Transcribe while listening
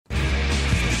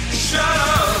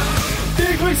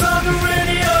Topics on the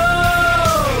radio.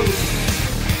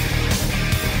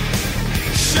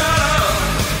 Shut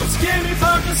up. It's Gaming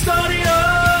Podcast Audio.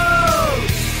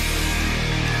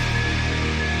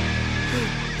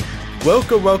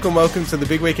 Welcome to the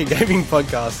Big Week in Gaming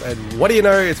podcast. And what do you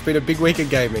know? It's been a big week in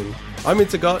gaming. I'm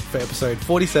Intergot for episode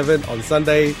 47 on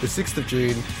Sunday, the 6th of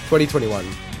June, 2021.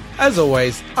 As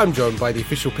always, I'm joined by the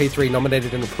official P3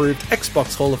 nominated and approved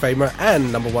Xbox Hall of Famer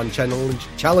and number one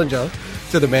challenger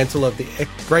to the mantle of the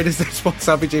greatest Xbox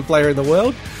RPG player in the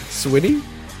world, Swinny.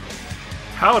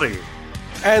 Howdy.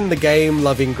 And the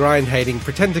game-loving, grind-hating,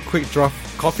 pretend to quit drop,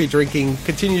 coffee-drinking,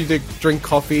 continue to drink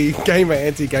coffee, gamer,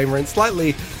 anti-gamer, and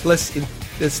slightly less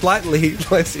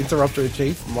interrupter in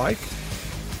chief, Mike.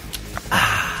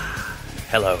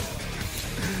 Hello.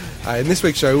 In this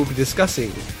week's show, we'll be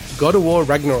discussing God of War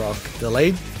Ragnarok,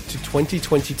 delayed to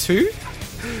 2022,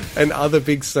 and other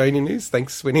big Sony news.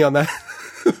 Thanks, Swinny, on that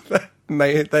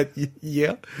that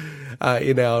year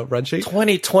in our run sheet.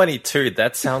 2022,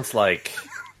 that sounds like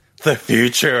the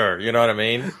future, you know what I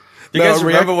mean? Do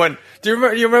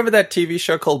you remember that TV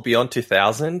show called Beyond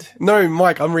 2000? No,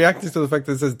 Mike, I'm reacting to the fact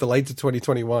that it says delayed to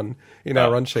 2021 in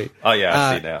our run sheet. Oh, yeah,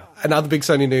 I see now. Another big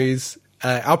Sony news,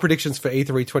 our predictions for E3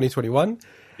 2021,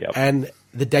 and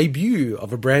the debut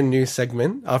of a brand new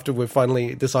segment after we've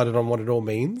finally decided on what it all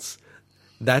means.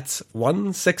 That's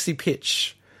One Sexy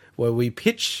Pitch, where we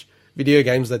pitch video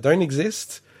games that don't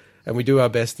exist, and we do our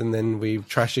best, and then we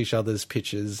trash each other's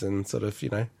pitches and sort of,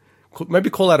 maybe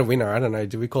call out a winner. I don't know.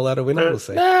 Do we call out a winner? We'll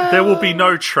see. There will be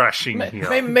no trashing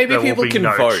here. Maybe people can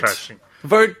vote. Trashing.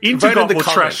 Vote Intergot in the will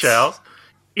comments. trash out.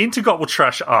 Intergot will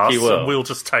trash us, and we'll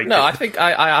just take it. No, I think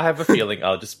I have a feeling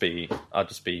I'll just be,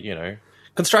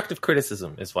 constructive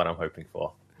criticism is what I'm hoping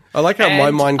for. I like how my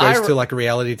And mind goes to like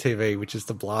reality TV, which is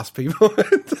to blast people.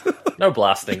 No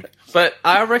blasting. But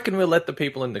I reckon we'll let the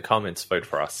people in the comments vote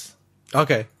for us.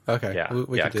 Okay. Yeah,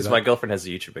 we can do because that. my girlfriend has a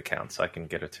YouTube account, so I can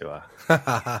get her to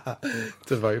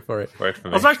to vote for it. vote for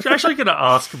me. I was actually going to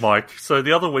ask Mike. So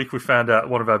the other week we found out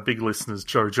one of our big listeners,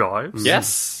 Joe Jives.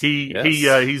 Yes.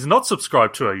 He's not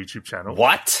subscribed to our YouTube channel.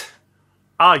 What?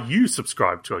 Are you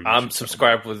subscribed to our YouTube channel? I'm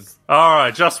subscribed with All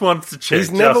right, just wanted to check.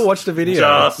 He's never watched a video.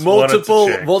 Just wanted to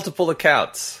check. multiple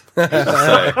accounts.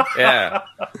 So, yeah.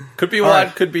 Could be one,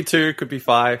 right. could be two, could be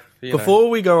five. Before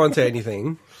we go on to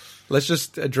anything, let's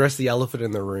just address the elephant in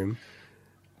the room.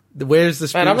 Where's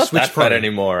the Man, I'm not Switch that Pro? fat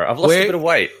anymore. I've lost a bit of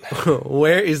weight.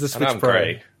 Where is the Switch I'm Pro?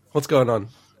 grey. What's going on?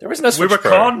 There is no We Switch were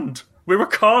Pro. conned. We were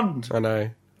conned. I know.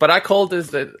 But I called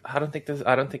this that I don't think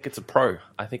it's a Pro.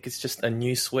 I think it's just a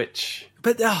new Switch.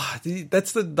 But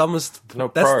that's the dumbest.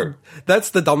 No that's Pro. That's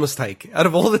the dumbest take out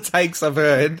of all the takes I've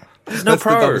heard. There's no that's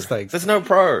Pro. The dumbest takes. There's no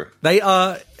Pro. They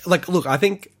are look. I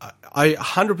think I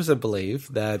 100%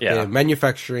 believe that they're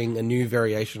manufacturing a new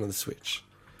variation of the Switch.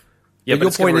 Yeah, But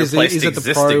your point is it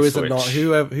the Pro? Is it not? Switch.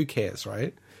 Who cares,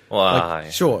 right? Why?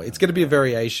 Sure, it's going to be a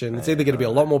variation. It's either going to be a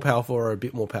lot more powerful or a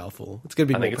bit more powerful. It's going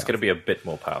to be. I think it's going to be a bit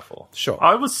more powerful. Sure.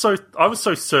 I was so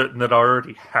certain that I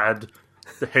already had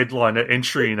the headliner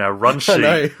entry in our run I sheet,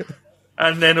 know.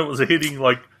 and then it was hitting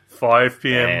like 5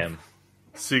 p.m., Damn.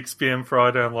 6 p.m.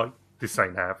 Friday. I'm like, this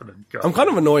ain't happening. Go. I'm kind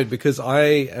of annoyed because I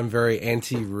am very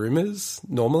anti-rumors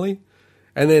normally,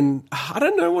 and then I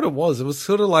don't know what it was. It was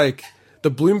sort of like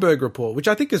the Bloomberg report, which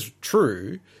I think is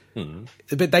true,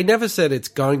 but they never said it's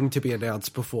going to be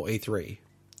announced before E3.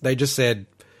 They just said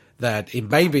that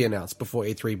it may be announced before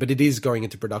E3, but it is going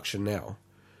into production now.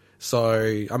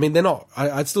 So, I mean, they're not.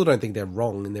 I still don't think they're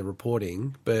wrong in their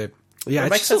reporting, but yeah, It it's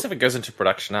makes just sense if it goes into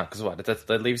production now, because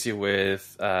that leaves you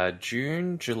with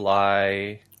June,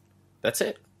 July. That's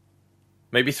it.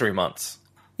 Maybe 3 months.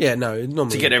 Yeah, no,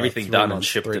 normally To get about everything 3 done and months,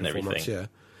 shipped 3 and to 4 months, everything. yeah,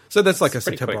 so that's like a It's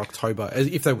pretty September, quick. October,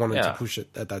 if they wanted to Yeah. push it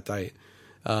at that date.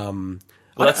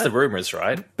 Well, that's the rumors,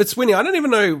 right? But Swinny, I don't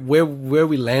even know where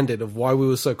we landed of why we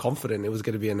were so confident it was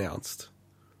going to be announced.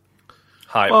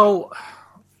 Hype. Well,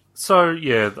 so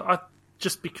yeah,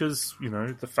 just because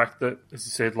the fact that, as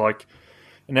you said, like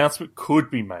announcement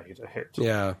could be made ahead.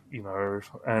 Yeah,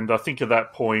 and I think at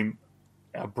that point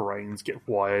our brains get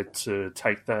wired to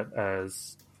take that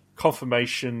as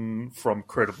confirmation from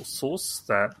credible source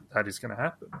that is going to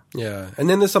happen. yeah. And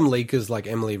then there's some leakers like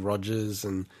Emily Rogers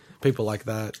and people like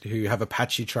that who have a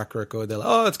patchy track record. They're like,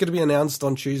 oh, it's going to be announced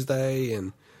on Tuesday.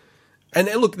 And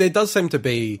look, there does seem to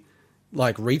be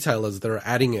like retailers that are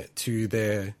adding it to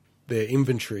their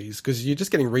inventories, because you're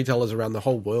just getting retailers around the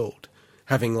whole world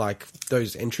having like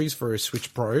those entries for a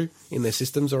Switch Pro in their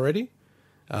systems already.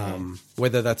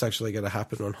 Whether that's actually going to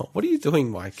happen or not. What are you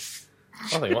doing, Mike?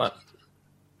 Nothing. What?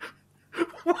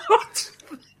 What?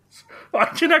 I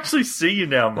can actually see you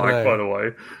now, Mike, by the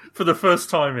way, for the first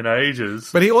time in ages.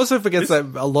 But he also forgets that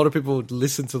a lot of people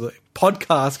listen to the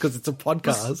podcast because it's a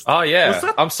podcast. Oh,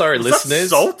 yeah. I'm sorry, listeners.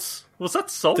 Salt? Was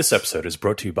that salt? This episode is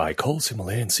brought to you by Coles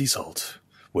Himalayan Sea Salt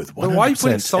with 100% But why are you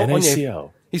putting salt on NaCl.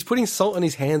 your... He's putting salt on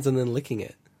his hands and then licking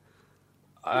it.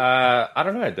 I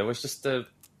don't know. There was just a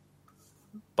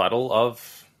bottle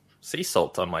of sea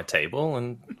salt on my table,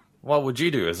 and what would you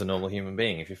do as a normal human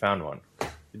being if you found one?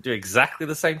 You'd do exactly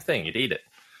the same thing. You'd eat it.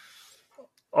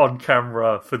 On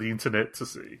camera for the internet to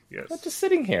see, yes. Not just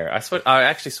sitting here. I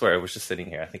actually swear it was just sitting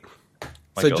here. I think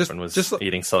my girlfriend was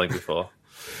eating something before.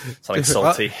 Something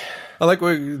salty. I like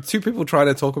we're two people trying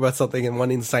to talk about something and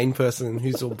one insane person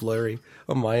who's all blurry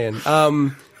on my end.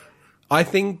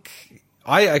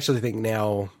 I actually think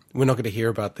now we're not going to hear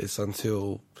about this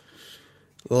until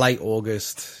late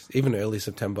August, even early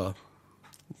September.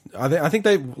 I think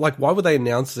they, like, why would they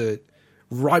announce it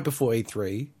right before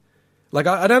E3? Like,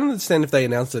 I don't understand if they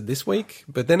announced it this week,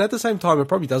 but then at the same time, it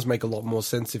probably does make a lot more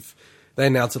sense if they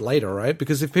announce it later, right?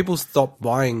 Because if people stop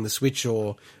buying the Switch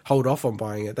or hold off on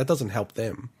buying it, that doesn't help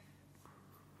them.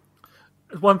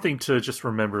 One thing to just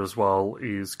remember as well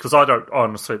is, because I don't,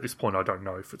 honestly, at this point, I don't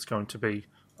know if it's going to be,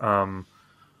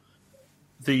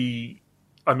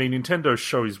 Nintendo's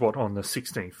show is on the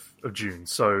 16th of June,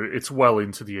 so it's well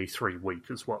into the E3 week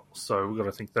as well. So we've got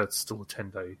to think that's still a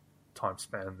 10-day time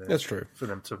span there. That's true. For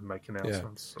them to make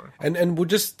announcements. Yeah. So. And we'll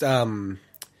just,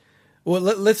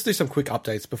 let's do some quick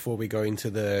updates before we go into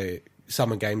the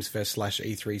Summer Games Fest /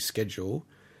 E3 schedule.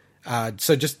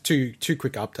 So just two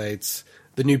quick updates.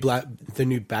 The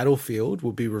new Battlefield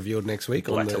will be revealed next week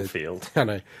on the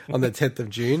 10th of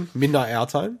June, midnight our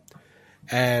time.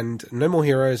 And No More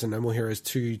Heroes and No More Heroes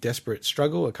 2 Desperate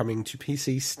Struggle are coming to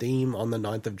PC Steam on the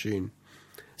 9th of June.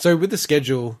 So with the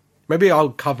schedule, maybe I'll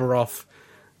cover off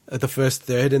the first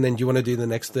third, and then do you want to do the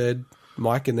next third,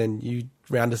 Mike, and then you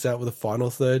round us out with a final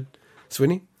third,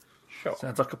 Swinny? Sure.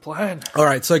 Sounds like a plan. All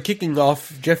right, so kicking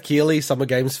off, Jeff Keighley, Summer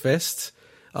Games Fest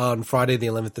on Friday the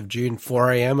 11th of June,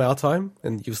 4 a.m. our time,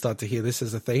 and you'll start to hear this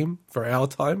as a theme for our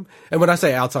time. And when I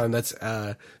say our time, that's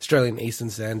Australian Eastern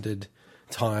Standard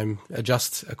Time.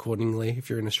 Adjust accordingly if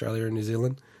you're in Australia or New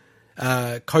Zealand.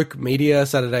 Coke Media,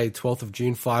 Saturday 12th of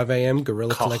June, 5 a.m.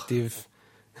 Guerrilla Collective.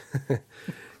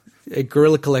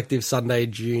 Guerrilla Collective, Sunday,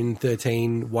 June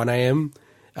 13, 1 a.m.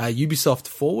 Ubisoft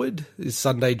Forward is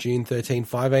Sunday, June 13,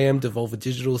 5 a.m. Devolver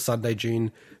Digital, Sunday,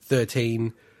 June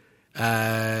 13,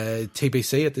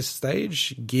 TBC at this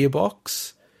stage.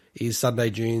 Gearbox is Sunday,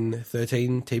 June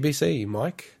 13, TBC.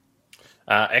 Mike?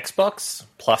 Xbox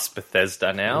plus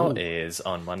Bethesda now is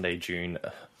on Monday, June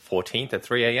 14th at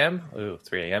 3 a.m. Ooh,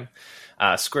 3 a.m.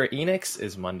 Square Enix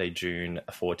is Monday, June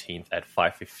 14th at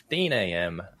 5:15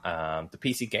 a.m. The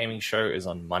PC Gaming Show is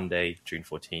on Monday, June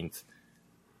 14th,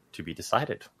 to be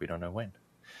decided. We don't know when.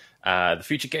 The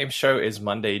Future Games Show is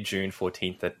Monday, June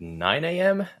 14th at 9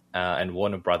 a.m. And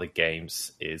Warner Brother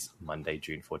Games is Monday,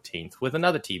 June 14th with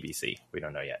another TBC. We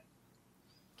don't know yet.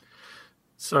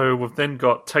 So we've then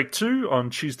got Take-Two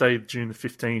on Tuesday, June the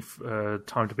 15th,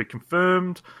 time to be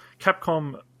confirmed.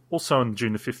 Capcom also on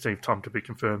June the 15th, time to be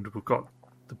confirmed. We've got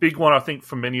the big one, I think,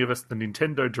 for many of us, the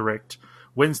Nintendo Direct,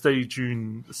 Wednesday,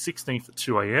 June the 16th at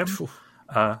 2 a.m.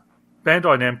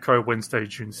 Bandai Namco, Wednesday,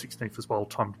 June 16th as well,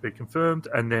 time to be confirmed.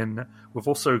 And then we've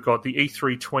also got the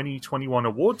E3 2021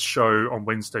 Awards show on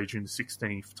Wednesday, June the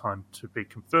 16th, time to be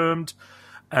confirmed.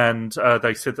 And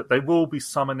they said that there will be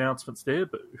some announcements there,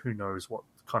 but who knows what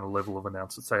kind of level of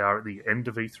announcements they are at the end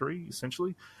of E3,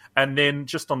 essentially. And then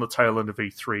just on the tail end of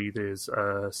E3, there's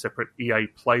a separate EA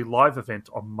Play Live event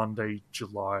on Monday,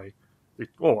 July.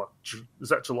 Oh, is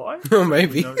that July? Oh,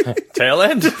 maybe. Tail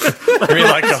end? I mean,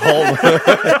 like a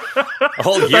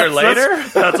whole year later?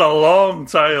 That's a long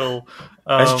tail.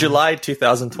 It's July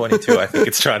 2022, I think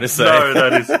it's trying to say. No,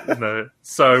 that is no.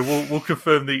 So we'll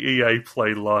confirm the EA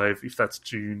Play Live if that's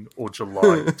June or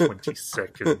July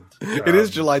 22nd. It is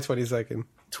July 22nd.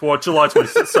 July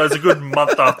 26th. So it's a good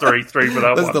month after E3 for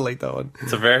that Let's one. delete that one.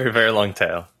 It's a very, very long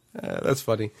tail. That's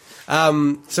funny.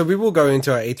 So we will go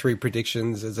into our E3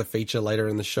 predictions as a feature later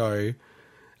in the show.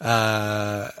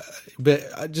 But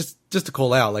just to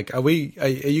call out, like, are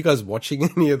you guys watching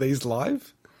any of these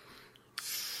live?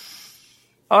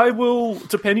 I will,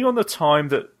 depending on the time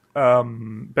that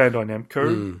Bandai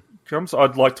Namco comes,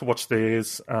 I'd like to watch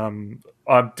theirs. I'm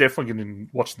definitely going to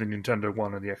watch the Nintendo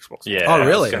one and the Xbox one. Yeah, oh,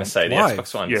 really? I was going to say the Live?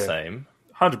 Xbox one, Yeah. same.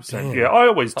 100%. Yeah, I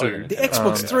always do. The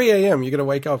Xbox 3 a.m. You're going to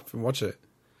wake up and watch it.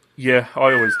 Yeah,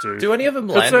 I always do. Do any of them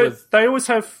land with... They always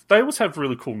have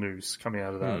really cool news coming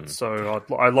out of that. So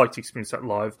I'd like to experience that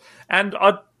live. And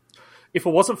if it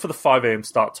wasn't for the 5 a.m.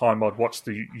 start time, I'd watch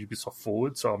the Ubisoft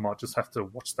Forward, so I might just have to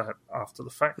watch that after the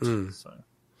fact. So,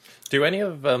 Do any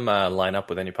of them line up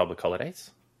with any public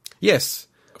holidays? Yes.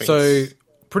 Queen's So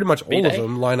pretty much all of B-Day?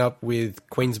 them line up with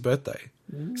Queen's birthday.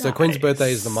 So Queen's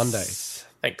birthday is the Monday.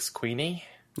 Thanks, Queenie.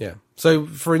 Yeah. So,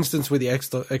 for instance, with the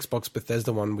Xbox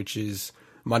Bethesda one, which is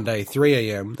Monday 3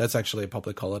 a.m., that's actually a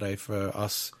public holiday for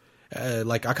us. I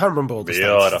can't remember all the states.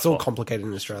 It's all Beautiful. complicated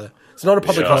in Australia. It's not a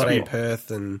public Beautiful. holiday in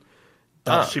Perth, and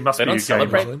she must they be a don't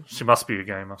celebrate? gamer. She must be a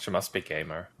gamer. She must be a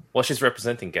gamer. Well, she's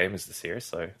representing gamers this year,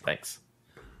 so thanks.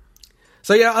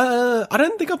 so yeah. I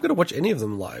don't think I'm going to watch any of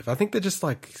them live. I think they're just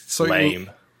like so Lame.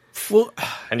 Well,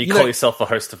 And you you call know- yourself a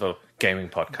host of a gaming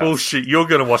podcast. Bullshit, you're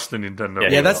going to watch the Nintendo.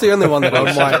 yeah, that's the only one that I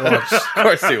might watch Of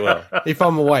course you will. if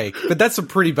I'm awake. But that's a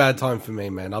pretty bad time for me,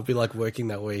 man. I'll be like working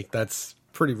that week. That's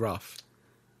pretty rough.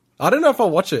 I don't know if I'll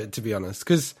watch it, to be honest,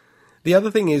 because the other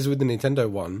thing is with the Nintendo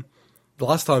one, the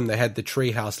last time they had the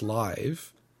Treehouse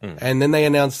Live, and then they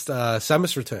announced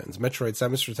Samus Returns, Metroid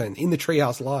Samus Returns, in the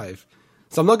Treehouse Live.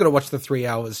 So I'm not going to watch the 3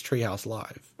 hours Treehouse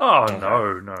Live. Oh,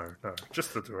 no.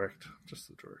 Just the direct.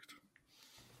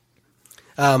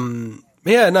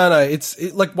 Yeah, no.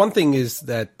 Like one thing is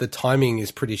that the timing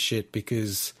is pretty shit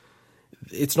because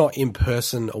it's not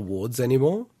in-person awards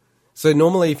anymore. So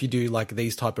normally if you do like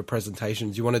these type of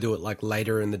presentations, you want to do it like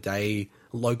later in the day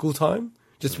local time,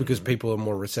 just because people are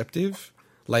more receptive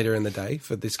later in the day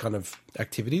for this kind of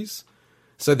activities.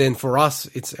 So then for us,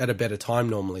 it's at a better time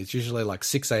normally. It's usually like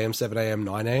 6 a.m., 7 a.m.,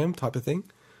 9 a.m. type of thing.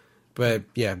 But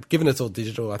yeah, given it's all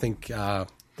digital, I think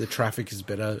the traffic is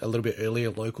better a little bit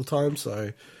earlier local time,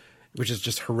 so which is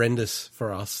just horrendous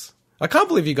for us. I can't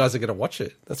believe you guys are going to watch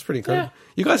it. That's pretty cool. Yeah.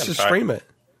 You guys I'm should sorry. stream it.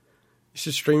 You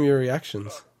should stream your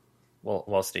reactions. Well,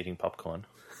 whilst eating popcorn.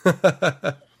 All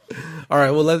right,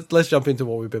 well, let's jump into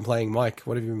what we've been playing. Mike,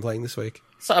 what have you been playing this week?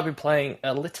 So I've been playing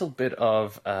a little bit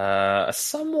of a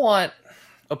somewhat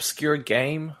obscure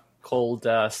game called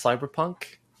Cyberpunk,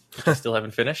 which I still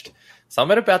haven't finished. So I'm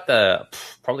at about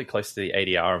probably close to the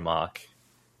 80-hour mark.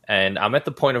 And I'm at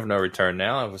the point of no return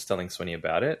now. I was telling Swinny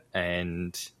about it.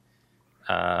 And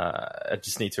I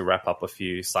just need to wrap up a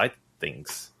few side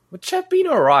things, which have been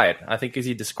all right, I think, as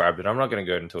you described it. I'm not going to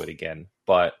go into it again.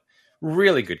 But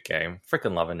really good game.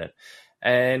 Freaking loving it.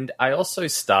 And I also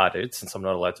started, since I'm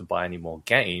not allowed to buy any more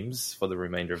games for the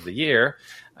remainder of the year,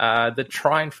 the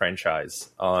Trine franchise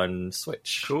on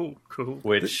Switch. Cool.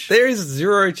 Which, There is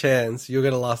zero chance you're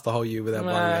going to last the whole year without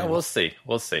buying games.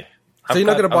 we'll see. So you're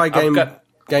not going to buy Game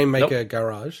Maker Nope.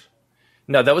 Garage?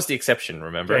 No, that was the exception,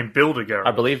 remember? Game Builder Garage.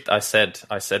 I believe I said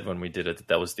when we did it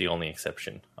that was the only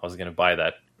exception. I was going to buy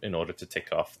that in order to tick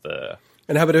off the...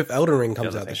 And how about if Elden Ring comes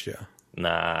other out thing. this year?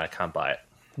 Nah, I can't buy it.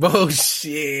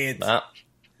 Bullshit. Nah.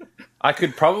 I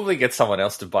could probably get someone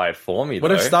else to buy it for me, What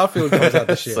though. if Starfield comes out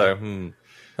this year? So,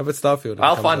 How about Starfield?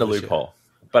 I'll comes find a out this year? loophole.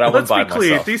 But I Well, won't let's buy be it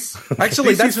clear. myself. Actually,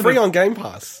 this that's isn't free a- on Game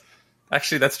Pass.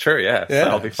 Actually, that's true, yeah. So Yeah,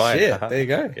 I'll be fine. shit, there you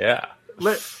go. Yeah.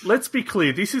 Let's be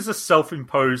clear. This is a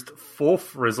self-imposed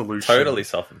fourth resolution. Totally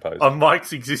self-imposed. On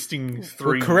Mike's existing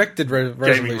three. Well, corrected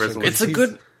resolution. resolution. It's a His-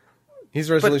 good... His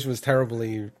resolution was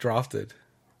terribly drafted.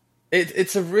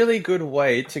 It's a really good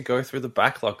way to go through the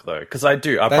backlog, though, because I That's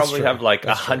probably true. have like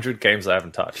That's 100 games I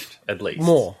haven't touched, at least.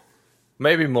 More.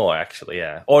 Maybe more, actually,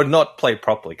 yeah. Or not played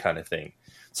properly kind of thing.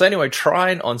 So anyway,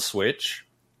 Trine on Switch,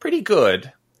 pretty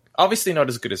good. Obviously not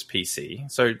as good as PC.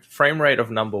 So frame rate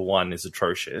of number 1 is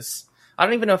atrocious. I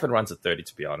don't even know if it runs at 30,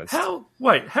 to be honest. How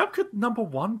could number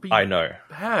 1 be I know.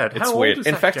 bad? It's How weird. Old is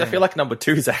In that fact, I game? feel like number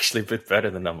 2 is actually a bit better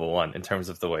than number 1 in terms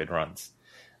of the way it runs.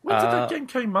 When did that game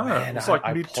came out? Man, It was like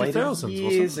I mid played 2000s, it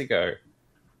years ago.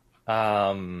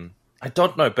 I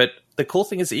don't know, but the cool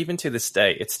thing is, even to this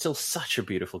day, it's still such a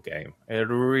beautiful game. It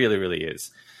really, really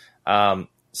is.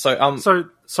 So,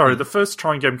 Sorry, the first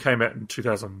Trine game came out in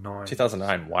 2009.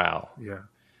 2009. Wow, Yeah.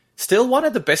 still one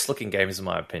of the best looking games in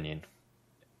my opinion.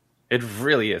 It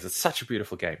really is. It's such a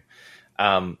beautiful game,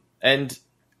 and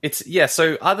it's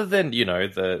So other than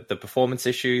the performance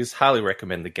issues, highly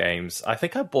recommend the games. I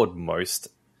think I bought most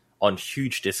on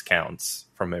huge discounts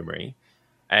from memory.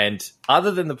 And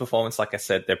other than the performance, like I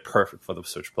said, they're perfect for the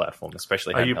Switch platform,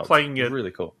 especially Are you handhelds. playing it-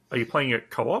 Really cool. Are you playing it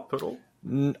co-op at all?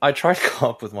 I tried to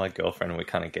co-op with my girlfriend and we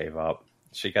kind of gave up.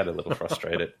 She got a little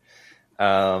frustrated.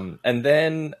 And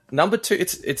then number 2,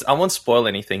 it's I won't spoil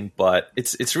anything, but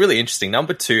it's really interesting.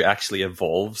 Number 2 actually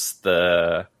evolves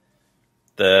the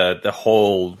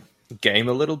whole game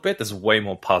a little bit. There's way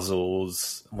more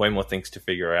puzzles, way more things to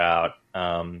figure out.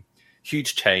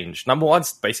 Huge change. Number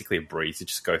 1's basically a breeze. You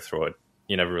just go through it.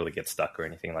 You never really get stuck or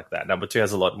anything like that. Number 2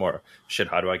 has a lot more, shit,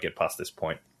 how do I get past this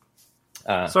point?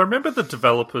 So I remember the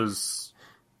developers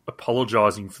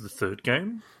apologising for the third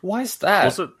game. Why is that?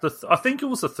 Was it I think it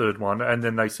was the third one, and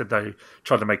then they said they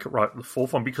tried to make it right with the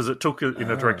fourth one because it took it in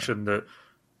a direction that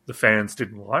the fans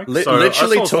didn't like. So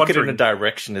literally I was took it in wondering- a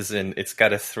direction, as in it's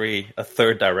got a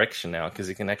third direction now, because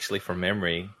you can actually, from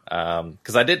memory,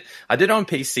 because I did on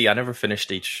PC. I never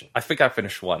finished each. I think I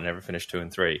finished 1, never finished 2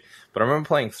 and 3. But I remember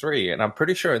playing 3, and I'm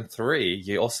pretty sure in 3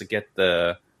 you also get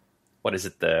the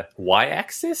the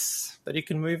Y-axis that you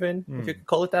can move in, if you can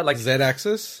call it that, like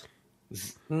Z-axis?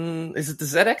 is it the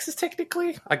Z-axis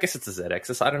technically? I guess it's the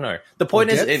Z-axis. I don't know. The point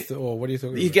is, Depth, or what are you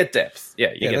talking you about? get depth.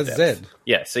 Yeah, you Yeah, get that's depth. Z.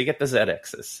 Yeah, so you get the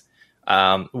Z-axis.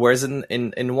 Whereas in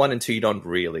 1 and 2, you don't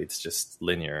really. It's just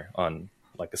linear on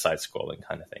like a side-scrolling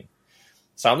kind of thing.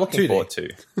 So I'm looking 2D. forward to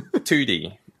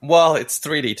 2D. Well, it's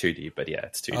 3D, 2D, but yeah,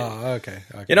 it's 2D. Oh, okay.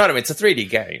 You know what I mean? It's a 3D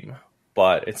game,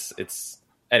 but it's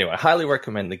anyway. I highly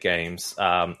recommend the games.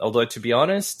 Although to be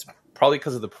honest, probably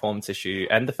because of the performance issue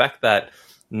and the fact that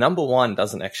number 1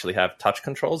 doesn't actually have touch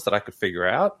controls that I could figure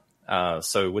out.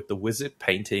 So with the wizard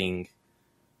painting,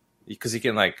 because you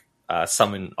can like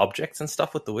summon objects and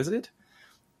stuff with the wizard.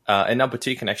 And number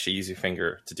 2, you can actually use your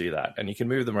finger to do that, and you can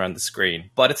move them around the screen.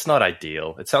 But it's not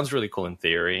ideal. It sounds really cool in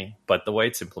theory, but the way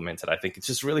it's implemented, I think it's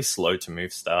just really slow to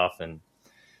move stuff. And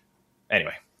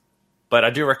anyway, but I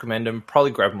do recommend them.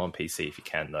 Probably grab them on PC if you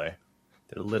can, though.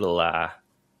 They're a little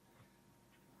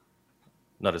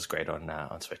not as great on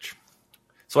Switch.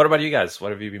 So, what about you guys?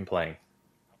 What have you been playing,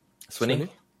 Swinny?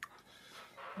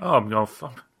 Oh,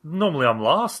 normally I'm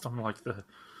last. I'm like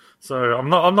so I'm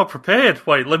not prepared.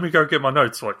 Wait, let me go get my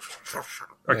notes. Like,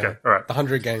 okay, Yeah. all right.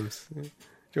 100 games.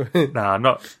 Nah,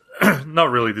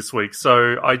 not really this week.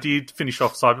 So I did finish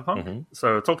off Cyberpunk.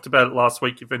 So I talked about it last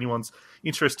week. If anyone's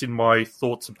interested in my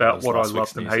thoughts about was what I last loved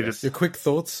week's and news, hated, yes. Your quick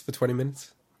thoughts for 20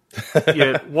 minutes?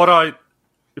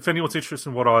 if anyone's interested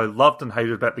in what I loved and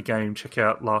hated about the game, check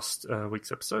out last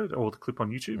week's episode or the clip on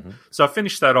YouTube. So I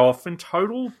finished that off in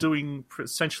total, doing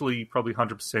essentially probably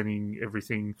 100%ing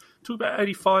everything to about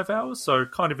 85 hours. So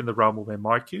kind of in the realm of where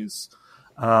Mike is.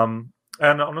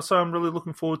 And honestly, I'm really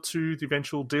looking forward to the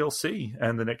eventual DLC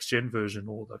and the next gen version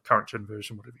or the current gen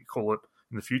version, whatever you call it,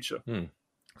 in the future.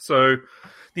 So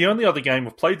the only other game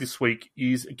I've played this week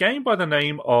is a game by the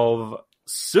name of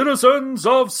Citizens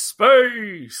of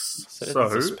Space.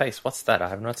 Citizens of Space. What's that? I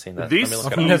have not seen that. This- Let me look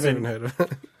I've it up. never even heard of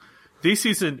it. This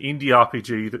is an indie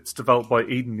RPG that's developed by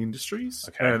Eden Industries,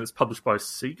 Okay. and it's published by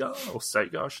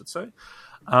Sega, I should say.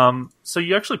 So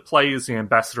you actually play as the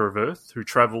ambassador of Earth, who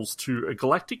travels to a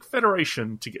galactic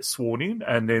federation to get sworn in,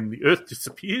 and then the Earth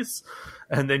disappears,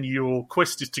 and then your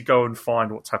quest is to go and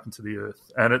find what's happened to the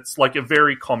Earth. And it's like a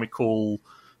very comical,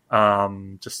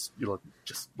 just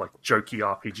like jokey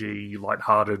RPG,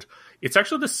 lighthearted. It's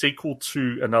actually the sequel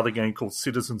to another game called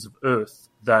Citizens of Earth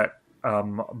that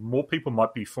more people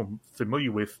might be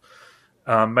familiar with.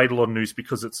 Made a lot of news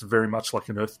because it's very much like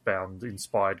an Earthbound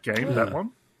inspired game, that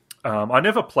one. I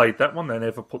never played that one. They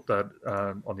never put that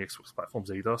on the Xbox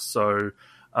platforms either. So,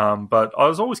 but I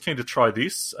was always keen to try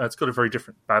this. It's got a very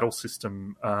different battle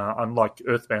system. Unlike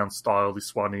Earthbound style,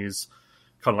 this one is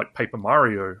kind of like Paper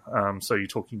Mario. So you're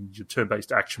talking your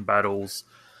turn-based action battles.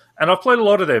 And I've played a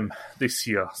lot of them this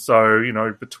year. So,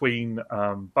 between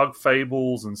Bug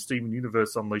Fables and Steven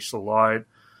Universe Unleash the Light,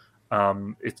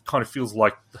 it kind of feels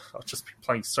like I've just been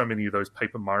playing so many of those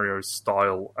Paper Mario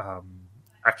style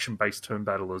action-based turn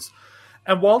battlers.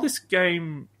 And while this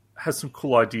game has some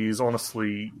cool ideas,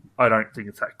 honestly, I don't think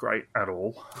it's that great at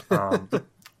all.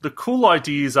 The cool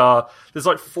ideas are there's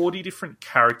like 40 different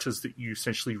characters that you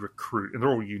essentially recruit, and they're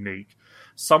all unique.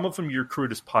 Some of them you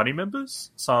recruit as party members,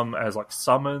 some as like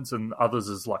summons, and others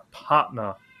as like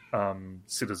partner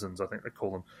citizens, I think they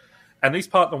call them. And these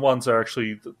partner ones are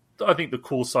actually, I think, the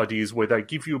coolest ideas where they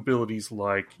give you abilities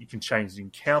like you can change the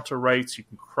encounter rates, you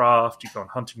can craft, you go on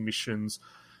hunting missions.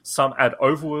 Some add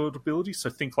overworld abilities, so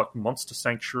think like Monster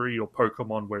Sanctuary or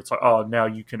Pokemon, where it's like, oh, now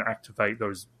you can activate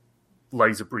those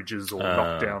laser bridges or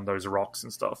knock down those rocks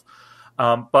and stuff.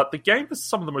 But the game has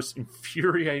some of the most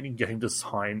infuriating game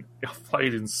design I've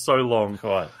played in so long.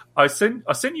 Go on. I sent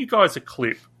you guys a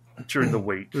clip during the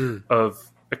week of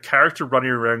a character running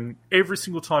around. Every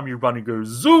single time you run, he goes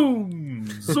zoom,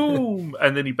 zoom,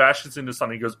 and then he bashes into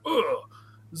something. He goes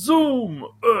zoom,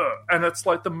 and it's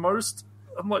like the most.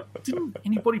 I'm like, didn't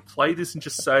anybody play this and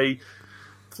just say,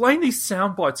 playing these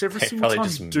sound bites every They single probably time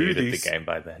just you do muted this the game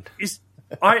by then. is.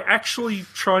 I actually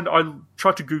tried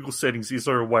to Google settings. Is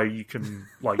there a way you can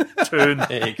like turn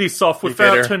this off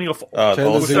without better- turning off Turn the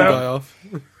also- zoom guy off.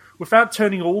 without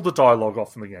turning all the dialogue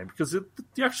off in the game? Because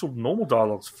the actual normal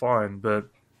dialogue's fine, but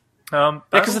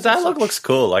because the dialogue looks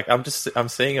cool. Like I'm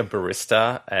seeing a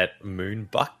barista at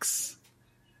Moonbucks,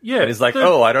 Yeah, And he's like,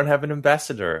 oh, I don't have an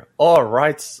ambassador. Or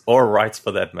rights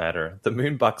for that matter. The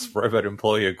Moonbucks robot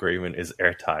employee agreement is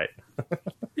airtight.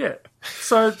 yeah.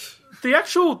 So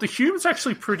the humor's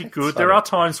actually pretty good. There funny. are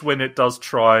times when it does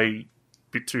try a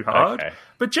bit too hard, Okay.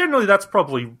 but generally that's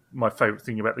probably my favorite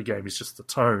thing about the game is just the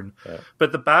tone. Yeah.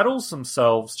 But the battles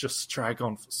themselves just drag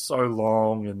on for so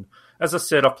long. And as I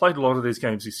said, I've played a lot of these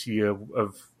games this year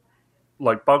of.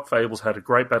 Like, Bug Fables had a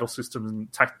great battle system, and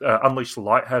Unleashed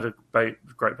Light had a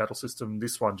great battle system.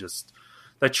 This one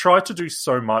they tried to do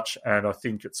so much, and I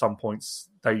think at some points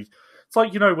it's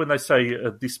like, when they say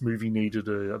this movie needed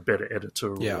a better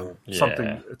editor or something,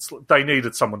 Yeah. they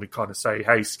needed someone to kind of say,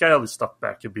 hey, scale this stuff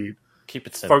back a bit, Keep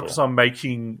it simple. focus on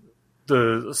making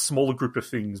the smaller group of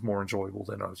things more enjoyable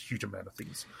than a huge amount of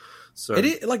things. So It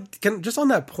is, just on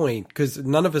that point, because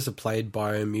none of us have played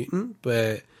Biomutant,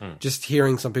 but just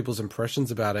hearing some people's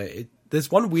impressions about it, there's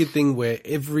one weird thing where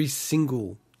every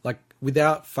single,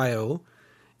 without fail,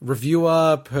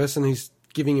 reviewer, person who's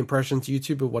giving impressions,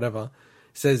 YouTube or whatever,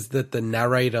 says that the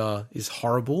narrator is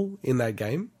horrible in that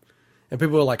game. And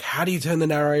people are like, how do you turn the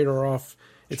narrator off?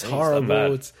 It's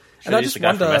horrible. And I just the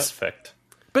guy from wonder, Mass Effect.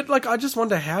 but I just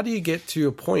wonder, how do you get to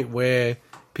a point where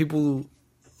people...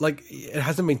 it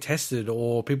hasn't been tested,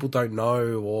 or people don't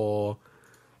know, or,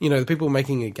 the people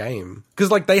making a game. Because,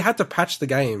 they had to patch the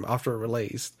game after it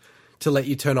released to let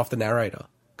you turn off the narrator.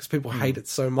 Because people hate it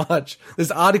so much. There's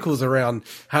articles around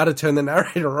how to turn the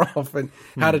narrator off and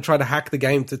how to try to hack the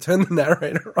game to turn the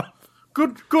narrator off.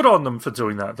 Good on them for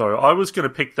doing that, though. I was going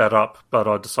to pick that up, but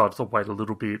I decided to wait a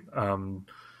little bit for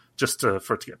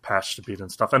it to get patched a bit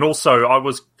and stuff. And also, I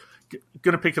was...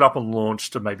 going to pick it up on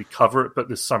launch to maybe cover it, but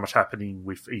there's so much happening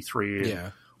with E3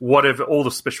 and whatever, all the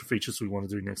special features we want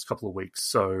to do next couple of weeks.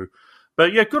 So,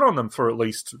 but yeah, good on them for at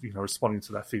least, responding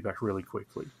to that feedback really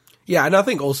quickly. Yeah, and I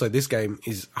think also this game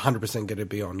is 100% going to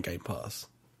be on Game Pass.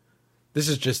 This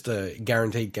is just a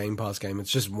guaranteed Game Pass game.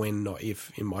 It's just when, not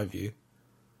if, in my view.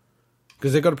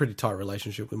 Because they've got a pretty tight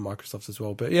relationship with Microsoft as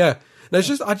well. But yeah, no, it's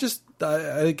just,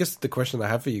 I guess the question I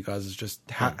have for you guys is just,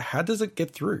 how does it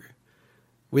get through?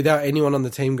 Without anyone on the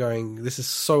team going, this is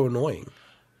so annoying.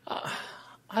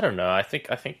 I don't know. I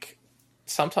think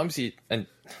sometimes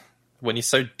when you're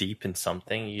so deep in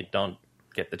something, you don't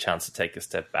get the chance to take a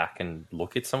step back and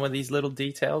look at some of these little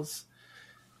details.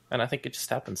 And I think it just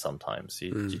happens sometimes.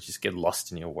 You just get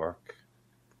lost in your work.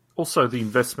 Also, the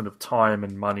investment of time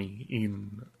and money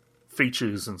in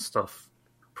features and stuff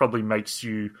probably makes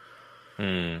you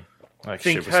think,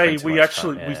 hey,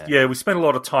 we spent a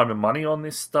lot of time and money on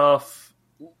this stuff.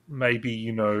 Maybe,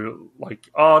 not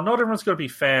everyone's going to be a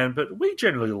fan, but we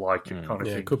generally like it kind of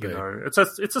thing. Could be.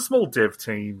 It's a small dev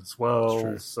team as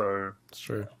well, so... It's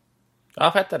true.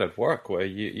 I've had that at work where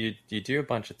you do a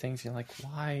bunch of things, you're like,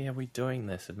 why are we doing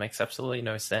this? It makes absolutely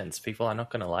no sense. People are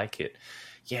not going to like it.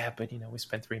 Yeah, but, we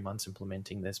spent 3 months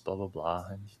implementing this, blah, blah, blah,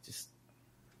 and you just...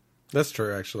 That's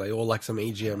true, actually. Or some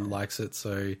EGM likes it,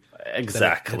 so...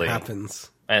 Exactly. It happens.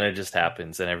 And it just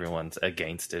happens, and everyone's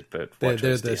against it. But they're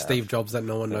the Steve Jobs that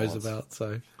no one knows about.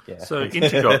 So, yeah. So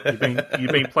Intergot, you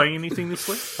been playing anything this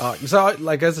week? As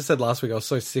I said last week, I was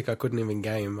so sick I couldn't even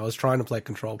game. I was trying to play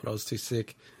Control, but I was too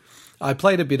sick. I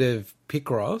played a bit of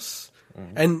Picross,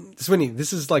 and Swinny,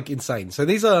 this is insane. So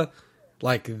these are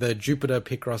the Jupiter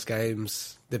Picross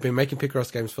games. They've been making Picross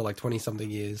games for 20 something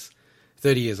years,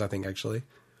 30 years I think actually.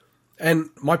 And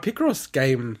my Picross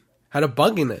game had a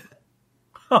bug in it.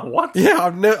 Oh, what?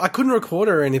 Yeah, I couldn't record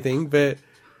or anything, but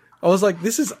I was like,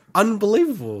 this is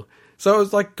unbelievable. So I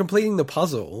was completing the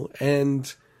puzzle,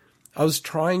 and I was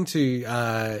trying to,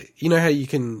 you know how you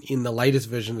can, in the latest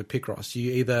version of Picross,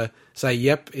 you either say,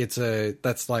 yep,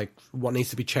 that's what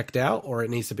needs to be checked out, or it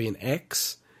needs to be an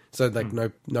X, so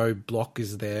no block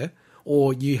is there,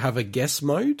 or you have a guess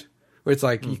mode, where it's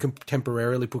you can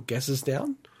temporarily put guesses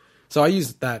down. So I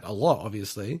used that a lot,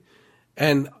 obviously,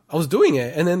 and I was doing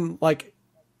it, and then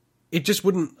it just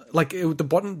wouldn't, the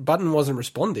button wasn't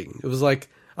responding. It was I'd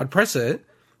press it,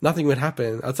 nothing would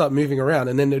happen. I'd start moving around,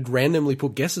 and then it'd randomly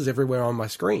put guesses everywhere on my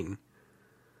screen.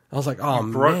 I was like, oh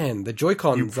man, the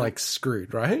Joy-Con's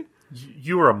screwed, right?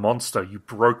 You were a monster. You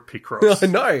broke Picross. I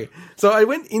know. So I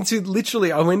went into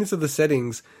the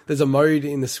settings. There's a mode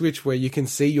in the Switch where you can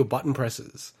see your button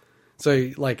presses.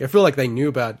 So I feel like they knew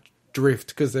about drift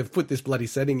because they've put this bloody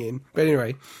setting in. But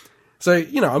anyway... So,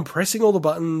 I'm pressing all the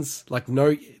buttons,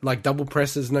 no, double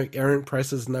presses, no errant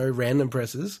presses, no random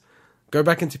presses. Go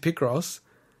back into Picross.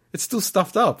 It's still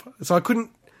stuffed up. So I couldn't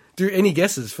do any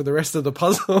guesses for the rest of the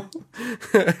puzzle.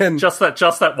 And just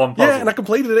that one puzzle. Yeah, and I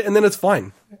completed it, and then it's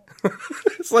fine.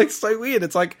 It's so weird.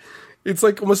 It's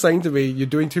almost saying to me, you're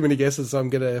doing too many guesses, so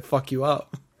I'm going to fuck you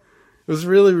up. It was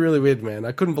really, really weird, man.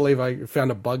 I couldn't believe I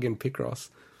found a bug in Picross.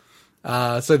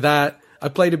 So that, I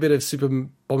played a bit of Super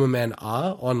Bomberman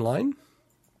R online.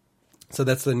 So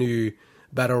that's the new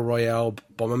Battle Royale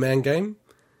Bomberman game.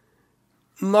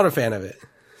 Not a fan of it,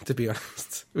 to be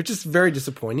honest, which is very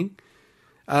disappointing.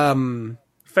 Fan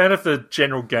of the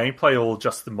general gameplay or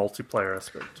just the multiplayer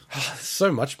aspect?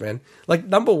 So much, man. Like,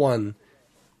 number one,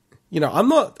 I'm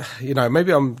not,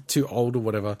 maybe I'm too old or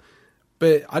whatever,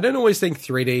 but I don't always think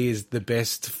 3D is the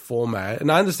best format.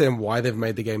 And I understand why they've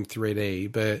made the game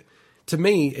 3D, but to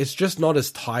me, it's just not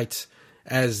as tight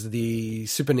as the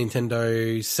Super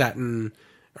Nintendo, Saturn,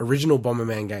 original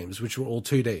Bomberman games, which were all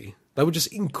 2D. They were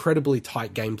just incredibly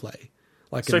tight gameplay.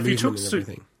 Like, so and movement and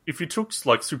everything. If you took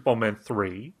like Super Bomberman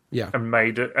 3 Yeah. and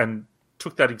made it and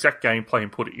took that exact gameplay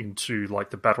and put it into like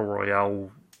the Battle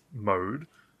Royale mode,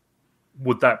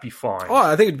 would that be fine? Oh,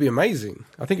 I think it'd be amazing.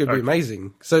 Be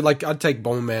amazing. So, like, I'd take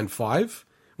Bomberman 5,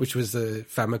 which was the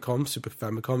Famicom, Super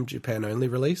Famicom, Japan-only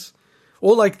release.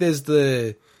 Or, like, there's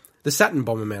the Saturn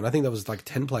Bomberman. I think that was, like,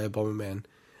 10-player Bomberman.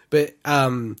 But,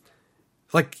 so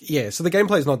the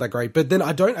gameplay is not that great. But then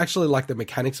I don't actually like the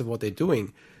mechanics of what they're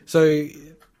doing. So,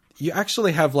 you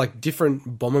actually have, like,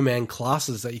 different Bomberman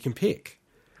classes that you can pick.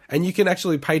 And you can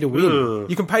actually pay to win.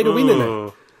 You can pay to win in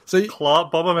it. So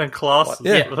Bomberman classes.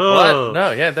 Yeah. What?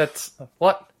 No, yeah, that's...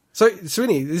 What? So,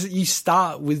 Swinny, you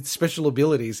start with special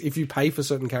abilities if you pay for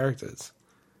certain characters.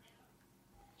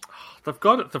 They've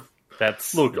got it.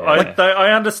 That's... Look, yeah.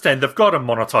 I understand they've got to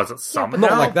monetize it somehow.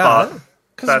 not like that. But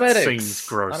Cosmetics. that seems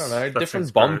gross. I don't know, That different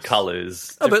seems bomb gross.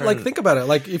 colors. No, but like, think about it.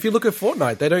 Like, if you look at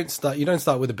Fortnite, you don't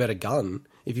start with a better gun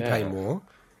if you pay Yeah. more.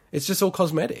 It's just all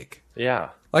cosmetic. Yeah.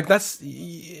 Like, that's, to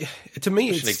me,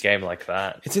 Especially a game like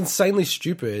that. it's insanely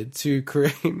stupid to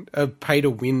create a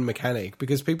pay-to-win mechanic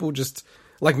because people just,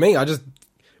 like me, I just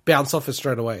bounce off it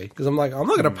straight away because I'm like, I'm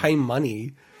not going to pay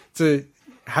money to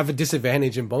have a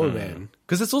disadvantage in Bomberman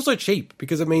because it's also cheap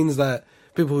because it means that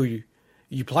people who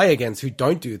you play against who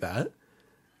don't do that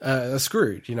are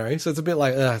screwed, So it's a bit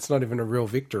like, it's not even a real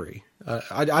victory.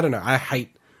 I don't know. I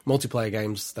hate multiplayer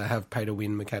games that have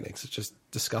pay-to-win mechanics. It's just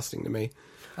disgusting to me.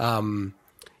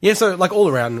 So like all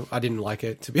around, I didn't like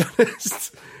it, to be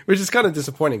honest, which is kind of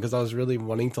disappointing because I was really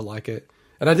wanting to like it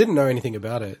and I didn't know anything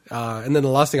about it. And then the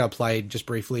last thing I played just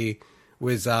briefly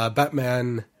was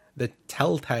Batman, the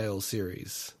Telltale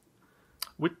series.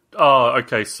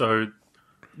 Okay, so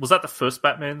was that the first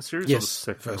Batman series? Yes,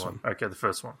 or the second first one. Okay, the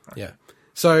first one. Okay. Yeah.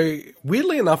 So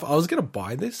weirdly enough, I was going to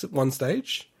buy this at one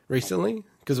stage recently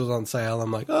because it was on sale.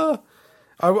 I'm like,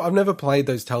 I've never played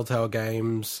those Telltale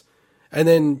games. And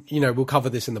then, we'll cover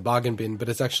this in the bargain bin, but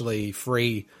it's actually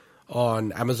free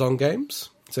on Amazon Games.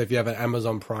 So if you have an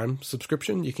Amazon Prime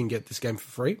subscription, you can get this game for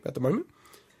free at the moment.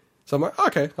 So I'm like,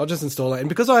 okay, I'll just install it. And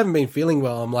because I haven't been feeling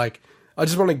well, I'm like, I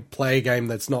just want to play a game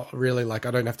that's not really like,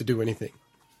 I don't have to do anything.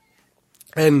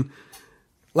 And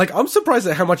like, I'm surprised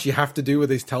at how much you have to do with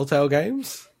these Telltale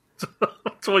games.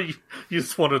 So you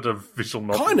just wanted a visual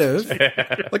novel. Kind of.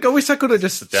 Like, I wish I could have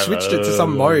just switched it to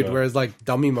some mode where it's like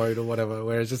dummy mode or whatever,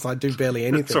 where it's just I do barely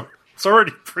anything. It's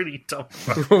already pretty dumb.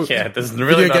 Yeah, there's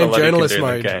really not a lot you can do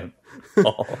in the game.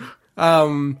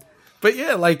 Oh. But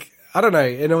yeah, like, I don't know.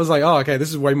 And it was like, oh, okay, this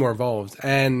is way more involved.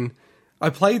 And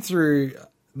I played through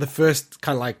the first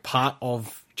kind of like part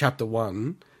of chapter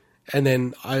 1. And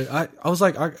then I was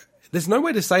like, there's no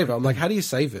way to save it. I'm like, how do you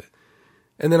save it?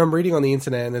 And then I'm reading on the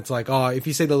internet and it's like, oh, if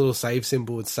you see the little save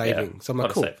symbol, it's saving. Yeah, so I'm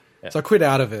like, cool. Yeah. So I quit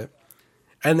out of it.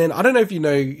 And then I don't know if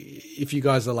you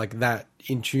guys are like that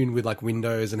in tune with like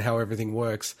Windows and how everything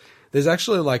works. There's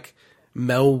actually like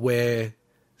malware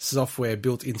software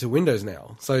built into Windows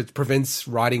now. So it prevents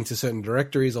writing to certain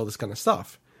directories, all this kind of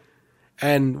stuff.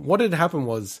 And what had happened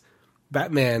was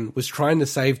Batman was trying to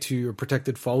save to a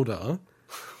protected folder.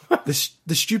 The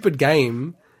stupid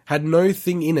game had no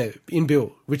thing in it,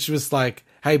 inbuilt, which was like,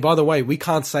 hey, by the way, we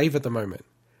can't save at the moment.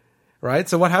 Right?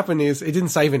 So what happened is it didn't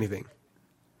save anything.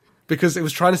 Because it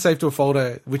was trying to save to a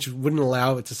folder which wouldn't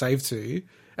allow it to save to.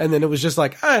 And then it was just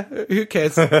like, who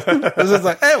cares? It was just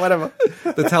like, whatever.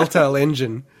 The Telltale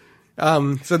engine.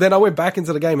 So then I went back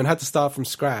into the game and had to start from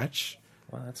scratch.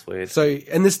 Well, that's weird. So,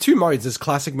 and there's two modes. There's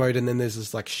classic mode and then there's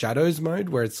this like shadows mode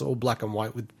where it's all black and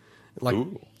white with like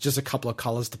just a couple of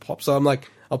colors to pop. So I'm like,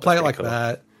 I'll play it like cool.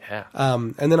 that. Yeah.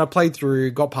 And then I played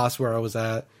through, got past where I was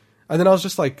at. And then I was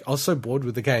just like, I was so bored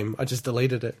with the game. I just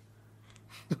deleted it.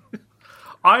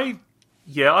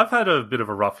 I've had a bit of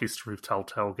a rough history of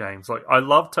Telltale games. Like, I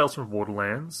love Tales from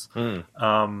Borderlands,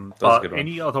 but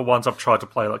any other ones I've tried to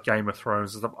play, like Game of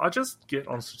Thrones and stuff, I just get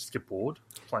bored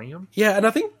playing them. Yeah, and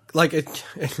I think like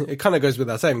it kind of goes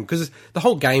without saying because the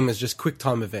whole game is just quick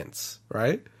time events,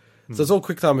 right? So it's all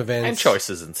quick time events And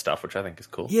choices and stuff, which I think is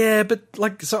cool. Yeah, but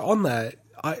like, so on that,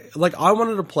 I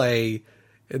wanted to play,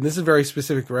 and this is a very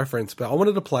specific reference, but I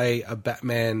wanted to play a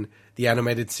Batman the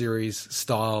Animated Series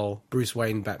style Bruce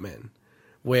Wayne Batman,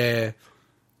 where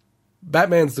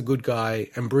Batman's the good guy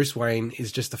and Bruce Wayne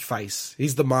is just a face.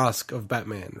 He's the mask of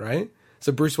Batman, right?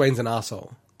 So Bruce Wayne's an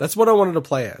asshole. That's what I wanted to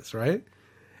play as, right?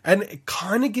 And it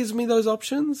kind of gives me those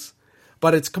options,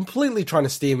 but it's completely trying to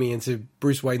steer me into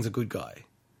Bruce Wayne's a good guy.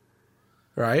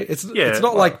 Right? It's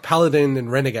not like Paladin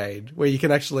and Renegade, where you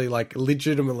can actually like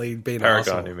legitimately be an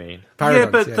Paragon, asshole. you mean?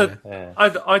 Paragon,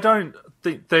 I don't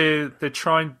think they're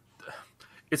trying.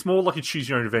 It's more like a choose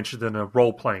your own adventure than a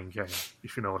role playing game,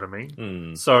 if you know what I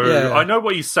mean. So Yeah. I know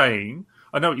what you're saying.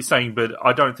 But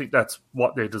I don't think that's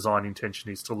what their design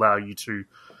intention is, to allow you to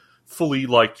fully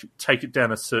like take it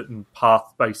down a certain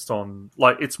path based on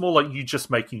like, it's more like you just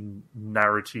making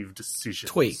narrative decisions.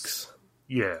 Tweaks.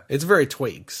 Yeah. It's very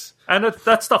tweaks. And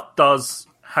that stuff does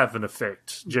have an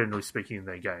effect, generally speaking, in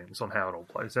their games on how it all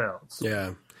plays out. So.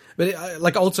 Yeah. But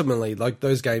like ultimately, like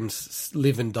those games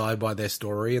live and die by their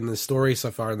story, and the story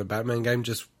so far in the Batman game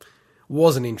just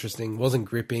wasn't interesting, wasn't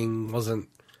gripping, it was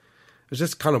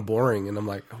just kind of boring. And I'm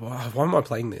like, why am I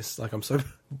playing this? Like, I'm so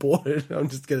bored. I'm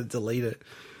just going to delete it.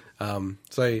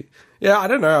 So yeah, I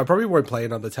don't know. I probably won't play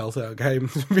another Telltale game,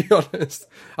 to be honest.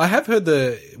 I have heard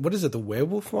the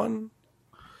werewolf one?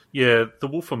 Yeah, The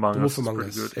Wolf Among Us is Among pretty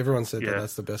Us. good. Everyone said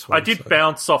that's the best one. I did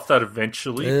bounce off that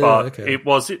eventually,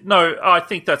 No, I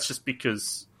think that's just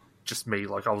because me.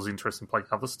 Like, I was interested in playing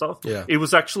other stuff. Yeah. It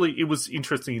was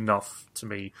interesting enough to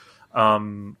me.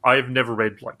 I have never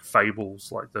read like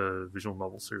Fables, like the visual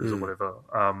novel series or whatever.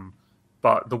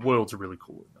 But the worlds are really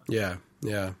cool. Yeah.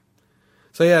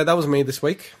 So yeah, that was me this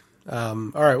week.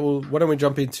 All right, well, why don't we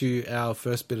jump into our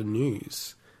first bit of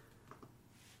news?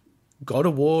 God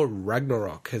of War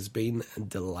Ragnarok has been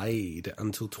delayed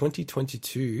until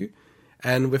 2022,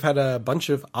 and we've had a bunch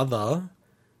of other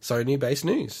Sony-based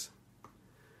news.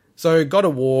 So God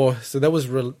of War, that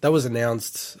was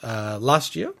announced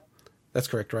last year. That's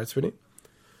correct, right, Swinny?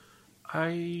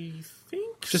 I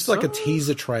think just so. like a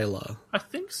teaser trailer. I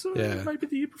think so. Yeah. Maybe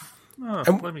the year before. Oh,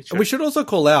 let me check. And we should also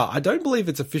call out, I don't believe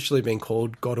it's officially been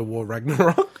called God of War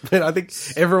Ragnarok, but I think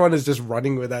everyone is just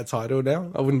running with that title now.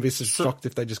 I wouldn't be so shocked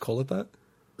if they just call it that.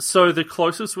 So the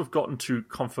closest we've gotten to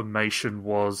confirmation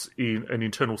was in an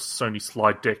internal Sony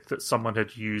slide deck that someone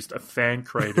had used a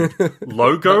fan-created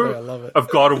logo I love it. of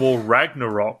God of War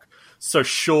Ragnarok. So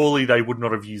surely they would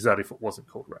not have used that if it wasn't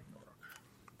called Ragnarok.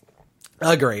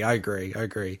 I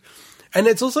agree. And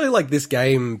it's also like this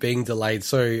game being delayed.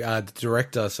 So the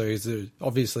director, he's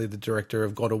obviously the director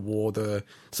of God of War, the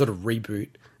sort of reboot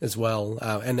as well,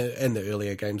 and the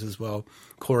earlier games as well,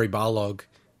 Cory Barlog.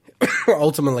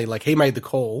 Ultimately, like, he made the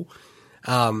call.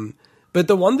 But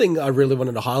the one thing I really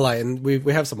wanted to highlight, and we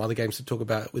have some other games to talk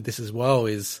about with this as well,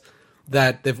 is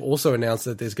that they've also announced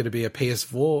that there's going to be a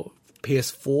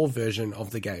PS4 version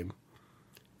of the game.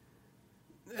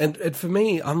 And for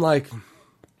me, I'm like,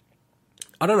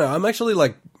 I don't know. I'm actually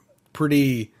like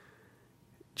pretty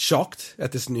shocked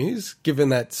at this news, given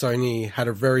that Sony had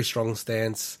a very strong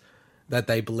stance that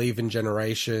they believe in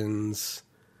generations.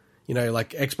 You know, like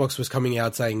Xbox was coming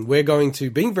out saying,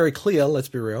 being very clear, let's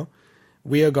be real,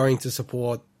 we are going to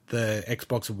support the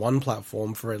Xbox One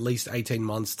platform for at least 18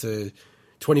 months to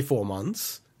 24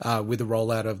 months with the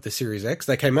rollout of the Series X.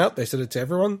 They came out, they said it to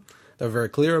everyone, they were very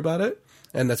clear about it,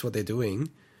 and that's what they're doing.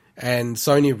 And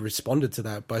Sony responded to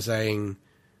that by saying,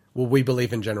 well, we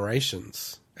believe in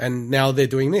generations. And now they're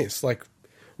doing this. Like,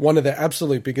 one of their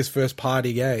absolute biggest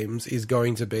first-party games is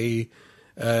going to be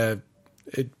a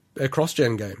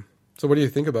cross-gen game. So what do you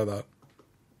think about that?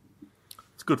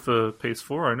 It's good for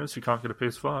PS4 owners who can't get a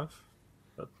PS5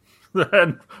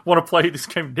 and want to play this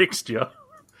game next year.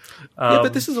 Yeah,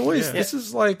 but this is always... Yeah. This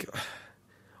is like...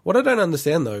 What I don't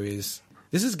understand, though, is...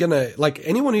 This is gonna... Like,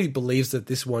 anyone who believes that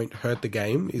this won't hurt the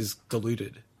game is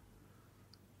deluded.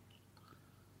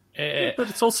 Yeah, but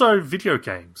it's also video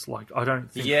games. Like, I don't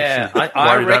think... Yeah,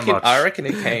 I reckon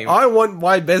it came... I want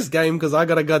my best game because I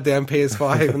got a goddamn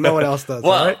PS5 and no one else does,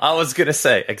 Well, right? I was going to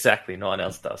say, exactly, no one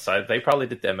else does. So they probably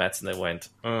did their maths and they went,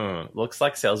 looks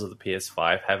like sales of the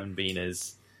PS5 haven't been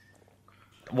as...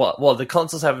 Well, the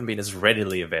consoles haven't been as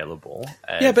readily available.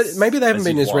 Yeah, but maybe they haven't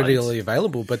been as readily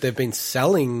available, but they've been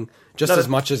selling just as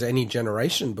much as any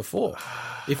generation before,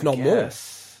 if not more.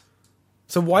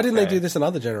 So why didn't they do this in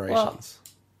other generations?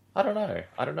 I don't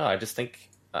know. I just think...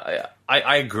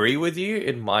 I agree with you.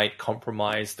 It might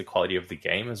compromise the quality of the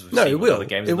game, as we've seen with other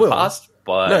games in the past.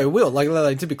 But no, it will.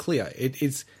 Like, to be clear,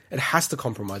 it has to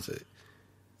compromise it.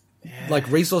 Yeah. Like,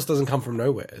 resource doesn't come from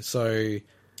nowhere. So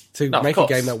to No, of make a course.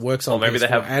 game that works Or on maybe they PS4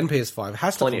 have and PS5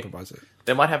 has to plenty- compromise it.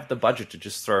 They might have the budget to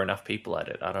just throw enough people at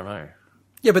it. I don't know.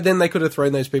 Yeah, but then they could have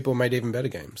thrown those people and made even better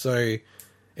games. So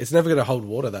it's never going to hold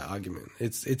water, that argument.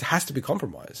 It has to be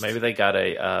compromised. Maybe they got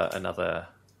another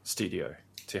studio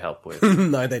to help with.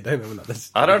 No, they don't have another.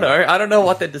 I don't know. I don't know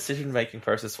what their decision making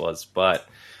process was, but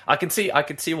I can see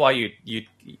why you'd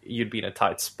be in a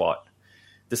tight spot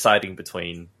deciding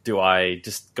between, do I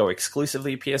just go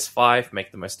exclusively PS5,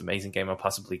 make the most amazing game I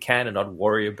possibly can, and not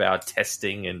worry about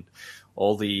testing and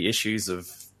all the issues of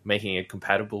making it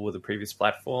compatible with the previous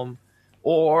platform,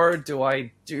 or do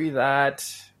I do that,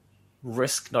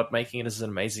 risk not making it as an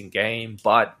amazing game,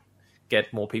 but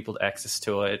get more people access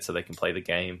to it so they can play the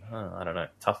game? I don't know.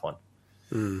 Tough one.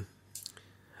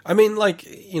 I mean, like,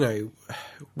 you know,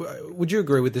 would you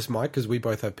agree with this, Mike? Because we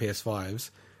both have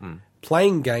PS5s.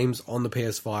 Playing games on the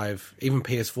PS5, even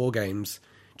PS4 games,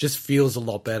 just feels a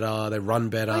lot better. They run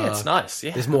better. Oh, yeah, it's nice.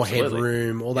 Yeah, There's more absolutely.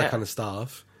 headroom, all that Yeah. kind of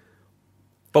stuff.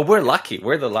 But we're lucky.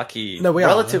 We're the lucky, No, we are.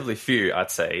 relatively few,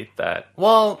 I'd say, that...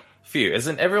 Well, few.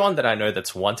 Isn't everyone that I know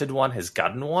that's wanted one has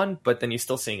gotten one, but then you're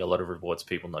still seeing a lot of rewards,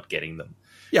 people not getting them.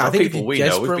 Yeah, I Or think if people you we know,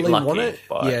 we've been desperately want lucky, it,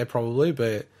 but- yeah, probably.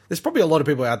 But there's probably a lot of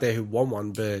people out there who want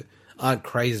one, but aren't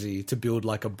crazy to build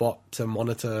like a bot to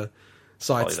monitor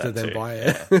sites to Probably that then too, buy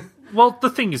it. Well, the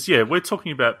thing is, yeah, we're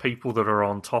talking about people that are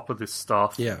on top of this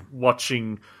stuff, Yeah.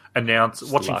 watching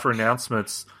luck. for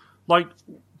announcements. Like,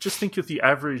 just think of the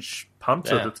average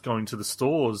punter Yeah. that's going to the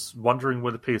stores wondering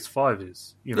where the PS5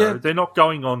 is. You know, Yeah. they're not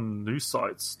going on news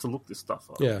sites to look this stuff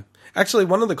up. Yeah. Actually,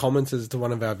 one of the commenters to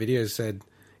one of our videos said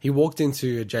he walked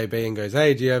into a JB and goes,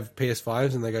 "Hey, do you have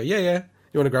PS5s?" And they go, "Yeah, yeah.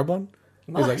 You want to grab one?"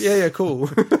 He's like, Nice. "Yeah, yeah, cool."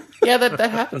 Yeah, that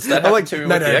happens. That I'm happened like, to me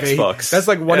 "No, with no, the V, Xbox. that's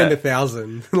like one Yeah. in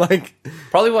 1,000." Like,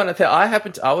 Probably one of the...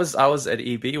 I was at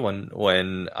EB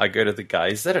when I go to the guy,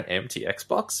 "Is that an empty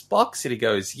Xbox box?" And he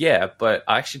goes, "Yeah, but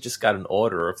I actually just got an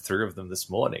order of 3 of them this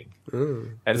morning."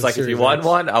 And it's the like, if you Series want X.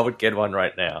 one, I would get one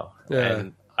right now. Yeah.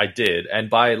 And I did. And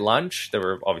by lunch, they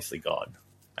were obviously gone.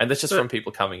 And that's just from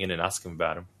people coming in and asking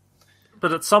about them.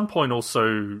 But at some point,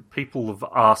 also, people have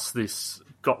asked this,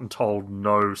 gotten told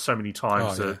no so many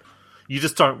times Oh, yeah. that you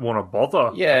just don't want to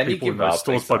bother Yeah, and you people in give those up,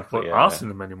 stores exactly, by yeah. asking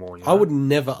them anymore. You know? I would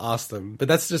never ask them, but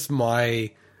that's just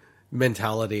my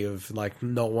mentality of like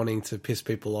not wanting to piss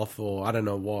people off or I don't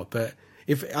know what. But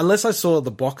unless I saw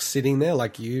the box sitting there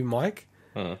like you, Mike,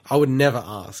 I would never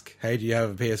ask, "Hey, do you have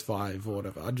a PS5 or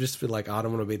whatever?" I'd just feel like, I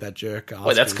don't want to be that jerk.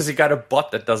 Well, that's because you got a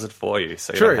bot that does it for you,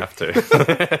 so you True. don't have to.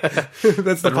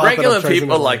 that's the But part regular that I've chosen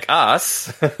people to like us,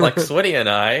 like Swinny and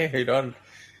I, who don't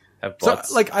have So,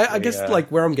 bots. like, I guess, yeah. like,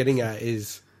 where I'm getting at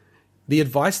is the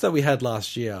advice that we had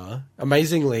last year,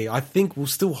 amazingly, I think will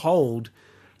still hold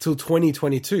till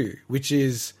 2022, which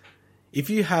is if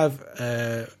you have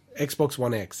a Xbox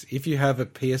One X, if you have a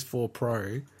PS4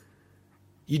 Pro,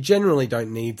 you generally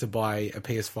don't need to buy a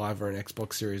PS5 or an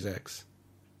Xbox Series X.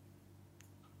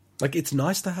 Like, it's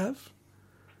nice to have,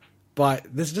 but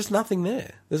there's just nothing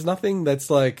there. There's nothing that's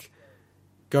like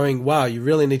going, wow, you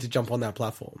really need to jump on that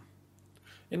platform.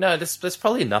 You know, there's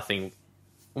probably nothing.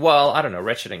 Well, I don't know.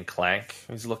 Ratchet and Clank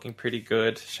is looking pretty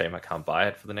good. Shame I can't buy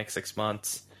it for the next 6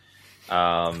 months.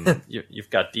 You've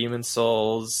got Demon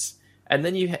Souls, and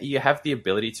then you have the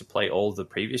ability to play all the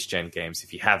previous gen games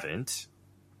if you haven't,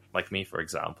 like me, for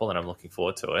example, and I'm looking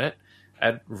forward to it,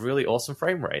 at really awesome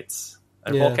frame rates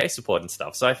and Yeah. 4K support and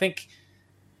stuff. So I think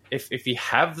if you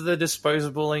have the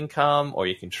disposable income, or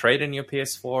you can trade in your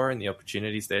PS4 and the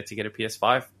opportunities there to get a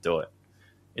PS5, do it.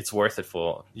 It's worth it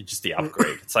for just the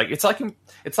upgrade. It's like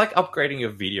upgrading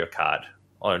your video card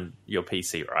on your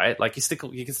PC, right? Like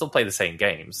you can still play the same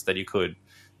games that you could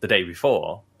the day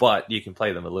before, but you can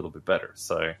play them a little bit better.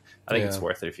 So I think it's Yeah.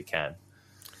 worth it if you can.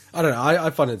 I don't know. I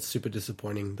find it super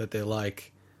disappointing that they're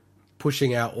like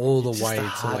pushing out all the Just way a to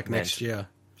hard like man next to- year.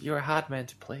 You're a hard man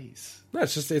to please. No,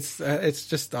 it's just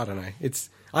I don't know.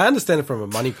 I understand it from a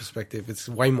money perspective. It's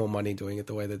way more money doing it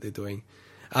the way that they're doing.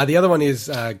 The other one is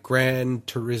Gran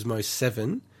Turismo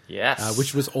 7, Yes.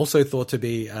 which was also thought to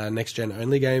be a next gen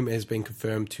only game, has been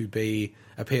confirmed to be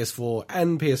a PS4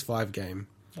 and PS5 game.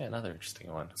 yeah, another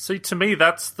interesting one. See, to me,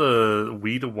 that's the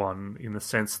weirder one in the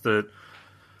sense that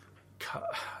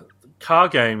car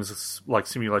games, like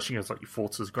simulation games like your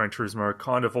Forza's, Gran Turismo, are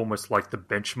kind of almost like the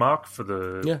benchmark for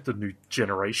the new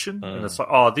generation. And it's like,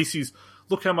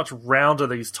 look how much rounder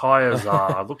these tires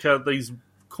are. Look how these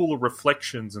cooler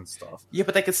reflections and stuff. Yeah,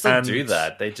 but they could still And- do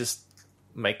that. They just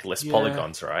make less Yeah.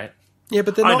 polygons, right? Yeah,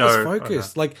 but they're I not as know, I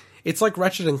focused. Like it's like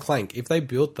Ratchet and Clank. If they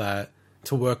built that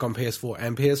to work on PS4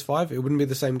 and PS5, it wouldn't be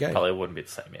the same game. Probably wouldn't be the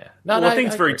same, yeah. Well, I think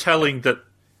it's very telling that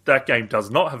that game does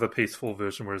not have a PS4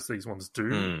 version, whereas these ones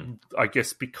do. I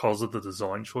guess because of the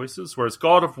design choices. Whereas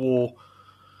God of War,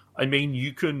 I mean,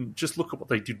 you can just look at what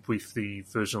they did with the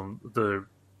version, the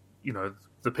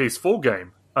PS4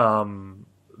 game.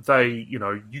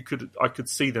 I could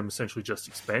see them essentially just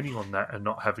expanding on that and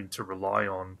not having to rely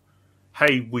on,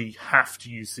 hey, we have to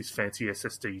use this fancy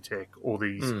SSD tech or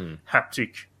these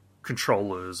haptic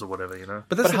controllers or whatever,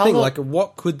 But that's the thing, like,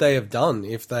 what could they have done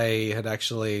if they had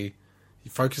actually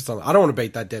focused on... I don't want to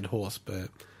beat that dead horse, but...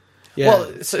 Yeah.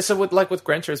 Well, so with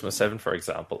Gran Turismo 7, for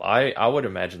example, I would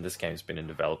imagine this game's been in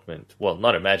development... Well,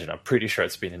 not imagine, I'm pretty sure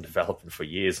it's been in development for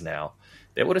years now.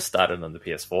 They would have started on the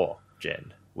PS4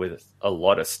 gen with a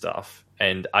lot of stuff.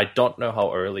 And I don't know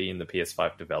how early in the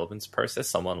PS5 development process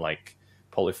someone like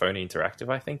Polyphony Interactive,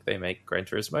 I think, they make Gran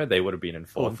Turismo. They would have been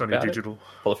informed about Digital.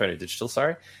 Polyphony Digital,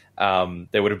 sorry.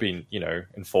 They would have been,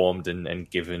 informed and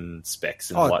given specs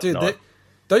and whatnot.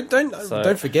 Dude,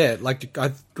 don't forget, like,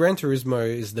 Gran Turismo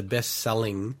is the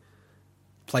best-selling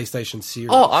PlayStation series.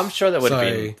 Oh, I'm sure that would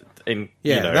have been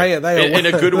in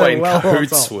a good way in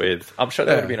cahoots with. I'm sure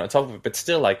they would have been on top of it, but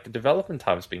still, like, the development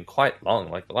time's been quite long.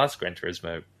 Like, the last Gran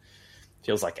Turismo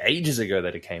feels like ages ago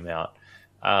that it came out.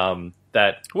 When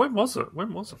was it?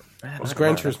 Man, it was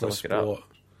Gran Turismo Sport.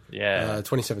 Yeah,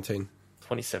 2017.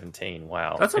 2017.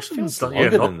 Wow, that's actually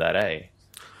longer than that, eh?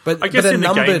 But I guess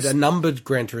a numbered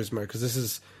Gran Turismo, because this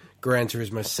is Gran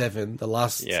Turismo 7. The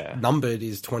last numbered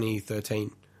is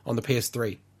 2013 on the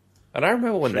PS3. And I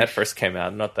remember when that first came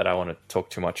out, not that I want to talk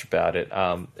too much about it,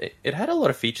 it had a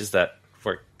lot of features that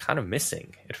were kind of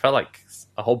missing. It felt like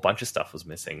a whole bunch of stuff was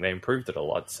missing. They improved it a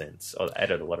lot since, or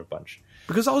added a lot of bunch.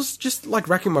 Because I was just, like,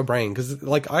 racking my brain, because,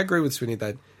 like, I agree with Swinny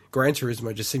that Gran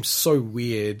Turismo just seems so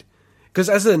weird. Because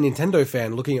as a Nintendo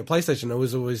fan, looking at PlayStation, I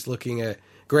was always looking at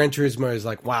Gran Turismo as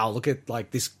like, wow, look at,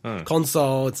 like, this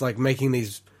console. It's, like, making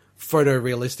these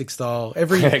photorealistic style.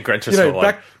 Every Gran Turismo,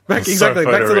 back exactly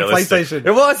back to the PlayStation.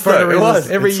 It was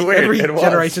every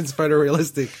generation's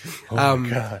photorealistic. Oh my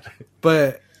god!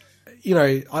 But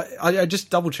I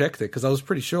just double checked it because I was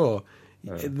pretty sure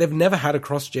they've never had a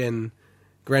cross-gen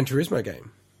Gran Turismo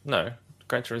game. No,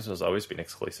 Gran Turismo's always been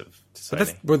exclusive to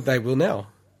Sony. But they will now.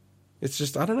 It's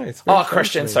just, I don't know. It's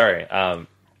cross-gen. Sorry. For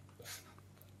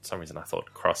some reason I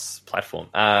thought cross-platform.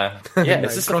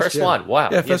 Is this the first one? Wow.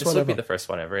 Yeah, this would be the first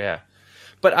one ever, yeah.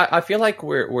 But I feel like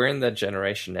we're in that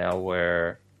generation now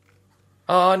where...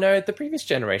 Oh, no, the previous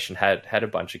generation had a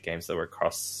bunch of games that were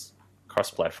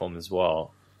cross-platform as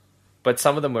well. But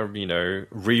some of them were,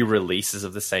 re-releases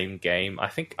of the same game. I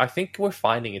think we're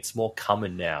finding it's more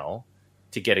common now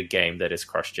to get a game that is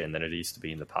cross-gen than it used to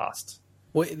be in the past.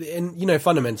 Well, and,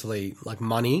 fundamentally, like,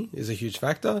 money is a huge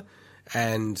factor.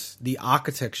 And the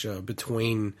architecture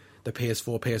between the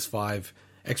PS4, PS5,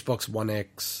 Xbox One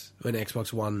X, and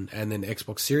Xbox One, and then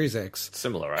Xbox Series X.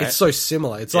 Similar, right? It's so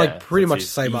similar. It's like pretty much the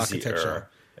same architecture.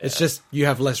 Yeah. It's just you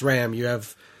have less RAM, you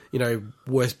have,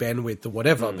 worse bandwidth or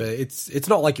whatever, but it's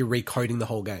not like you're recoding the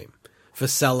whole game for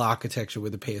cell architecture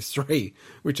with the PS3,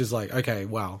 which is like, okay,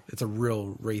 wow, it's a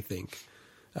real rethink.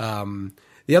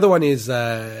 The other one is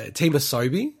Team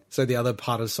Asobi. So the other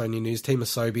part of Sony news, Team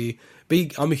Asobi.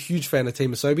 I'm a huge fan of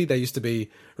Team Asobi. They used to be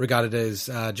regarded as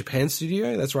Japan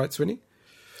Studio. That's right, Swinny?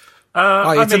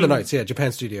 It's in the notes. Yeah,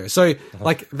 Japan Studio. So,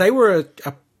 like, they were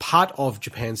a part of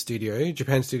Japan Studio.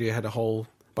 Japan Studio had a whole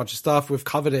bunch of stuff. We've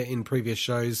covered it in previous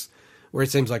shows where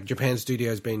it seems like Japan Studio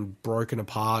has been broken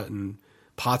apart and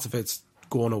parts of it's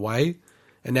gone away.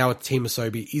 And now Team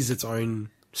Asobi is its own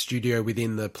studio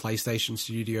within the PlayStation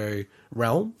Studio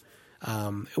realm.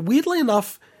 Weirdly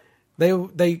enough,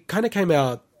 they kind of came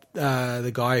out,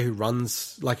 the guy who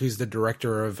runs, like, who's the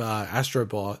director of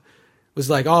Astrobot, was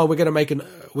like, oh, he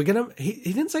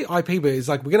didn't say IP, but he's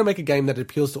like, we're going to make a game that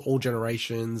appeals to all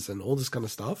generations and all this kind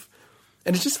of stuff.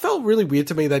 And it just felt really weird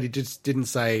to me that he just didn't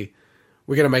say,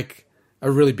 we're going to make a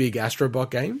really big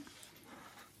Astrobot game.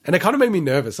 And it kind of made me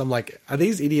nervous. I'm like, are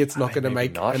these idiots not going to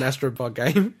make an Astrobot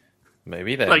game?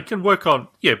 Maybe they can work on,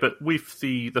 but with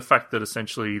the fact that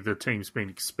essentially the team's been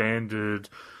expanded,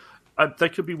 they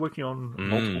could be working on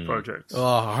multiple projects. Oh,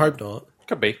 I hope not.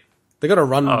 Could be. They got to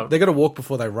run. They got to walk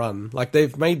before they run. Like,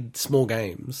 they've made small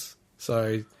games,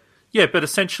 so yeah. But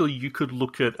essentially, you could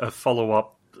look at a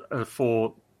follow-up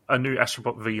for a new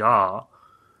Astrobot VR.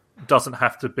 Doesn't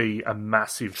have to be a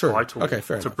massive title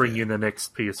to bring in the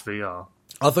next PSVR.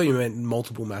 I thought you meant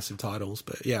multiple massive titles,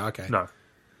 but yeah, okay. No.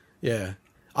 Yeah.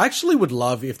 I actually would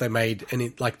love if they made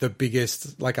the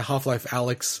biggest, like a Half-Life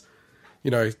Alyx,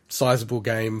 sizable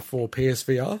game for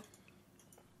PSVR.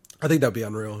 I think that'd be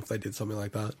unreal if they did something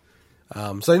like that.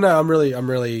 I'm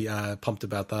really pumped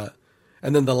about that.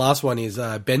 And then the last one is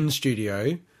Ben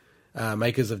Studio.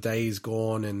 makers of Days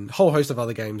Gone and a whole host of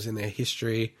other games in their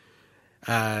history.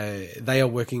 They are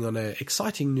working on an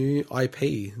exciting new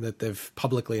IP that they've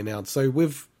publicly announced. So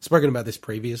we've spoken about this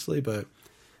previously, but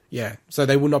yeah, so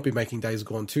they will not be making Days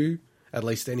Gone 2, at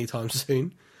least anytime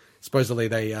soon. Supposedly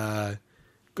they,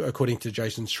 according to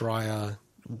Jason Schreier,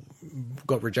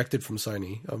 got rejected from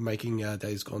Sony of making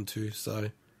Days Gone 2.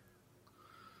 So,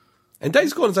 and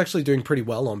Days Gone is actually doing pretty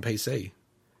well on PC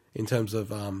in terms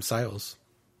of sales.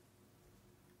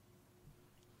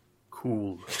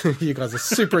 Cool. You guys are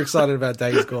super excited about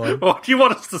Days Gone. What do you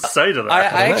want us to say to that?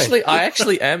 I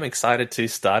actually am excited to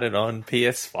start it on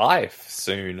PS5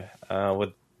 soon.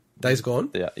 With Days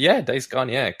Gone? Yeah, Days Gone,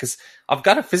 yeah. Because I've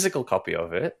got a physical copy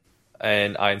of it,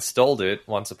 and I installed it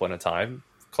once upon a time,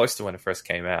 close to when it first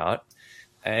came out,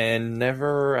 and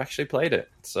never actually played it.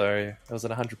 So it was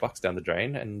at $100 down the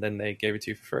drain, and then they gave it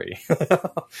to you for free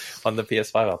on the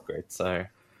PS5 upgrade. So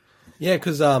yeah,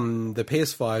 because the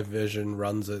PS5 version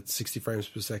runs at 60 frames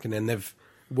per second, and they've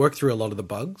worked through a lot of the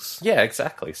bugs. yeah,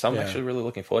 exactly. So I'm actually really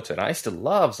looking forward to it. I used to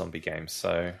love zombie games,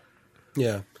 so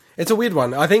Yeah. It's a weird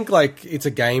one. I think like it's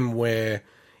a game where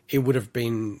it would have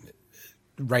been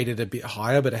rated a bit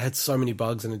higher, but it had so many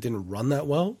bugs and it didn't run that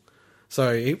well. So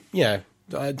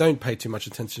I don't pay too much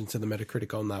attention to the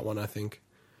Metacritic on that one, I think.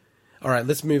 All right,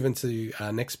 let's move into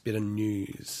our next bit of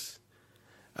news.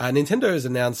 Nintendo has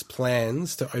announced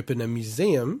plans to open a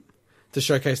museum to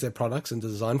showcase their products and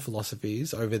design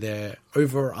philosophies over their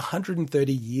over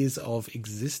 130 years of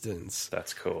existence.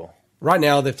 that's cool. Right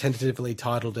now, they've tentatively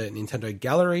titled it Nintendo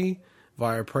Gallery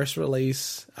via a press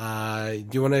release. Do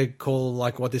you want to call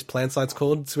like what this plan site's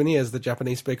called, Swinny, as the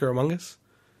Japanese speaker among us?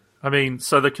 I mean,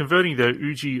 so they're converting their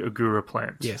Uji Agura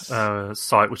plant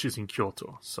site, which is in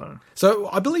Kyoto. So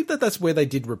I believe that's where they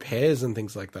did repairs and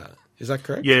things like that. Is that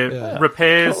correct? Yeah,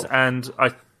 repairs Cool. and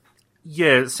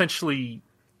essentially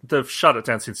they've shut it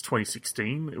down since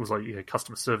 2016. It was like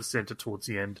customer service center towards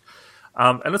the end.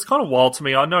 And it's kind of wild to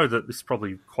me. I know that this is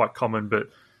probably quite common, but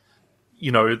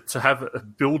to have a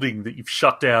building that you've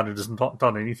shut down and has not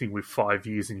done anything with 5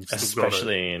 years, and you've still got it.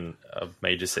 Especially in a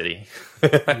major city.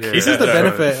 This is the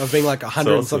benefit of being like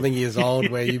 100 and something years old,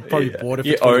 where you probably bought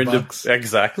it for $20.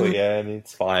 Exactly, yeah, and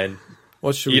it's fine.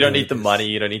 What should You we don't do need with the this? money,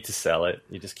 you don't need to sell it.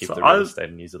 You just keep So the real estate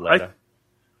and use it later.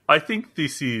 I think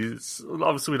this is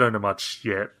obviously we don't know much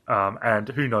yet, and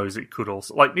who knows? It could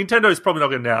also Nintendo's probably not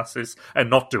going to announce this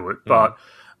and not do it, but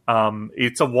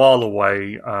it's a while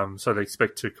away. So they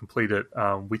expect to complete it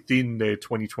within their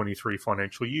 2023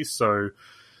 financial year. So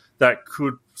that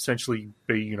could essentially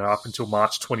be up until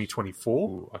March 2024.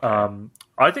 Ooh, okay.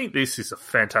 I think this is a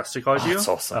fantastic idea. That's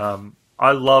awesome.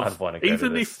 I love I'd wanna go to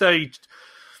even this. if they,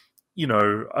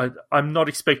 I'm not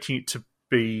expecting it to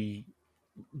be.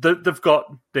 They've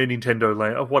got their Nintendo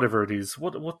Land, or whatever it is.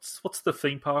 What's the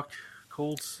theme park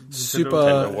called?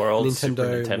 Nintendo World, Super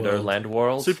Nintendo Nintendo World. Land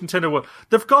World. Super Nintendo World.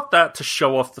 They've got that to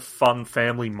show off the fun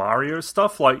family Mario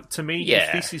stuff. Like, to me, Yeah.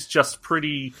 if this is just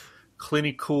pretty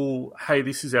clinical, hey,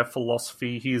 this is our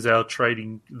philosophy, here's our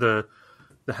trading the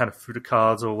Hanafuda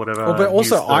cards or whatever. Well, but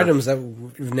also here's the- items that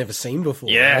we've never seen before.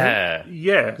 Right? Yeah.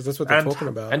 Yeah. Because that's what they're And- talking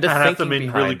about. And the have them thinking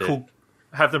in really behind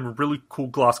it. have them in really cool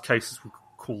glass cases with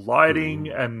cool lighting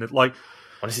and I want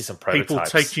to see some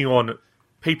prototypes.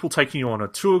 people taking you on a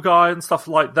tour guide and stuff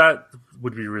like that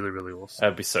would be really, really awesome.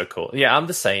 That'd be so cool. Yeah, I'm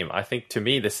the same. I think to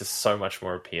me this is so much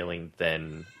more appealing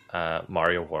than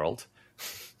Mario World.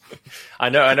 I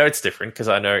know it's different because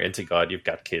I know into God you've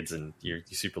got kids and you're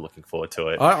super looking forward to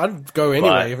it. I'd go anyway,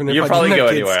 But even if you'll I probably didn't go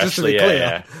have kids, anywhere, just to be actually, clear.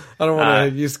 yeah. I don't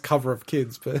want to use cover of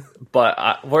kids, but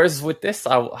But whereas with this,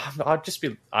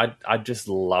 I'd just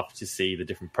love to see the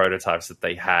different prototypes that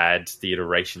they had, the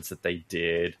iterations that they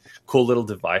did, cool little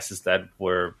devices that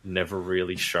were never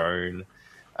really shown,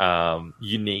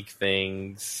 unique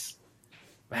things.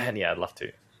 Man, yeah, I'd love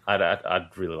to. I'd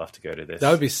really love to go to this.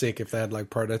 that would be sick if they had like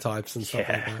prototypes and stuff like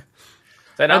Yeah. that.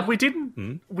 Then And we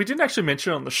didn't actually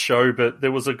mention it on the show, but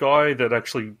there was a guy that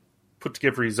actually put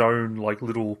together his own like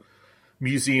little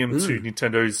museum to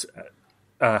Nintendo's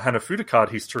Hanafuda card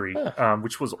history,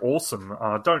 which was awesome.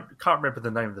 Can't remember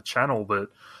the name of the channel, but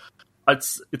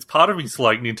it's part of me's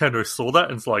like Nintendo saw that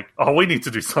and it's like, oh, we need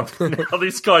to do something now.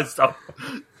 This guy's up,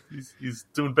 he's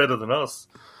doing better than us.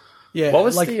 Yeah, what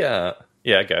was like, the?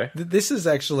 Yeah, go. This has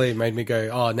actually made me go,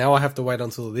 oh, now I have to wait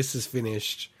until this is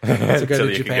finished to go Till to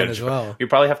you can Japan to as Japan. well. You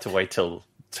probably have to wait till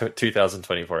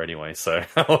 2024 anyway, so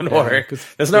I wouldn't worry. 'cause-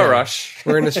 There's no yeah, rush.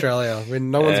 We're in Australia.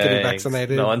 No one's getting Thanks.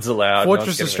 vaccinated. No one's allowed. No Fortress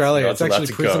one's getting Australia. vaccinated. It's No one's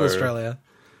actually allowed to prison go. Australia.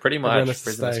 Pretty Everyone much has to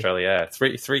prison stay. Australia.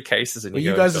 Yeah, three cases and Well, you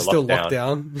you go guys are into still lockdown. locked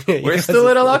down. Yeah, you We're guys still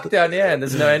are in a lockdown, yeah, and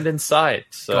there's no end in sight.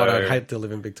 So God, I'd hate to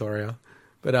live in Victoria.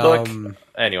 But Look,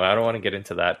 anyway, I don't want to get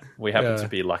into that. We happen Yeah. to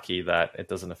be lucky that it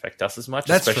doesn't affect us as much,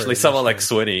 That's especially true, someone like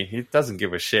that's Swinny. He doesn't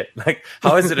give a shit. Like,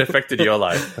 how has it affected your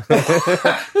life?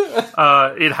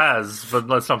 It has, but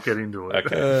let's not get into it.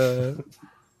 Okay.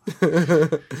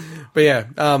 But yeah,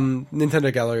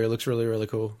 Nintendo Gallery looks really, really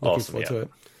cool. Looking Awesome, forward yeah. to it.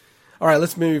 All right,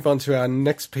 let's move on to our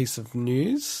next piece of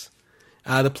news.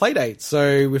 The Playdate.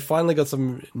 So we've finally got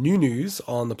some new news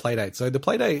on the Playdate. So the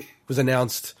Playdate was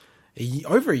announced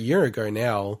over a year ago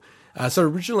now. So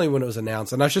originally when it was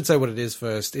announced, and I should say what it is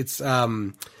first, it's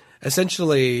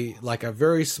essentially like a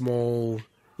very small,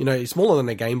 smaller than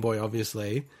a Game Boy,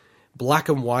 obviously, black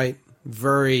and white,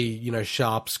 very,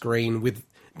 sharp screen with,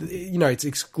 it's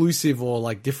exclusive or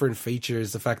like different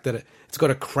features. The fact that it's got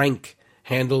a crank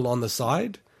handle on the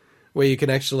side where you can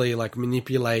actually like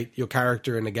manipulate your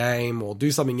character in a game or do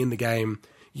something in the game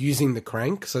using the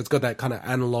crank. So it's got that kind of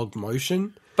analog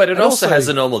motion. But it And also has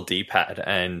a normal D-pad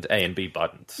and A and B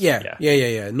buttons. Yeah.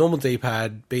 Normal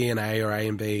D-pad, B and A or A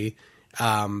and B.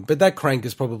 But that crank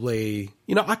is probably,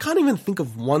 I can't even think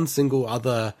of one single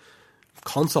other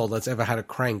console that's ever had a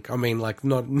crank. I mean, like,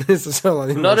 not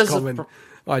necessarily the Not most as a common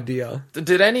idea.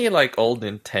 Did any like old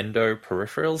Nintendo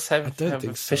peripherals have don't a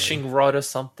think so. fishing rod or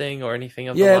something or anything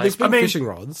of Yeah, the there's like? been fishing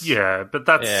rods. Yeah, but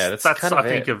that's that's kind of I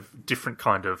think it. a different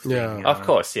kind of thing. Yeah. you Of know.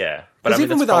 course, yeah. But Because I mean,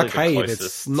 even that's with probably the arcade, closest.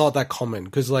 it's not that common.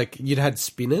 Because like you'd had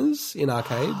spinners in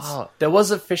arcades. Oh, there was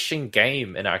a fishing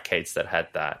game in arcades that had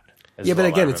that. as Yeah, but well, I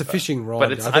again, it's a remember. fishing rod.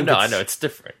 But it's, I I think know, it's- it's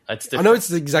different. It's I different. know it's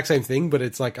the exact same thing, but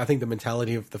it's like I think the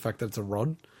mentality of the fact that it's a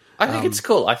rod. I think it's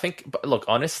cool. I think, but look,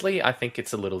 honestly, I think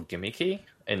it's a little gimmicky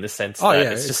in the sense Oh, that yeah,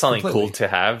 it's it's just something completely- cool to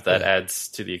have that yeah. adds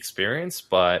to the experience,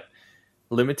 but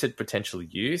limited potential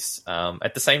use.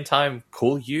 At the same time,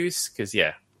 cool use because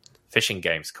fishing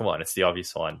games. Come on, it's the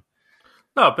obvious one.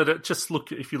 No, but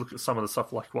if you look at some of the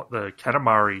stuff like what the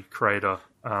Katamari creator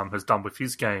has done with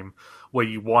his game, where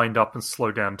you wind up and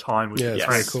slow down time with Yeah, your it's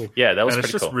crank. very cool. Yeah, that was And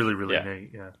it's pretty just cool. really, really Yeah. neat.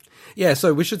 Yeah. Yeah,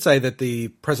 so we should say that the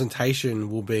presentation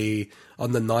will be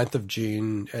on the 9th of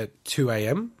June at 2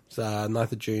 a.m. So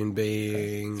 9th of June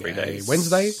being 3 a days.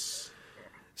 Wednesday.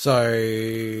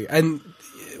 So, and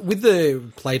with the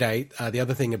Playdate, the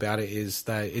other thing about it is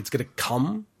that it's going to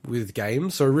come with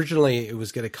games. So originally it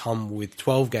was going to come with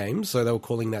 12 games. So they were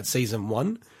calling that Season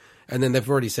 1. And then they've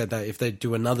already said that if they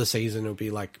do another season, it'll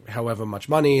be like however much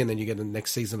money, and then you get the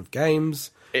next season of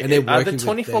games. And they're Are working the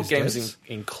 24 with games those.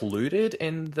 included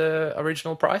in the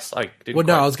original price? I didn't Well,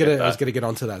 no, quite I was get that. gonna get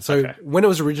onto that. So Okay. when it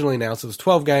was originally announced, it was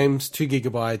 12 games, 2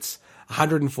 gigabytes,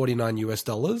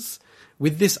 $149.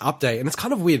 With this update, and it's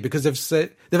kind of weird because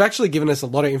they've actually given us a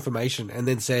lot of information and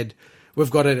then said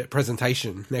we've got it at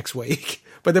presentation next week.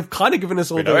 But they've kind of given us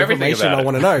all know the everything information about I it.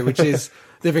 want to know, which is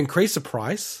they've increased the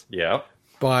price Yeah.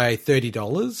 by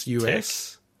 $30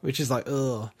 US, which is like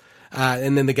ugh.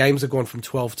 And then the games have gone from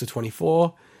 12 to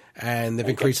 24, and they've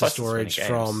increased the twice as many storage games.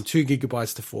 from 2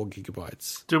 gigabytes to 4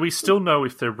 gigabytes. Do we still know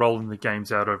if they're rolling the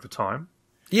games out over time?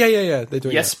 Yeah, they're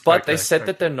doing Yes, that. but they Okay, said okay.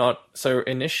 that they're not. So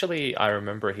initially, I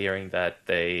remember hearing that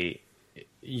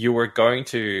you were going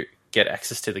to get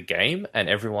access to the game, and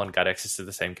everyone got access to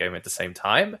the same game at the same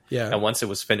time. Yeah. And once it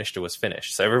was finished, it was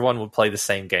finished. So everyone would play the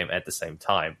same game at the same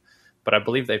time. But I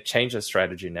believe they've changed their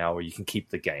strategy now, where you can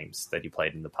keep the games that you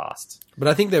played in the past. But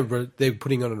I think they're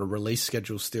putting on a release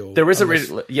schedule still. There is unless-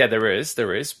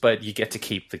 there is, but you get to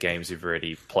keep the games you've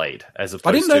already played. As opposed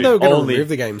I didn't know to they were going to only- remove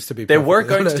the games. To be They were perfectly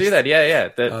going to honest. do that, yeah.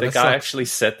 The that guy sucks. actually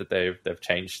said that they've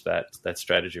changed that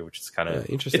strategy, which is kind of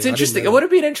interesting. It's I didn't interesting. know It would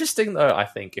have been interesting though, I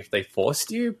think, if they forced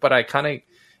you. But I kind of,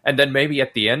 and then maybe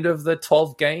at the end of the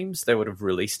 12 games, they would have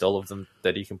released all of them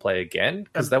that you can play again,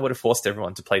 because that would have forced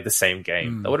everyone to play the same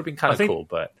game. That would have been kind of think- cool,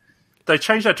 but. They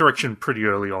changed that direction pretty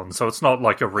early on, so it's not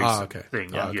like a recent okay.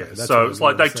 thing. Ah, okay. Yeah. That's what I So was it's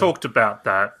like gonna they say. talked about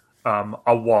that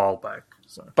a while back.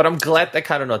 So. But I'm glad they're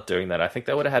kind of not doing that. I think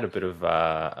they would have had a bit of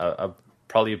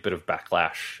probably a bit of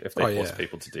backlash if they Oh, forced yeah.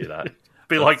 people to do that.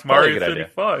 Be like probably a Mario good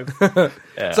idea.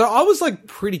 35. So I was like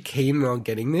pretty keen on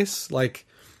getting this,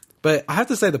 but I have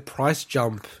to say the price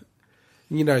jump.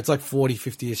 It's like 40,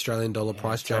 50 Australian dollar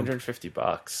price jump.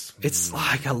 $150. It's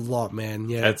like a lot, man.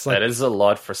 Yeah, it's like That is a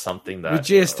lot for something that with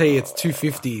GST, it's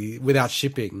 $250 without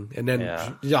shipping, and then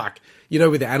Yeah.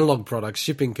 with the analog products,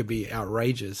 shipping could be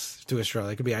outrageous to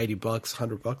Australia. It could be $80,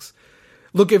 $100.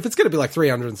 Look, if it's going to be like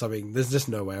 300 and something, there's just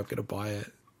no way I'm going to buy it.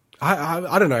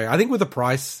 I don't know. I think with the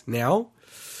price now,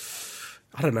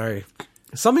 I don't know.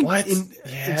 Something What? it's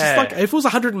Yeah. just like if it was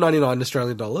 199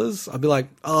 Australian dollars, I'd be like,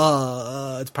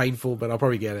 it's painful, but I'll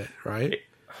probably get it, right?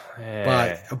 Yeah,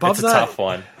 But above it's a that- tough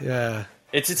one. Yeah.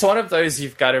 It's one of those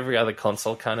you've got every other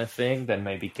console kind of thing, then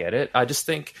maybe get it. I just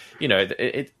think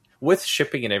it with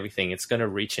shipping and everything, it's going to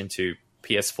reach into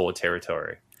PS4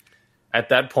 territory. At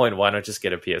that point, why not just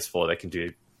get a PS4 that can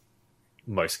do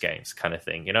most games, kind of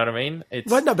thing? You know what I mean?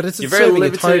 It's Well, no, but it's you're very serving a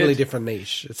limited. totally different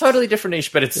niche. It's, Totally different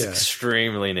niche, but it's Yeah.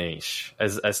 extremely niche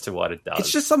as to what it does.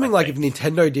 it's just something I like if think.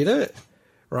 Nintendo did it,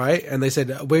 right? And they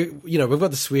said, we've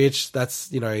got the Switch, that's,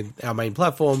 our main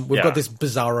platform. We've Yeah. got this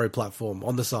Bizarro platform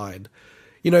on the side.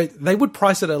 They would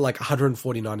price it at like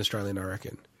 149 Australian, I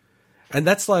reckon. And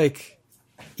that's like,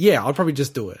 yeah, I'll probably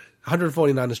just do it.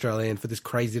 149 Australian for this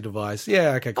crazy device.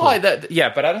 Yeah, okay, cool.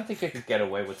 Yeah, but I don't think they could get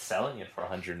away with selling it for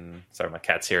 100. Sorry, my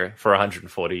cat's here. For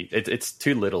 140, it's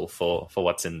too little for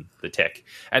what's in the tech,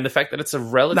 and the fact that it's a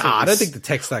relatively. Nah, I don't think the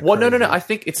tech's that Well, no. crazy. I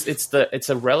think it's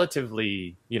a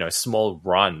relatively small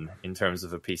run in terms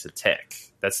of a piece of tech.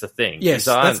 That's the thing. Yes, These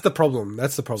aren't that's the problem.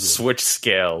 That's the problem. Switch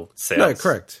scale sales. No,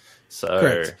 correct. So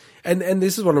Correct. And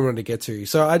this is what I wanted to get to.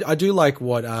 So I do like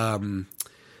what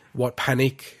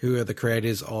Panic, who are the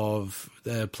creators of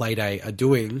the Playday, are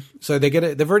doing. So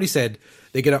they've already said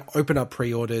they're gonna open up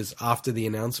pre-orders after the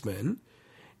announcement,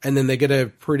 and then they're gonna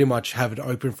pretty much have it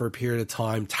open for a period of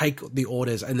time, take the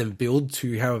orders, and then build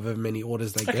to however many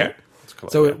orders they get. That's cool.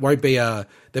 So it won't be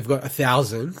they've got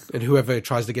 1,000, and whoever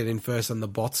tries to get in first, and the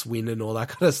bots win, and all that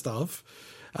kind of stuff.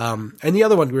 And the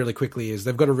other one really quickly is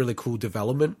they've got a really cool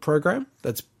development program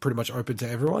that's pretty much open to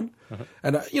everyone.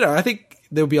 And, I think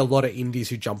there'll be a lot of indies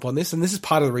who jump on this. And this is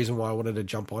part of the reason why I wanted to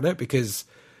jump on it, because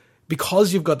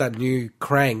you've got that new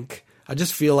Crank, I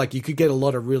just feel like you could get a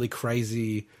lot of really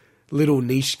crazy little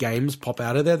niche games pop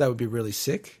out of there. That would be really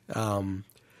sick.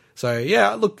 So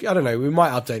yeah, look, I don't know. We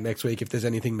might update next week if there's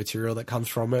anything material that comes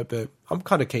from it, but I'm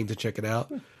kind of keen to check it out.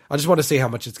 I just want to see how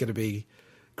much it's going to be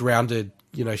grounded,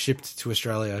 shipped to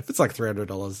Australia. If it's like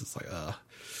 $300, it's like,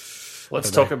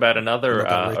 let's talk about another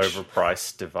I'm not that rich.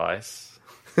 overpriced device.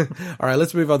 All right,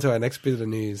 let's move on to our next bit of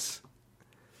news.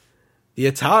 The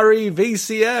Atari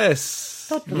VCS.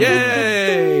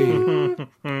 Yay!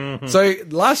 So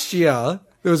last year,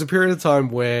 there was a period of time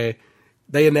where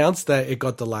they announced that it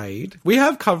got delayed. We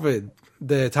have covered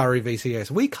the Atari VCS.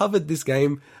 We covered this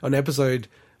game on episode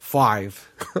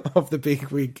 5 of the Big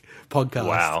Wig podcast.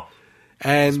 Wow.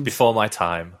 And Before my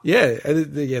time.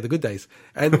 the good days.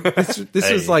 And this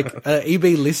Hey. was like an EB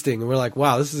listing, and we're like,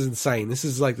 wow, this is insane. This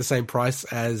is like the same price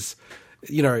as,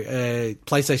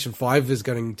 PlayStation 5 is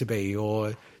going to be,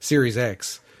 or Series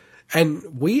X.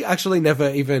 And we actually never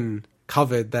even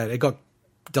covered that it got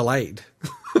delayed.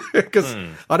 Because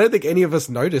I don't think any of us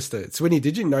noticed it. Swinny,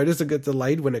 did you notice it got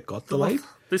delayed when it got delayed?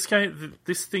 This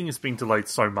thing has been delayed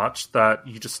so much that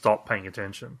you just stop paying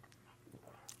attention.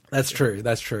 That's true.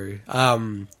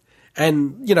 And,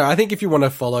 I think if you want to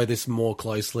follow this more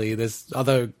closely, there's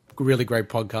other really great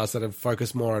podcasts that have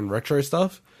focused more on retro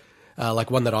stuff.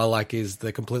 Like one that I like is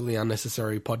the Completely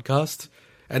Unnecessary podcast.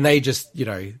 And they just,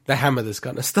 they hammer this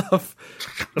kind of stuff.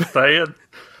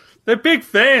 They're big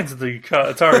fans of the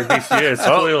Atari VCS,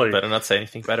 clearly. Better not say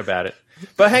anything bad about it.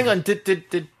 But hang on, did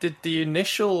the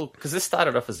initial... Because this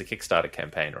started off as a Kickstarter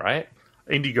campaign, right?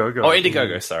 Indiegogo. Oh,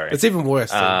 Indiegogo, sorry. It's even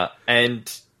worse.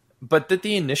 But did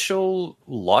the initial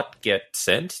lot get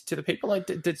sent to the people? Like,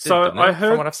 So did I heard,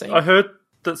 from what I've seen? I heard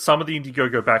that some of the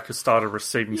Indiegogo backers started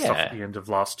receiving stuff Yeah. at the end of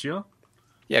last year.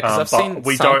 Yeah, because I've but seen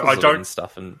we samples don't- I of it don't- and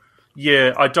stuff. And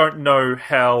Yeah, I don't know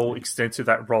how extensive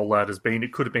that rollout has been.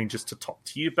 It could have been just to top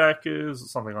tier backers or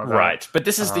something like that. right, but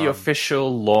this is the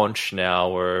official launch now,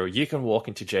 where you can walk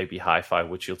into JB Hi-Fi,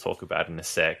 which you'll talk about in a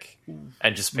sec,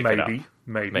 and just pick it up.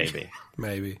 Maybe.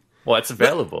 Maybe. Well, it's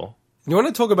available. You want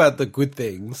to talk about the good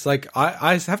things? Like,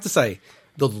 I have to say,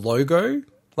 the logo,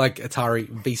 like Atari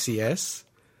VCS,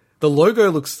 the logo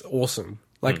looks awesome.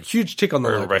 Like, huge tick on the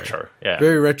Very logo. retro, yeah.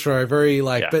 Very retro, very,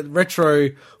 like, Yeah. but retro,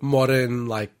 modern,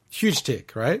 like, huge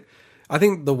tick, right? I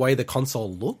think the way the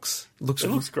console looks It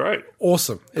looks great.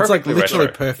 awesome. It's, like, Perfectly literally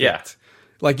retro. perfect. Yeah.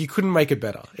 Like, you couldn't make it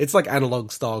better. It's, like,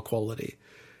 analog style quality.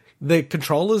 The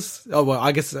controllers,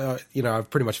 I guess, I've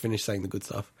pretty much finished saying the good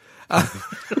stuff.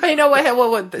 Hey, no,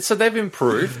 wait, so they've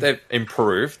improved.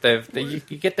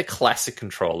 You get the classic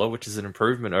controller, which is an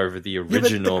improvement over the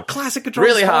original. the classic controller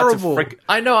really is hard horrible. to.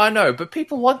 I know, but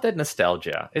people want that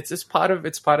nostalgia. It's part of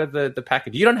the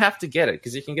package. You don't have to get it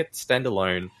because you can get the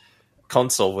standalone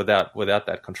console without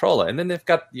that controller, and then they've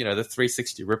got the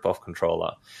 360 rip-off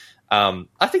controller.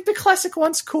 I think the classic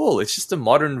one's cool. It's just a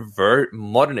modern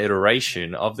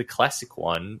iteration of the classic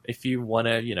one. If you want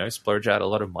to, splurge out a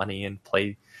lot of money and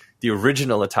play the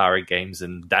original Atari games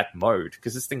in that mode,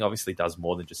 because this thing obviously does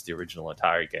more than just the original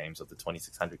Atari games or the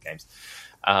 2600 games.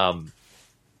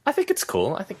 I think it's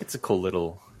cool. I think it's a cool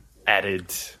little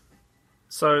added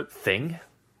So thing.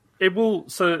 it will.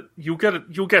 So you'll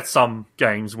get some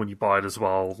games when you buy it as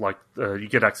well. Like you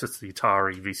get access to the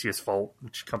Atari VCS Vault,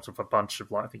 which comes with a bunch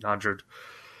of I think 100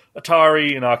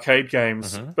 Atari and arcade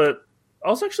games. But I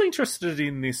was actually interested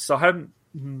in this. I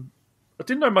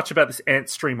didn't know much about this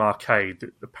Antstream Arcade.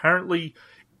 Apparently,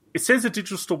 it says the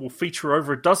digital store will feature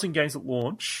over a dozen games at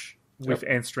launch with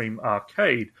Antstream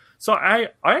Arcade. So I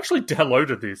actually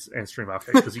downloaded this Antstream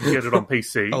Arcade because you can get it on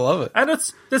PC. I love it. And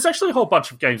there's actually a whole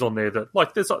bunch of games on there that,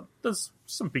 like, there's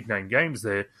some big name games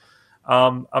there.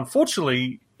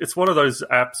 Unfortunately, it's one of those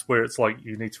apps where it's like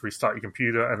you need to restart your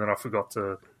computer, and then I forgot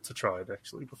to try it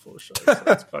actually before the show. So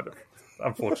it's kind of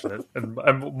unfortunate. And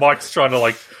Mike's trying to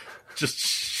like just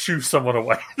shoo someone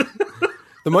away.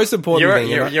 The most important thing...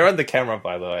 You're on the camera,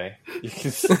 by the way. You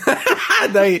can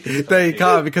they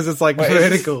can't because it's like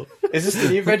vertical. Is this the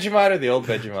new Vegemite or the old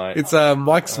Vegemite? It's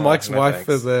Mike's wife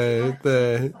for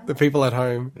the people at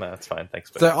home. No, that's fine.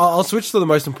 Thanks. So I'll switch to the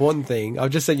most important thing. I've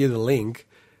just sent you the link.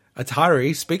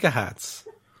 Atari speaker hats.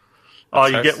 Oh,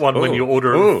 you get one when you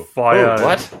order via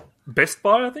what? Best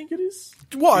Buy, I think it is.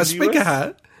 What, a speaker US?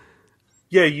 hat?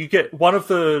 Yeah, you get one of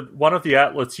the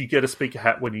outlets. You get a speaker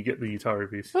hat when you get the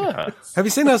Atari VCS. Have you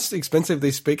seen how expensive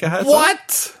these speaker hats are?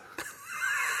 What?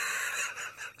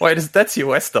 Wait, that's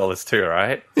US dollars too,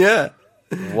 right? Yeah.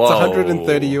 Whoa. It's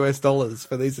 $130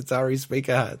 for these Atari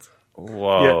speaker hats.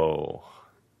 Whoa.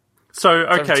 So,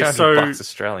 okay, $200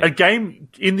 Australian. a game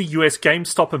in the US,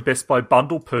 GameStop and Best Buy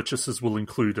bundle purchases will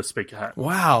include a speaker hat.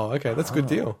 Wow, okay, that's a good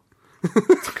deal.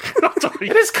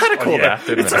 It is kind of cool. yeah.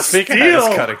 It's a speaker hat is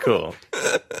kind of cool.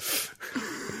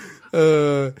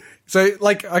 So,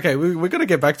 like, okay, we're going to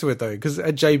get back to it, though, because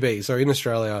at JB, so in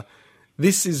Australia,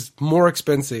 this is more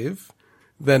expensive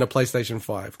than a PlayStation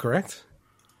 5, correct?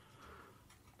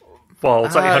 Well,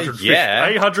 it's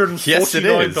 $849. Yes, it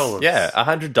is. Yeah,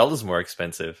 $100 more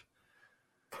expensive.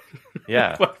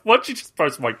 Yeah. Why don't you just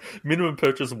post, like, minimum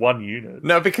purchase 1 unit?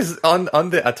 No, because on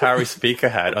the Atari speaker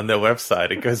hat on their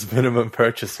website, it goes minimum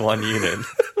purchase 1 unit.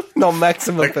 Not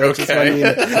maximum purchase okay. 1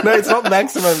 unit. No, it's not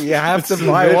maximum. You have to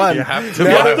buy one. You have to You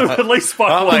buy have to one. at least buy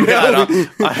Oh one. my god!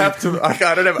 I have to. I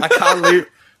don't know. I can't leave.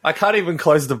 I can't even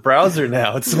close the browser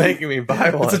now. It's making me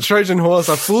buy one. It's a Trojan horse.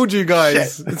 I fooled you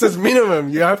guys. It says minimum.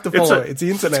 You have to follow it. It's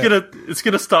the internet. It's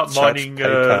gonna start mining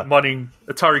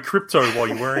Atari crypto while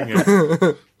you're wearing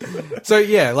it. So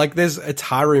yeah, like there's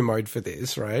Atari mode for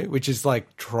this, right? Which is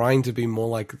like trying to be more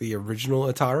like the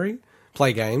original Atari,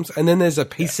 play games, and then there's a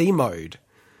PC mode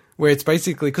where it's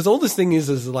basically because all this thing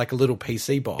is like a little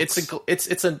PC box.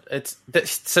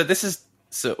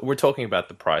 So we're talking about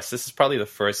the price. This is probably the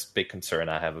first big concern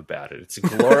I have about it. It's a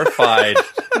glorified,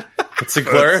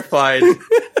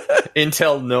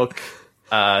 Intel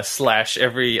NUC /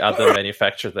 every other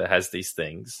manufacturer that has these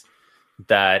things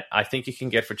that I think you can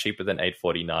get for cheaper than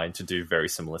 $849 to do very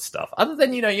similar stuff. Other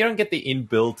than you don't get the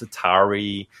inbuilt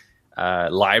Atari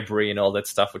library and all that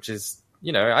stuff, which is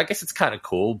I guess it's kind of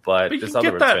cool, but But you there's can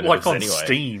other get that alternatives like on anyway.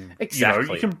 Steam.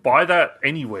 Exactly. You can buy that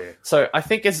anywhere. So I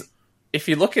think if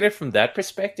you look at it from that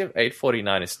perspective,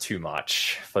 $849 is too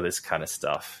much for this kind of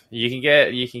stuff. You can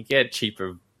get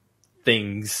cheaper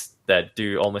things that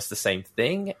do almost the same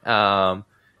thing. Off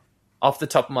the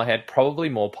top of my head, probably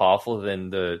more powerful than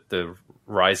the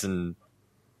Ryzen.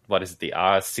 What is it? The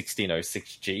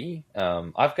R1606G.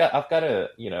 I've got a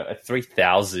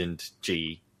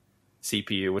 3000G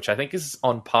CPU, which I think is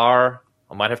on par.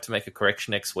 I might have to make a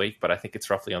correction next week, but I think it's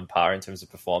roughly on par in terms of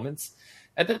performance.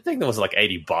 And the thing that was like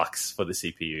 $80 for the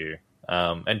CPU,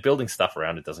 and building stuff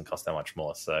around it doesn't cost that much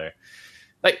more. So,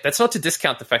 like, that's not to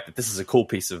discount the fact that this is a cool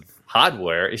piece of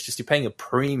hardware. It's just you're paying a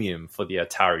premium for the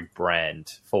Atari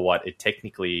brand for what it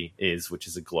technically is, which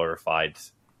is a glorified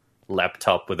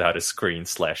laptop without a screen /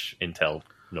 Intel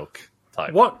NUC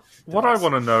type. What I device.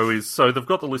 want to know is, so they've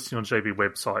got the listing on JB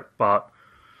website, but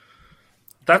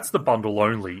that's the bundle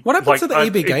only. What happens to the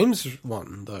EB it- Games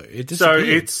one though? It So disappeared.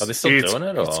 it's Are they still doing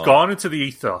it, or? It's gone into the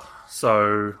ether.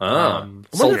 So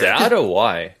Sold out or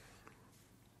why?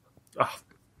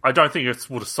 I don't think it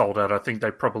would have sold out. I think they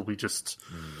probably just.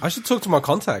 I should talk to my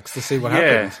contacts to see what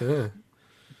Yeah. happens. Yeah.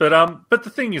 But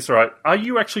the thing is, right? Are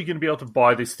you actually going to be able to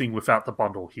buy this thing without the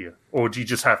bundle here, or do you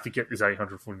just have to get this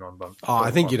 $849 bundle? Oh,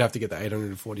 I think you'd have to get the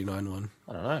 $849 one.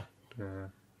 I don't know.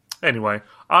 Anyway,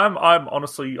 I'm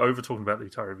honestly over talking about the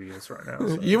Atari VS right now.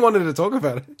 So. You wanted to talk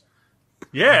about it.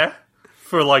 Yeah,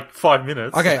 for like 5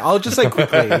 minutes. Okay, I'll just say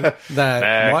quickly that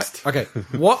Next.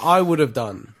 what I would have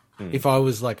done if I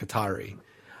was like Atari,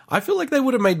 I feel like they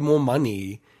would have made more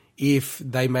money if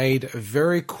they made a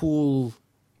very cool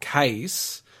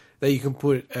case that you can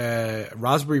put a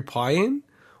Raspberry Pi in,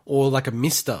 or like a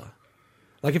Mister.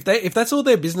 Like if that's all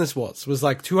their business was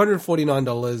like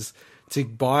 $249 to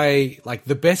buy like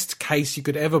the best case you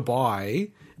could ever buy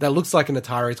that looks like an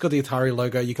Atari. It's got the Atari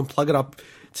logo. You can plug it up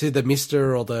to the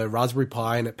Mister or the Raspberry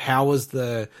Pi, and it powers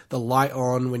the light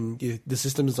on when the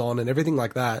system's on and everything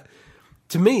like that.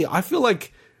 To me, I feel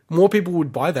like more people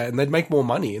would buy that and they'd make more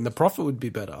money and the profit would be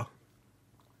better.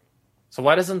 So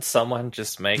why doesn't someone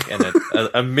just make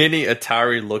a mini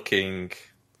Atari looking?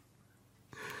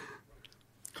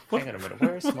 Hang on a minute,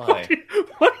 where is my...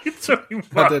 What are you talking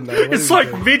about? I don't know. What It's is he like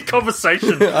doing?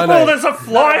 mid-conversation. I know. Oh, there's a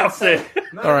fly up there.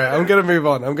 All right, I'm going to move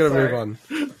on. All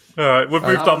right, we've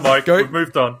moved on, Mike. Go- We've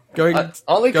moved on. Going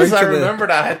Only because going I to the-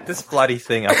 remembered I had this bloody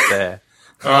thing up there.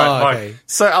 All right, Oh, Mike. okay.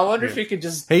 So I wonder if you could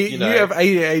just, Hey, you know... you have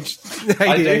ADHD.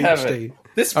 I do have it.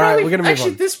 This All right, probably, we're gonna move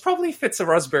actually, on. this probably fits a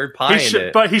Raspberry Pi in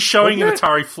it. But he's showing an Wouldn't it?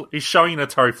 Atari. He's showing an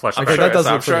Atari flashback. Okay, that does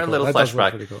I'm look pretty showing a cool. little That does look flashback.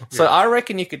 pretty cool. So I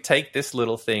reckon you could take this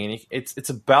little thing, and it's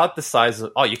about the size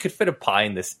of... Oh, you could fit a Pi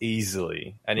in this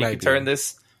easily. And you Maybe. could turn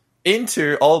this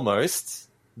into almost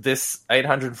this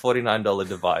 $849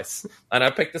 device. And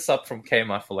I picked this up from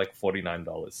Kmart for like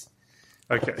 $49.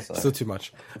 Okay. So, Still too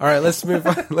much. All right, let's move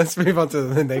on. Let's move on to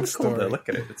the next cool, though. story. Look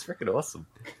at it. It's freaking awesome.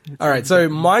 All right, so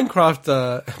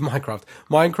Minecraft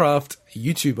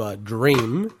YouTuber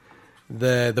Dream,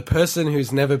 the person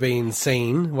who's never been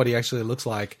seen, what he actually looks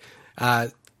like,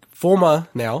 former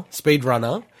now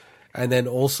speedrunner, and then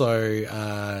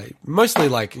also mostly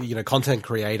like content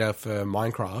creator for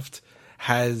Minecraft,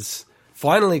 has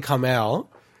finally come out,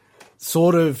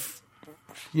 sort of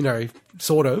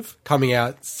coming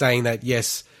out saying that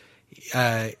yes,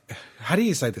 how do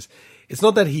you say this? It's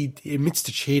not that he admits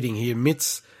to cheating. He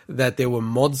admits that there were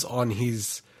mods on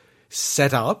his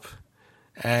setup,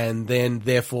 and then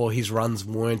therefore his runs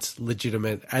weren't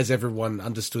legitimate, as everyone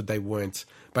understood they weren't,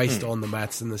 based on the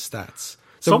maths and the stats.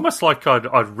 It's almost like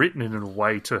I'd written it in a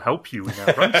way to help you in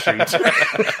that run sheet.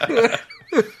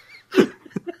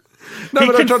 No,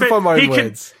 but I'm trying to find my own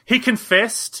words. He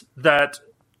confessed that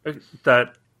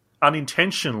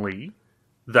unintentionally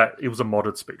that it was a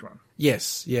modded speedrun.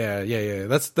 Yes, yeah.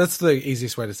 That's the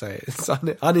easiest way to say it. It's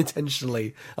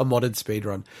unintentionally a modded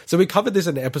speedrun. So we covered this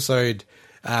in episode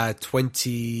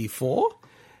 24,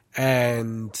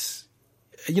 and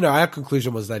our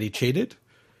conclusion was that he cheated.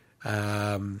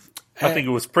 I think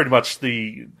it was pretty much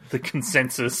the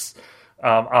consensus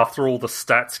after all the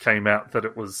stats came out that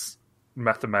it was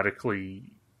mathematically,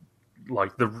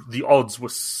 like, the odds were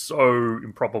so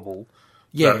improbable.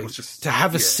 Yeah, that it was just, to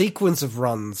have a sequence of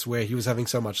runs where he was having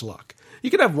so much luck. You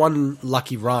could have one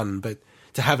lucky run, but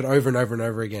to have it over and over and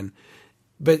over again.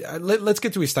 But let's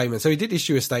get to his statement. So he did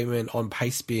issue a statement on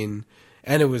Pastebin,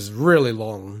 and it was really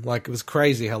long. Like, it was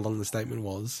crazy how long the statement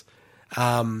was.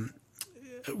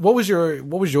 What was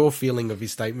your feeling of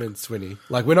his statement, Swinny?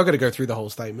 Like, we're not going to go through the whole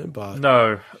statement, but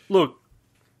No. Look,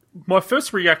 my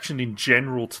first reaction in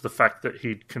general to the fact that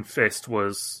he'd confessed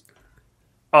was,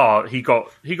 he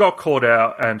got caught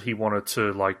out and he wanted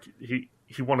to, like,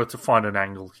 he wanted to find an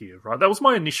angle here, right? That was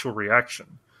my initial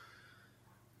reaction.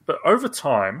 But over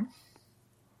time,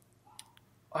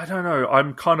 I don't know,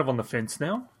 I'm kind of on the fence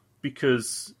now,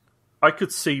 because I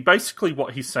could see basically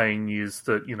what he's saying is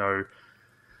that,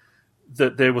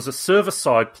 that there was a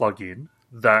server-side plugin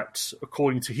that,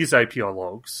 according to his API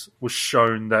logs, was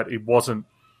shown that it wasn't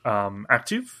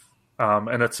active,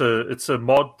 and it's a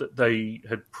mod that they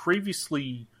had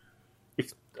previously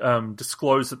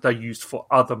disclosed that they used for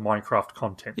other Minecraft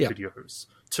content videos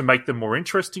to make them more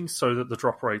interesting, so that the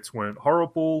drop rates weren't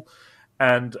horrible.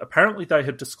 And apparently they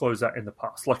had disclosed that in the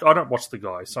past. Like, I don't watch the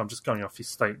guy, so I'm just going off his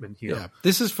statement here. yeah,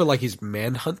 this is for like his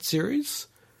Manhunt series.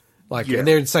 Like, and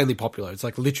they're insanely popular. It's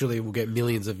like literally will get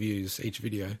millions of views each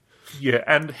video. Yeah,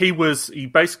 and he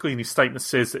basically in his statement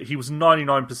says that he was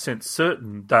 99%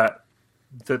 certain that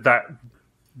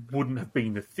wouldn't have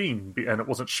been a thing, and it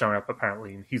wasn't showing up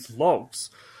apparently in his logs.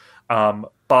 And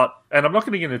I'm not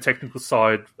going to get into the technical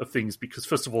side of things because,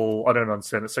 first of all, I don't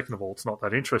understand it. Second of all, it's not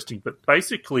that interesting. But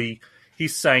basically,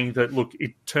 he's saying that, look,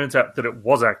 it turns out that it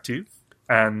was active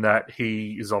and that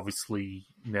he is obviously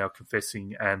now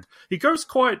confessing. And he goes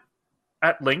quite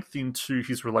at length into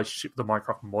his relationship with the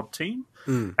Minecraft mod team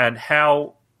and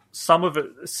how some of it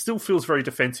still feels very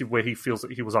defensive, where he feels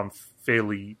that he was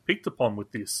unfairly picked upon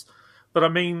with this. But I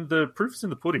mean, the proof's in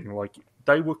the pudding. Like,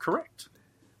 they were correct.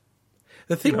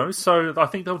 The thing, So I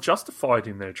think they were justified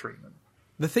in their treatment.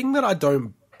 The thing that I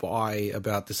don't buy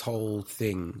about this whole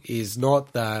thing is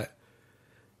not that,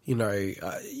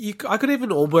 I could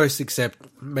even almost accept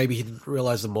maybe he didn't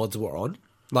realize the mods were on.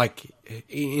 Like,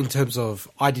 in terms of,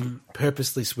 I didn't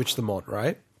purposely switch them on,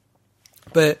 right?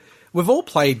 But we've all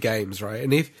played games, right?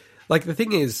 And the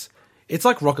thing is, it's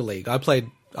like Rocket League. I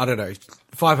played, I don't know,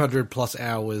 500 plus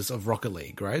hours of Rocket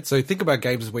League, right? So think about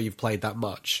games where you've played that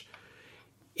much.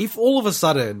 If all of a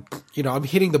sudden, you know, I'm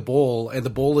hitting the ball and the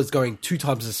ball is going 2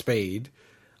 times the speed,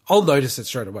 I'll notice it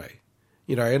straight away.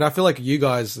 You know, and I feel like you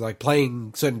guys, like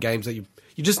playing certain games that you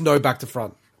just know back to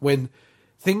front. When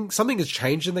something has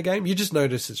changed in the game, you just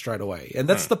notice it straight away. And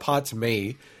that's the part to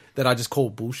me that I just call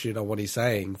bullshit on what he's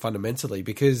saying fundamentally,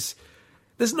 because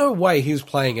there's no way he was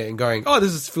playing it and going, oh,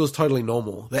 feels totally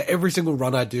normal. That every single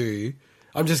run I do,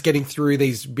 I'm just getting through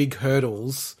these big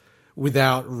hurdles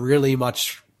without really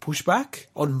much pushback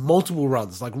on multiple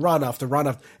runs, like run after run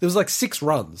after. There was like 6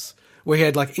 runs where he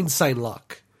had like insane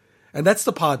luck. And that's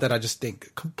the part that I just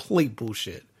think complete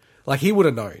bullshit. Like he would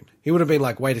have known. He would have been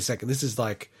like, wait a second, this is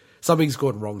like, something's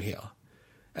gone wrong here.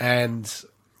 And,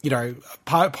 you know,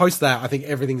 post that, I think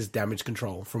everything's damage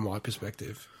control from my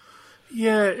perspective.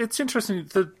 Yeah, it's interesting.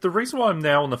 The reason why I'm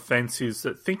now on the fence is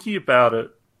that thinking about it,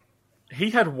 he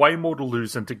had way more to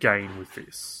lose than to gain with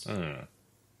this.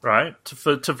 Right?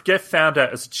 To get found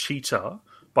out as a cheater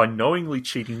by knowingly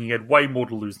cheating, he had way more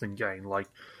to lose than gain. Like,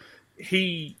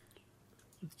 he...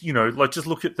 You know, like just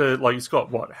look at he's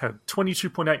got had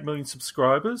 22.8 million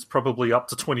subscribers, probably up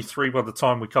to 23 by the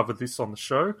time we covered this on the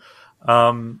show.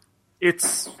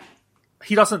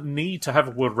 He doesn't need to have a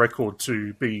world record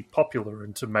to be popular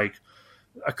and to make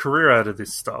a career out of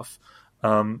this stuff.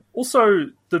 Also,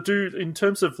 the dude, in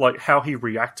terms of like how he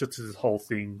reacted to this whole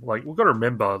thing, like we've got to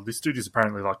remember this dude is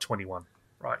apparently like 21,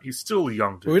 right? He's still a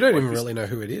young dude. Well, we don't even really know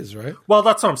who it is, right? Well,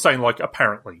 that's what I'm saying. Like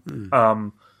apparently.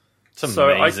 It's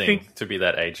amazing to be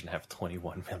that age and have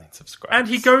 21 million subscribers. And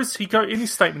he goes in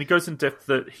his statement, he goes in depth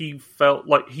that he felt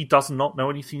like he does not know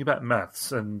anything about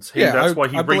maths, and that's why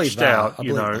he reached out,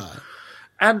 you know. That.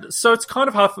 And so it's kind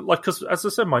of hard, because as I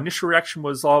said, my initial reaction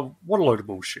was, oh, what a load of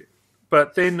bullshit.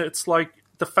 But then it's like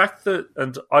the fact that,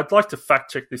 and I'd like to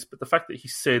fact check this, but the fact that he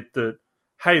said that,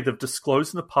 hey, they've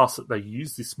disclosed in the past that they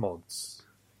use this mods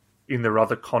in their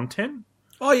other content.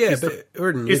 Oh yeah,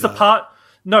 is the part.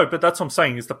 No, but that's what I'm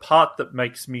saying, is the part that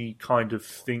makes me kind of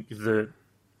think that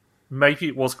maybe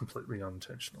it was completely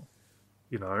unintentional.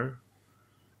 You know?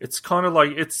 It's kind of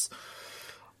like, it's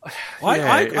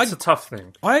a tough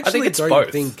thing. I actually think don't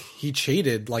both. think he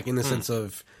cheated, like in the sense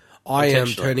of, I am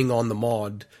turning on the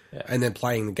mod and then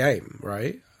playing the game,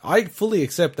 right? I fully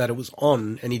accept that it was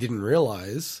on and he didn't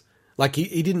realize, like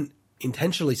he didn't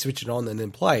intentionally switch it on and then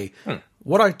play.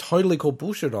 What I totally call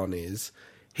bullshit on is,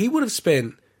 he would have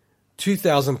spent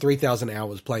 2,000, 3,000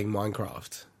 hours playing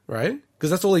Minecraft, right? Because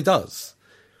that's all he does.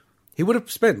 He would have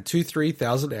spent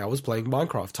 2,000-3,000 hours playing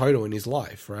Minecraft total in his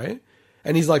life, right?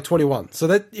 And he's like 21. So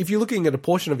that if you're looking at a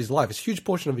portion of his life, it's a huge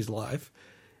portion of his life,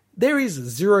 there is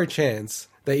zero chance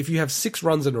that if you have 6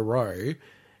 runs in a row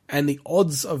and the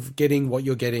odds of getting what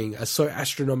you're getting are so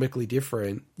astronomically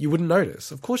different, you wouldn't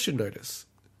notice. Of course you'd notice.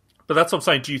 But that's what I'm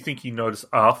saying. Do you think he noticed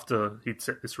after he'd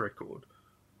set this record?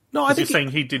 No, I think you're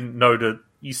saying he didn't know that.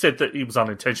 You said that it was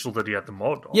unintentional that he had the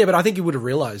mod on. Yeah, but I think he would have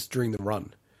realised during the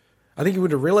run.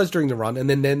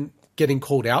 And then getting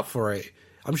called out for it,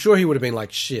 I'm sure he would have been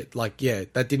like, shit, like, yeah,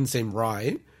 that didn't seem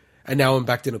right, and now I'm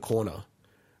backed in a corner,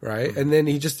 right? And then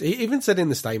he even said in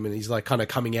the statement, he's like kind of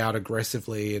coming out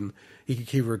aggressively, and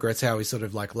he regrets how he sort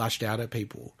of like lashed out at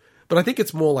people. But I think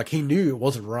it's more like he knew it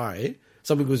wasn't right,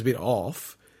 something was a bit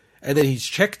off, and then he's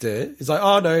checked it. He's like,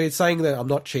 oh no, it's saying that I'm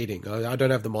not cheating, I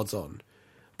don't have the mods on.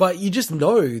 But you just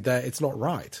know that it's not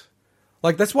right.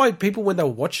 Like, that's why people, when they were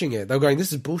watching it, they were going,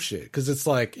 this is bullshit, because it's,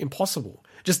 like, impossible.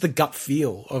 Just the gut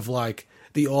feel of, like,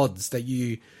 the odds that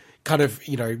you kind of,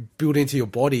 you know, build into your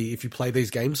body if you play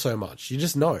these games so much. You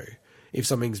just know if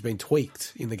something's been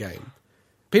tweaked in the game.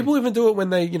 People even do it when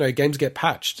they, you know, games get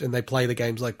patched and they play the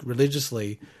games, like,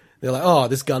 religiously. They're like, oh,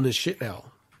 this gun is shit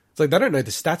now. It's like, they don't know the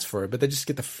stats for it, but they just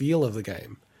get the feel of the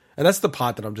game. And that's the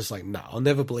part that I'm just like, nah, I'll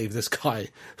never believe this guy.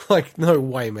 Like, no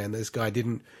way, man. This guy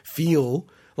didn't feel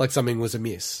like something was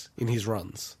amiss in his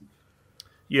runs.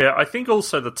 Yeah, I think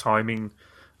also the timing.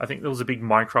 I think there was a big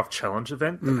Minecraft challenge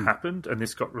event that happened, and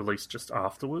this got released just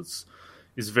afterwards,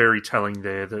 is very telling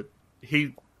there that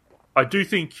I do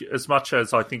think, as much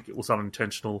as I think it was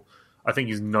unintentional, I think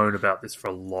he's known about this for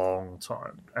a long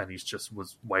time, and he's just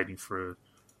was waiting for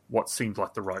what seemed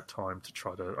like the right time to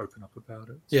try to open up about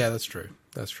it. Yeah, that's true.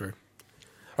 That's true.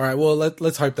 All right, well,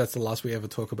 let's hope that's the last we ever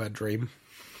talk about Dream.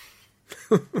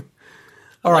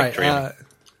 All right. And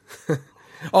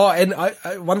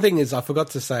I one thing is, I forgot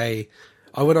to say,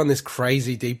 I went on this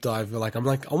crazy deep dive. I'm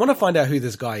like, I want to find out who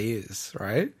this guy is,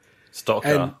 right?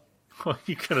 Stalker.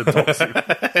 You can dox him.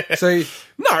 So,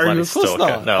 no, of course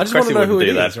not. No, I just want to know who it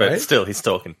is, right? But still, he's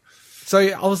stalking. So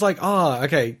I was like,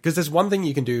 okay, because there's one thing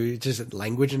you can do, just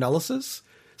language analysis.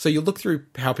 So you look through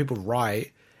how people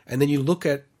write, and then you look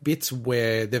at bits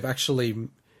where they've actually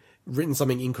written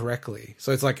something incorrectly.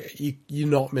 So it's like you're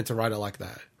not meant to write it like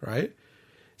that, right?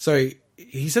 So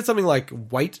he said something like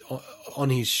weight on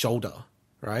his shoulder,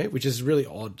 right? Which is really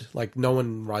odd. Like no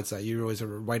one writes that. You always have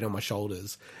weight on my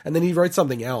shoulders. And then he wrote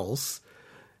something else.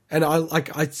 And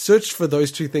I searched for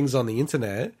those two things on the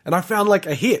internet, and I found like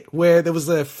a hit where there was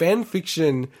a fan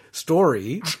fiction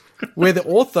story where the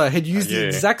author had used the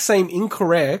exact same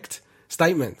incorrect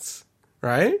statements,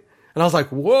 right? And I was like,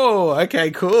 "Whoa,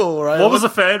 okay, cool." Right? What was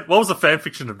the fan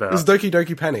fiction about? It was Doki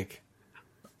Doki Panic,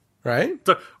 right?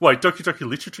 Wait, Doki Doki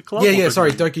Literature Club? Yeah.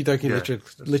 Sorry, Doki Doki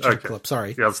Literature Club.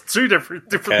 Sorry. Yeah, it's two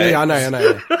different. Okay. Yeah, I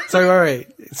know. So all right,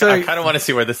 so I kind of want to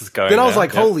see where this is going. then I was now.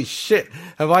 like, "Holy shit!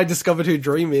 Have I discovered who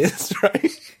Dream is?"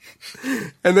 Right?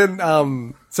 And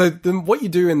then, so then what you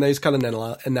do in those kind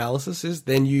of analysis is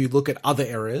then you look at other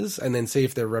errors and then see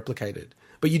if they're replicated.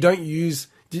 But you don't use,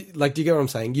 do you get what I'm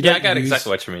saying? You Yeah, don't I got use- exactly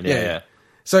what you mean. Yeah.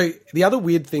 So the other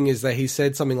weird thing is that he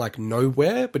said something like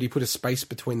nowhere, but he put a space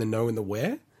between the no and the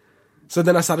where. So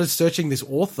then I started searching this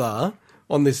author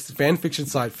on this fan fiction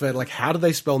site for like, how do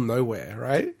they spell nowhere,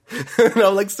 right? And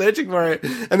I'm like searching for it.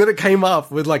 And then it came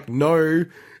up with like no,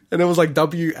 and it was like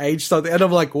WH something. And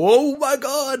I'm like, whoa, my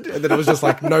God. And then it was just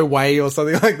like no way or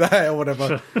something like that or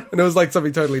whatever. And it was like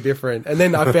something totally different. And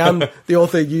then I found the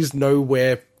author used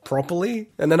nowhere properly.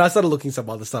 And then I started looking some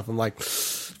other stuff. I'm like,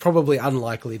 probably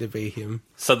unlikely to be him.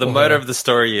 So the motto of the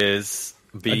story is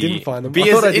I didn't find them. be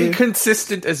I thought I as did.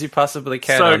 inconsistent as you possibly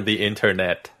can So- on the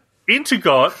internet.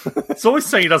 Intergot is always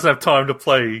saying he doesn't have time to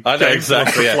play. I know games he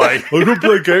wants exactly. to Yeah. play. I didn't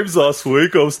play games last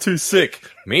week. I was too sick.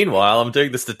 Meanwhile, I'm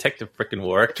doing this detective freaking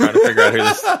work, trying to figure out who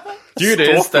this dude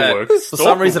is Stalker that work. for Stalker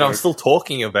some reason I'm work. still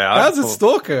talking about. How's it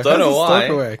stalker? Don't know How's it why.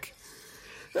 stalker work?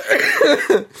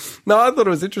 No, I thought it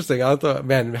was interesting. I thought,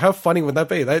 man, how funny would that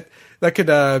be? That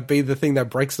could be the thing that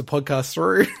breaks the podcast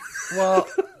through. Well,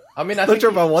 I mean, I Not think...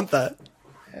 sure if I want that.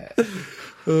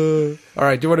 All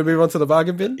right, do you want to move on to the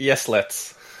bargain bin? Yes,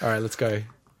 let's. All right, let's go.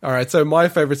 All right, so my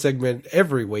favorite segment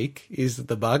every week is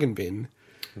the bargain bin.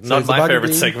 Not it's the my bargain favorite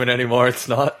bin segment anymore, it's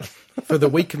not. for the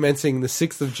week commencing the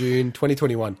 6th of June,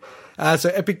 2021. So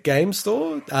Epic Games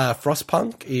Store,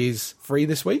 Frostpunk is free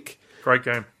this week. Great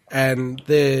game. And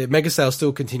the mega sale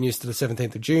still continues to the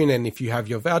 17th of June. And if you have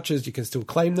your vouchers, you can still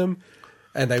claim them.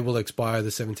 And they will expire the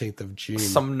 17th of June.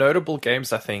 Some notable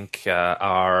games, I think,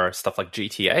 are stuff like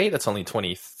GTA. That's only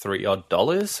 $23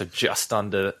 odd, so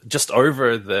just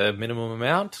over the minimum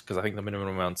amount. Because I think the minimum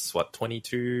amount's what,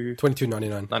 $22.99.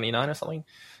 $22.99 or something.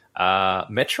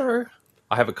 Metro,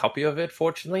 I have a copy of it,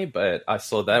 fortunately, but I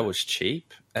saw that was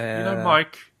cheap. You know,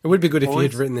 Mike. It would be good if you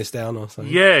Always- had written this down or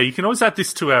something. Yeah, you can always add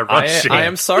this to our run sheet. I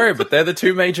am sorry, but they're the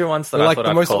two major ones that We're I like thought the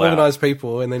I'd most call out. organized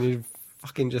people. And then you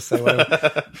fucking just say whatever.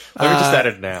 Let me just add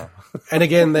it now. And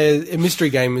again, a mystery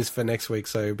game is for next week,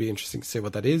 so it'll be interesting to see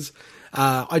what that is.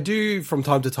 I do, from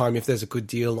time to time, if there's a good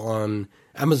deal on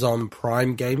Amazon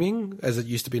Prime Gaming, as it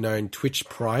used to be known, Twitch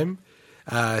Prime.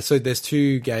 So there's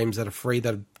two games that are free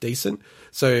that are decent.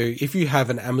 So if you have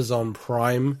an Amazon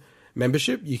Prime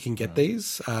membership, you can get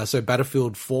these. So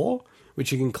Battlefield 4,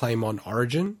 which you can claim on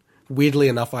Origin. Weirdly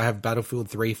enough, I have Battlefield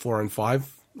 3, 4, and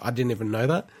 5. I didn't even know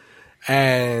that.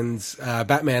 And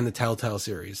Batman, the Telltale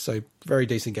series. So very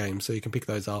decent games, so you can pick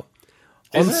those up.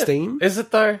 On Steam. Is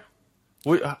it though?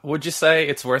 Would you say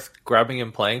it's worth grabbing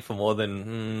and playing for more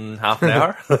than half an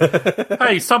hour?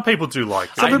 Hey, some people do like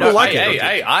it. Some people like it.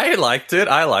 I liked it.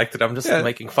 I'm just Yeah.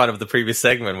 making fun of the previous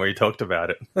segment where you talked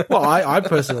about it. Well, I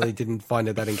personally didn't find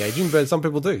it that engaging, but some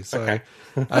people do. So,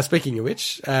 speaking of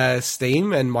which,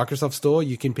 Steam and Microsoft Store,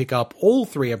 you can pick up all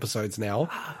 3 episodes now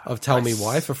of Tell Me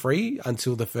Why for free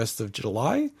until the 1st of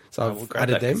July. So We'll I've grab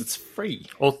added that 'cause them. it's free.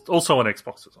 Also on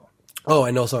Xbox as well. Oh,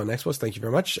 and also on Xbox. Thank you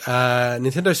very much.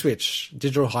 Nintendo Switch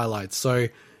digital highlights. So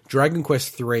Dragon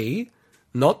Quest 3,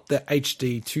 not the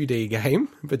HD 2D game,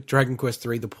 but Dragon Quest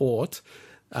 3, the port,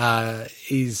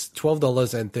 is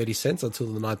 $12.30 until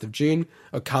the 9th of June.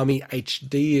 Okami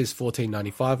HD is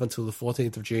 $14.95 until the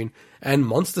 14th of June. And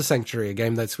Monster Sanctuary, a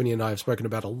game that Swinny and I have spoken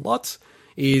about a lot,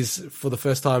 is for the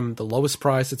first time the lowest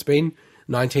price it's been,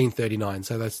 $19.39.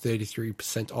 So that's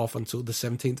 33% off until the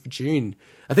 17th of June.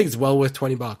 I think it's well worth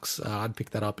 $20. I'd pick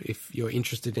that up if you're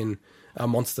interested in a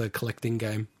monster collecting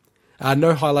game.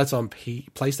 No highlights on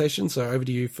PlayStation, so over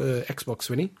to you for Xbox,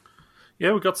 Swinny.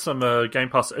 Yeah, we've got some Game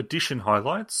Pass Edition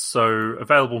highlights. So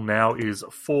available now is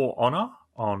For Honor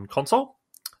on console.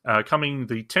 Coming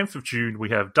the 10th of June, we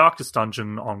have Darkest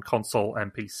Dungeon on console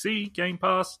and PC Game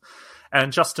Pass.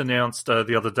 And just announced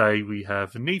the other day, we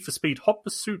have Need for Speed Hot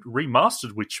Pursuit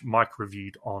Remastered, which Mike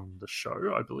reviewed on the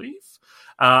show, I believe.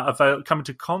 Coming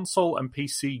to console and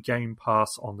PC Game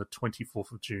Pass on the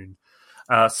 24th of June.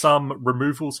 Some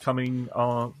removals coming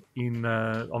on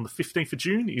the 15th of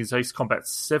June is Ace Combat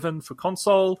 7 for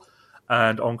console.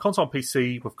 And on console and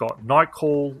PC, we've got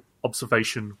Nightcall,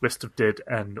 Observation, West of Dead,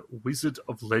 and Wizard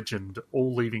of Legend,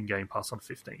 all leaving Game Pass on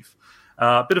 15th.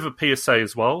 A bit of a PSA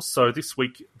as well. So this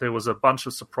week, there was a bunch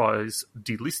of surprise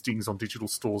delistings on digital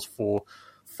stores for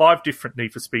 5 different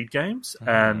Need for Speed games,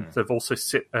 and they've also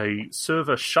set a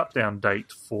server shutdown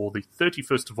date for the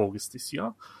 31st of August this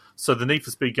year. So the Need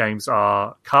for Speed games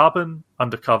are Carbon,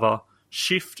 Undercover,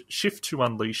 Shift 2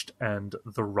 Unleashed, and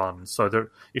The Run. So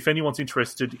if anyone's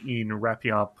interested in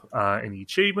wrapping up any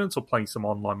achievements or playing some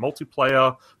online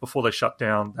multiplayer before they shut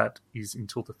down, that is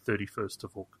until the 31st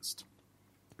of August.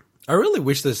 I really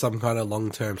wish there's some kind of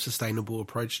long-term sustainable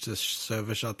approach to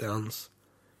server shutdowns.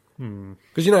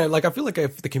 Because, I feel like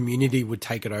if the community would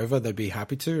take it over, they'd be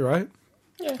happy to, right?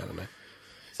 Yeah. I don't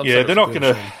know. They're not going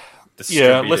to...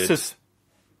 Yeah,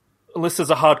 unless there's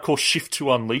a hardcore Shift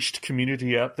 2 Unleashed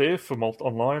community out there for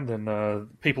online, then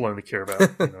people only care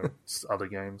about other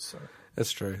games. So.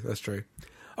 That's true.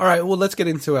 All right, well, let's get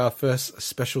into our first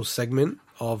special segment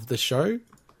of the show.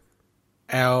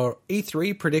 Our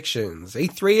E3 predictions.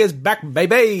 E3 is back,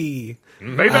 baby!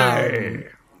 Baby!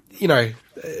 It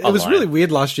was really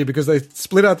weird last year because they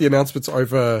split out the announcements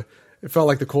over, it felt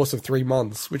like the course of 3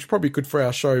 months, which is probably good for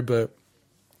our show, but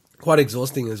quite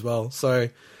exhausting as well. So,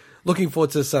 looking forward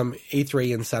to some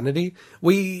E3 insanity.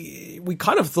 We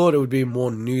kind of thought it would be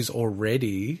more news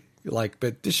already,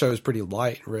 but this show is pretty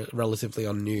light relatively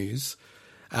on news.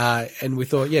 And we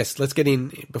thought, yes, let's get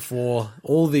in before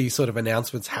all these sort of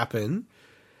announcements happen.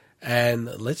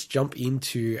 And let's jump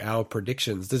into our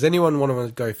predictions. Does anyone want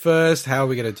to go first? How are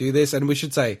we going to do this? And we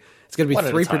should say it's going to be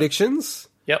 3 predictions.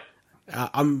 Yep.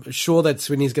 I'm sure that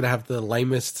Swinny's going to have the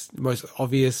lamest, most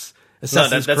obvious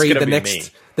Assassin's Creed,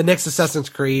 the next Assassin's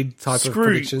Creed type of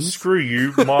predictions. Screw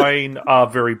you. Mine are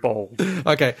very bold.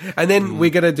 Okay. And then we're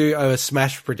going to do a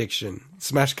Smash prediction.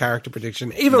 Smash character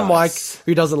prediction. Even Mike,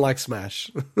 who doesn't like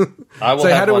Smash. So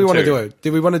how do we want to do it?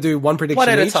 Do we want to do one prediction One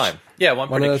at each? a time. Yeah, one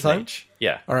prediction at a time? each.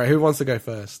 Yeah. All right. Who wants to go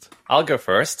first? I'll go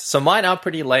first. So mine are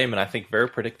pretty lame and I think very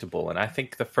predictable. And I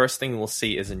think the first thing we'll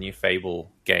see is a new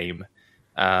Fable game.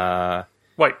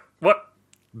 Wait, what?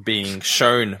 Being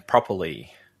shown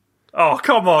properly. Oh,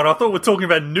 come on. I thought we were talking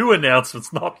about new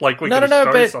announcements, not like we're going to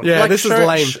show something. Yeah, this is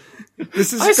lame.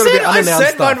 This is going to be unannounced I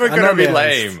said mine were going to be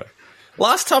lame.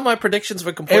 Last time my predictions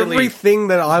were completely everything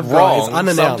that I've got is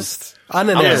unannounced. I'm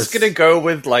just going to go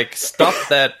with stuff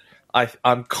that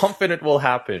I'm confident will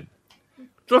happen.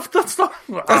 That's not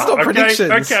predictions.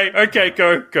 Okay,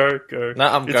 go. No,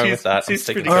 I'm going with that. I'm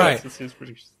sticking All right. It's his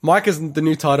prediction. Mike is the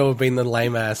new title of being the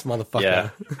lame-ass motherfucker. Yeah,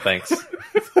 thanks.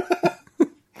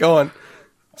 Go on.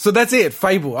 So that's it,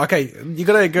 Fable. Okay, you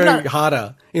gotta go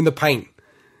harder in the paint.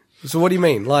 So what do you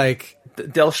mean?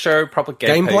 They'll show proper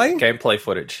gameplay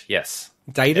footage, yes.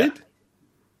 Dated? Yeah.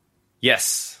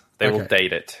 Yes, they will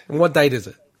date it. And what date is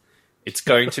it? It's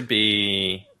going to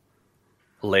be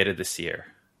later this year.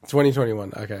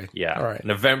 2021, okay. Yeah, all right.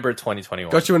 November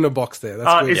 2021. Got you in the box there.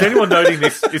 That's good. Is anyone noting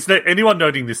this? Is there anyone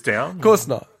noting this down? Of course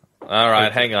not. All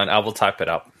right, hang on. I will type it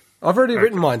up. I've already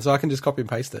written mine, so I can just copy and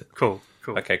paste it. Cool.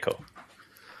 Okay, cool.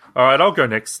 All right, I'll go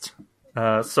next.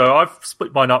 So I've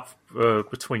split mine up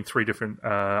between 3 different,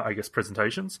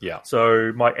 presentations. Yeah.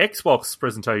 So my Xbox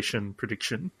presentation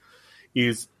prediction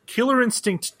is Killer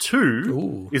Instinct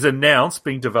 2 is announced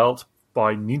being developed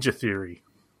by Ninja Theory.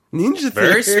 Ninja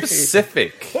Theory? Very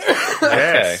specific.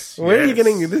 Yes. Where are you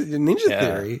getting this? Ninja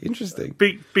Theory? Interesting.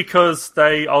 Because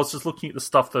I was just looking at the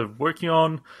stuff they're working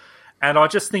on, and I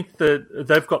just think that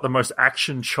they've got the most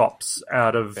action chops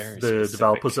out of the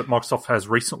developers that Microsoft has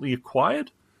recently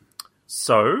acquired.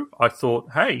 So I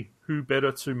thought, hey, who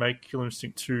better to make Killer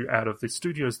Instinct 2 out of the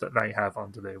studios that they have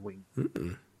under their wing?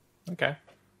 Mm-mm. Okay.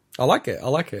 I like it.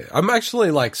 I'm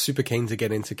actually super keen to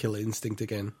get into Killer Instinct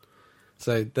again.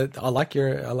 So I like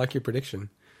your prediction.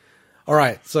 All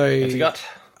right, so what you got?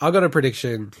 I got a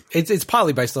prediction. It's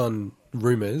partly based on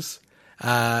rumors.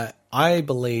 I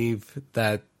believe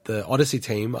that the Odyssey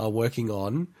team are working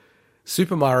on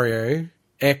Super Mario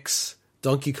X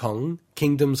Donkey Kong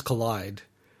Kingdoms Collide.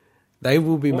 They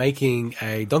will be making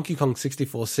a Donkey Kong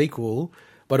 64 sequel,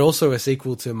 but also a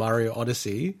sequel to Mario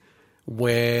Odyssey,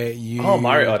 where you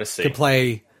Mario Odyssey. can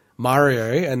play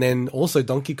Mario, and then also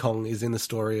Donkey Kong is in the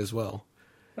story as well.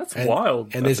 That's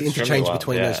wild. And there's interchange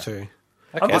between those two.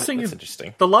 Okay, just thinking, that's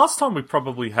interesting. the last time we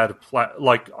probably had a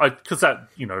because that,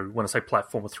 when I say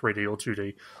platform or 3D or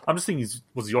 2D, I'm just thinking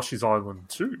was Yoshi's Island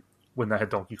 2 when they had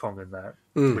Donkey Kong in that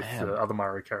with the other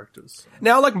Mario characters.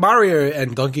 Now, like Mario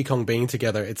and Donkey Kong being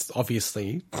together, it's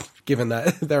obviously, given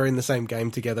that they're in the same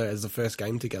game together as the first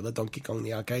game together, Donkey Kong,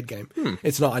 the arcade game,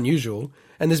 it's not unusual.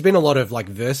 And there's been a lot of like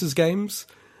versus games.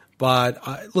 But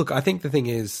I think the thing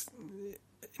is,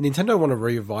 Nintendo want to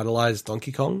revitalize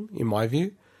Donkey Kong, in my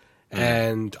view.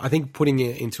 And I think putting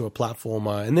it into a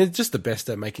platformer, and they're just the best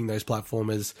at making those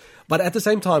platformers. But at the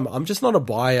same time, I'm just not a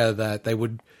buyer that they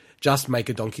would just make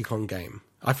a Donkey Kong game.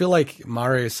 I feel like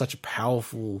Mario is such a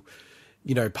powerful,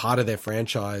 part of their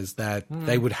franchise that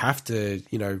they would have to,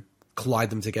 collide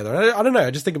them together. I don't know.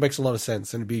 I just think it makes a lot of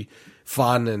sense and it'd be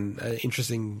fun and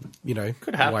interesting,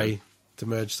 way to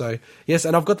merge. So yes,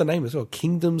 and I've got the name as well,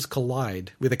 Kingdoms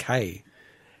Collide with a K.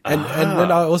 And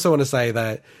then I also want to say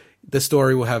that the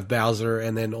story will have Bowser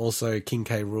and then also King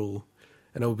K. Rool,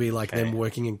 and it will be like them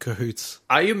working in cahoots.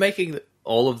 Are you making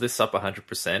all of this up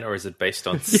 100%, or is it based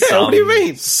on what do you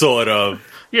mean? Sort of?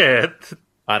 Yeah,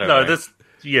 I don't know. This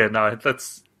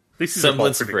is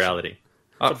semblance a of bold reality.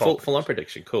 Full on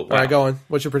prediction. Cool. All right, go on.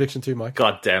 What's your prediction too, Mike?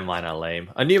 Goddamn, mine are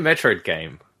lame. A new Metroid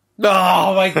game.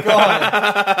 Oh my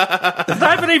god! They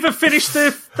haven't even finished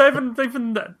their. They haven't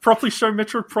even properly shown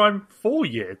Metroid Prime 4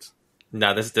 yet.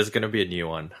 No, there's going to be a new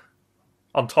one.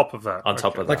 On top of that. On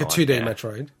top of that, like a 2D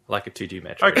Metroid. Like a 2D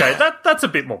Metroid. Okay, that's a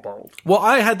bit more bold. Well,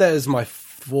 I had that as my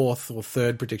fourth or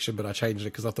third prediction, but I changed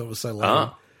it because I thought it was so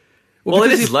lame. Well, it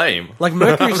because is lame. Like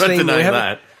Mercury I'm not Steam,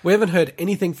 denying we haven't heard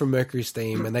anything from Mercury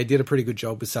Steam, and they did a pretty good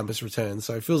job with Samus Returns,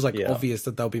 so it feels like obvious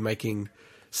that they'll be making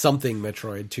something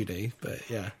Metroid 2D, but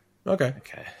yeah. Okay.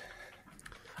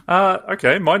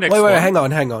 Okay, my next Wait,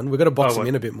 one. hang on. We've got to box them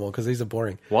in a bit more because these are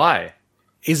boring. Why?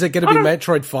 Is it going to be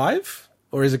Metroid 5?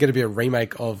 Or is it going to be a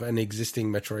remake of an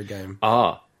existing Metroid game?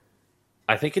 I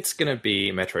think it's going to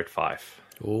be Metroid 5.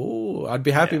 Oh, I'd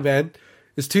be happy, man.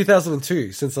 It's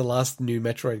 2002 since the last new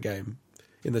Metroid game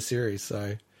in the series,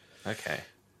 so... Okay.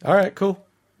 All right, cool.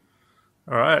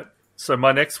 All right. So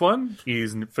my next one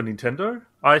is for Nintendo.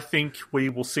 I think we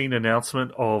will see an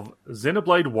announcement of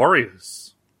Xenoblade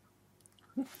Warriors.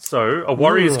 So a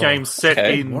Warriors game set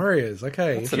in Warriors.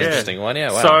 Okay, that's an interesting one.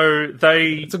 Yeah. Wow. So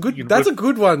It's a good. That's a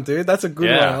good one, dude. That's a good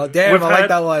one. Oh, damn, We've like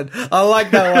that one. I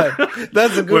like that one.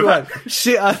 That's a good one.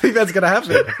 Shit, I think that's gonna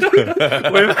happen.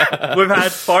 we've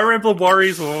had Fire Emblem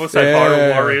Warriors. We've also had Fire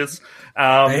Emblem Warriors,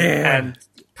 and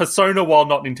Persona. While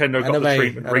not Nintendo got the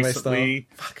treatment recently.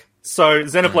 So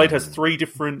Xenoblade has 3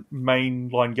 different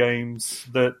mainline games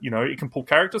that it can pull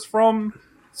characters from.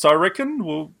 So I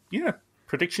reckon,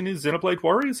 prediction is Xenoblade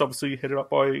Warriors, obviously headed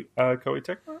up by Koei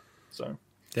Tecmo. So,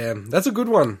 damn, that's a good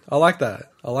one. I like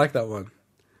that. I like that one.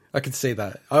 I could see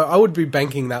that. I would be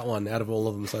banking that one out of all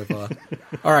of them so far.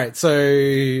 All right, so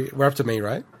we're up to me,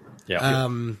 right? Yeah.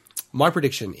 My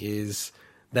prediction is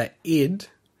that id,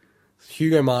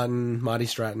 Hugo Martin, Marty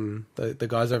Stratton, the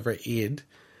guys over at id,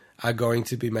 are going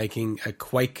to be making a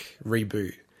Quake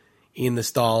reboot in the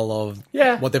style of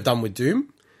what they've done with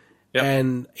Doom. Yep.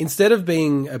 And instead of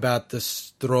being about the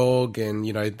Strog and,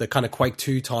 the kind of Quake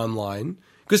 2 timeline,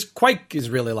 because Quake is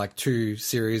really like 2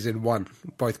 series in one,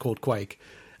 both called Quake.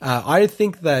 I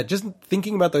think that just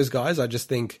thinking about those guys, I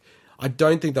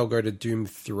don't think they'll go to Doom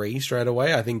 3 straight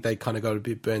away. I think they kind of got a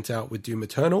bit burnt out with Doom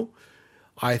Eternal.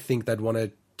 I think they'd want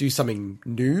to do something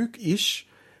new-ish,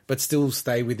 but still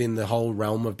stay within the whole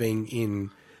realm of being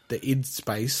in the id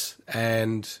space.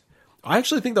 And I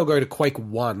actually think they'll go to Quake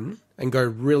 1 and go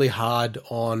really hard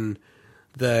on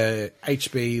the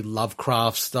HB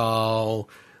Lovecraft style.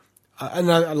 And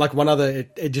like one other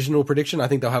additional prediction, I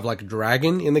think they'll have like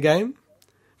Dragon in the game,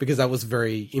 because that was a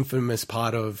very infamous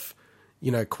part of,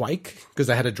 Quake, because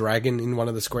they had a dragon in one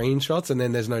of the screenshots, and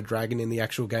then there's no dragon in the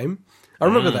actual game. I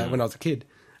remember that when I was a kid.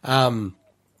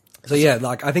 So yeah,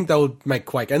 like I think they'll make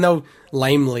Quake, and they'll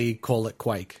lamely call it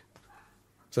Quake.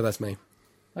 So that's me.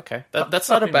 Okay, that's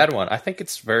not a bad one. I think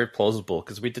it's very plausible,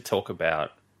 because we did talk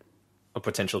about a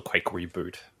potential Quake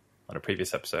reboot on a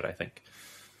previous episode, I think.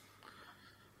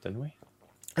 Didn't we?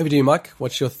 Over to you, Mike.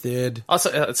 What's your third? Oh,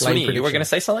 so, Sweeney, you were going to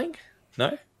say something?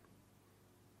 No?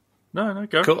 No,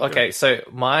 go. Cool, okay, so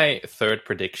my third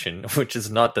prediction, which is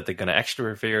not that they're going to actually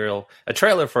reveal a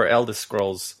trailer for Elder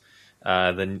Scrolls,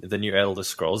 the new Elder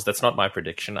Scrolls. That's not my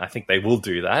prediction. I think they will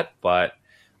do that, but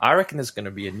I reckon there's going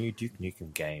to be a new Duke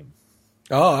Nukem game.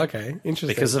 Oh, okay. Interesting.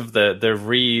 Because of the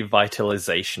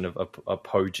revitalization of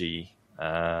Apogee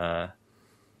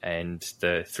and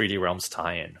the 3D Realms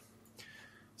tie-in.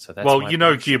 So that's Well, my you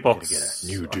know, prediction. Gearbox.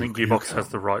 new I think Duke Gearbox Nukem. has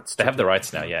the rights. They have the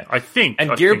rights now, yeah. I think.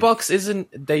 And I Gearbox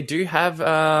isn't. They do have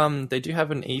an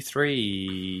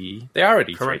E3. They are at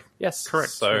E3. Correct. Yes.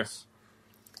 Correct. So yes.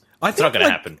 I it's not going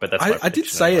to happen. But that's my I did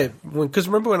prediction say anyway. it because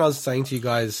remember when I was saying to you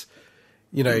guys,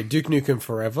 you know, Duke Nukem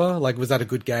Forever, like, was that a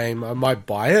good game? I might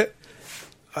buy it.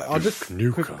 I'll just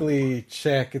Nukem. quickly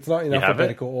check. It's not in have it?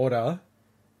 alphabetical order.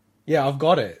 Yeah, I've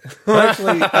got it. I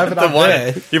actually have it up One-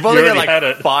 there. You've only You got already had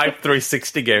like it. 5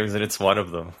 360 games, and it's one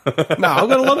of them. No, I've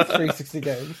got a lot of 360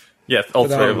 games. Yes, all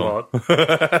But, three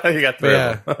of them. You got 3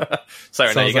 Yeah. of them.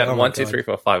 Sorry, So no, I you was like, got oh my 1, 2, God. 3,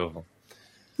 4, 5 of them.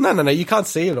 No, you can't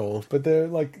see it all, but they're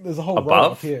like, there's a whole row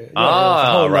Above? up here. Yeah, there's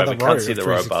a whole Right, other we can't row see of the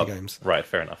row 360 above. games. Right,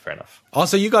 fair enough. Oh,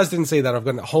 so you guys didn't see that? I've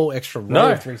got a whole extra row No.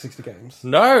 of 360 games.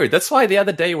 No, that's why the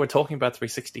other day you were talking about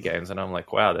 360 games, and I'm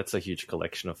like, wow, that's a huge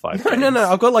collection of 5 games.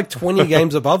 No, I've got like 20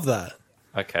 games above that.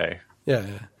 Okay. Yeah.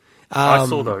 I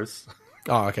saw those.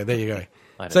 Oh, okay, there you go.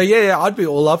 I don't So yeah, I'd be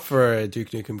all up for a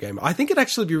Duke Nukem game. I think it'd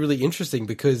actually be really interesting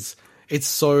because it's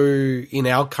so in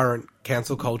our current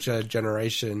cancel culture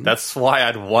generation. That's why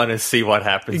I'd want to see what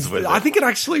happens with it. I think it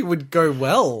actually would go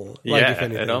well. Like, yeah, if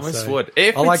anything, it almost so would.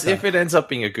 If, I like if that. it ends up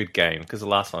being a good game, because the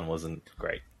last one wasn't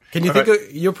great. Can you think of?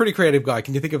 You're a pretty creative guy.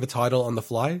 Can you think of a title on the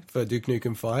fly for Duke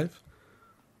Nukem 5?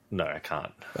 No, I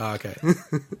can't. Oh, okay.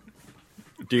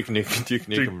 Duke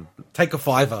Nukem Take a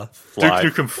 $5. Fly.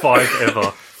 Duke Nukem 5 Ever.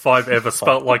 5 Ever,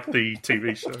 spelt like the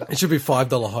TV show. It should be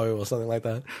 $5 hoe or something like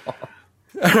that. All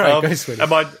right, go Sweetie.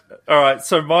 Alright,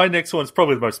 so my next one's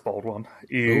probably the most bold one,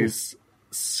 is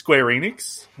Square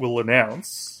Enix will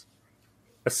announce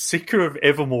a Seeker of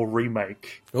Evermore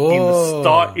remake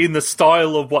Oh. in the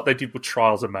style of what they did with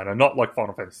Trials of Mana, not like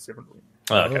Final Fantasy VII.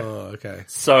 Oh, okay. Oh, okay.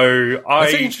 So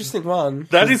That's an interesting one.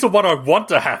 that is the one I want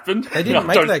to happen. They didn't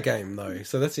make that game though,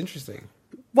 so that's interesting.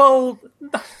 Well,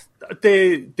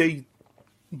 their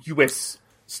US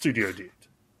studio did.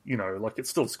 You know, like it's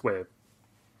still a Square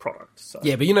product. So.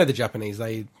 Yeah, but you know the Japanese,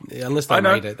 unless they I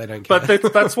know, made it, they don't care.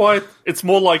 but that's why it's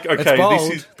more like, okay,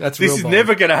 bold. this That's is real bold.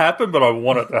 never going to happen, but I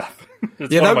want it to happen.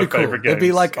 It's Yeah, one of that'd my be cool. favorite There'd games.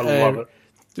 be like I love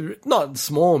it. not a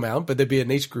small amount, but there'd be a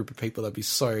niche group of people that'd be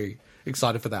so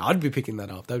excited for that. I'd be picking that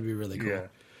up. That'd be really cool.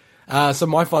 Yeah. So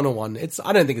my final one,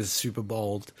 I don't think it's super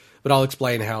bold, but I'll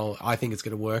explain how I think it's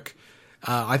going to work.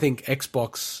 I think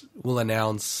Xbox will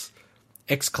announce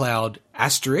xCloud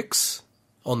Asterix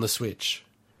on the Switch.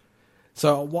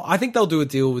 So I think they'll do a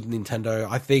deal with Nintendo.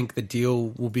 I think the deal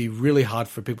will be really hard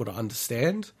for people to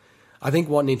understand. I think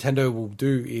what Nintendo will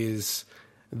do is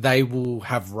they will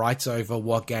have rights over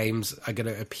what games are going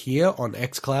to appear on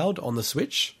xCloud on the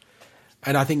Switch.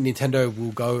 And I think Nintendo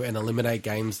will go and eliminate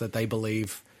games that they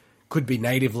believe could be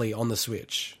natively on the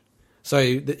Switch. So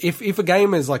if a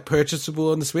game is like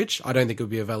purchasable on the Switch, I don't think it would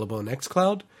be available on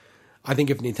xCloud. I think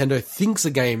if Nintendo thinks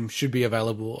a game should be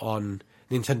available on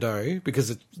Nintendo because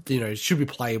it should be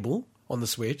playable on the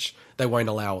Switch, they won't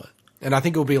allow it. And I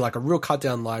think it will be like a real cut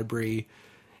down library.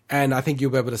 And I think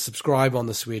you'll be able to subscribe on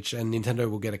the Switch, and Nintendo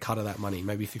will get a cut of that money,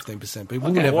 maybe 15%. But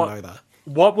we'll never know that.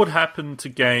 What would happen to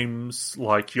games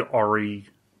like your Ori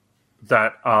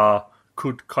that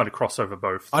could kind of cross over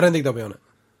both, I don't think they'll be on it.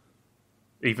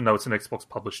 even though it's an Xbox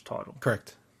published title?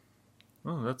 Correct.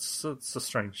 Oh, that's a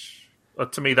strange.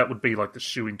 To me, that would be like the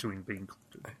shoe into it being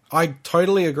included. I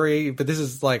totally agree, but this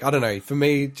is like, I don't know, for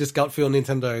me, just gut feel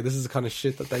Nintendo, this is the kind of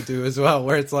shit that they do as well,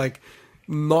 where it's like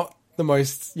not the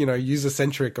most,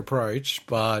 user-centric approach,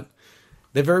 but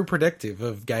they're very protective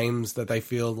of games that they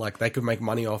feel like they could make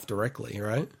money off directly,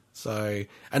 right? So,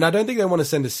 and I don't think they want to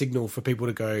send a signal for people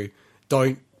to go,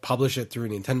 don't publish it through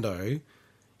Nintendo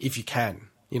if you can,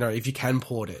 if you can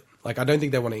port it. Like, I don't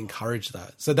think they want to encourage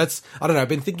that. So that's, I don't know, I've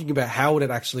been thinking about how would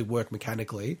it actually work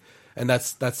mechanically, and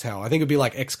that's how. I think it'd be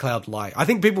like xCloud Lite. I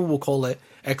think people will call it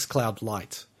xCloud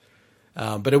Lite,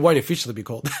 but it won't officially be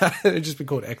called that. It'll just be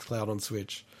called xCloud on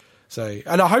Switch. So,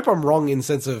 and I hope I'm wrong in the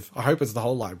sense of, I hope it's the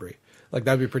whole library. Like,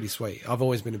 that'd be pretty sweet. I've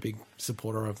always been a big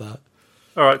supporter of that.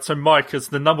 All right, so Mike, as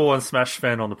the number one Smash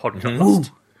fan on the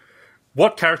podcast,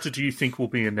 what character do you think will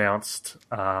be announced?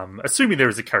 Assuming there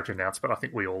is a character announced, but I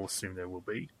think we all assume there will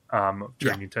be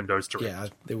during Nintendo's Direct. Yeah,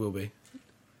 there will be.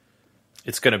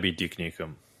 It's going to be Duke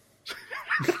Nukem.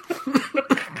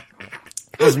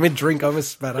 I was mid-drink, I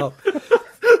almost spat up.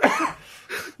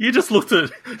 You just looked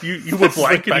at you were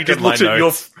blank, and you back just at my looked at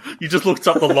notes. you just looked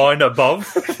up the line above.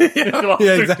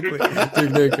 Yeah, exactly.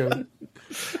 Duke Nukem.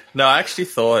 No, I actually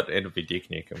thought it would be Duke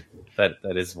Nukem. That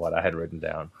is what I had written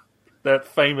down. That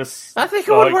famous. I think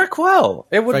it would work well.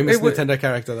 It would. Famous it would, Nintendo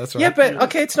character, that's right. yeah, but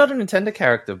okay, it's not a Nintendo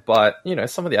character, but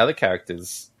some of the other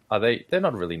characters are they? They're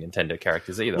not really Nintendo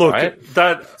characters either, Look, right?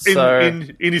 that So-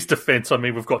 in his defense, I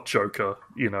mean, we've got Joker,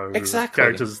 Exactly.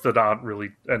 characters that aren't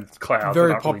really, and Cloud, Very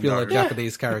that aren't popular really known.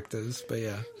 Japanese characters, but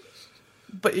yeah.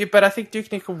 But I think Duke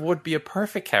Nukem would be a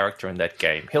perfect character in that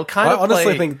game. He'll kind I of honestly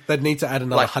play... think they'd need to add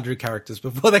another like- 100 characters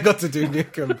before they got to do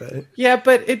Nukem. But Yeah,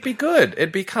 but it'd be good.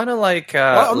 It'd be kind of like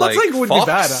I'm not like saying it would be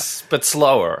Fox, bad. but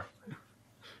slower.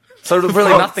 So really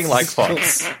nothing like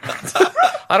Fox.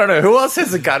 I don't know who else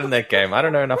has a gun in that game. I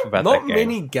don't know enough about not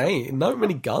that game. not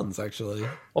many guns actually.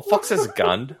 Well, Fox has a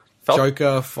gun.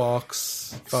 Joker,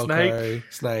 Fox, Falco,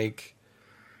 Snake.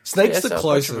 Snake's Yeah, the so a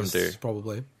bunch of them closest, do.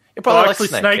 probably. It probably Actually,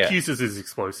 like Snake yeah. uses his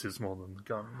explosives more than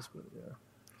guns, but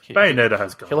yeah. Bayonetta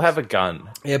has guns. He'll have a gun.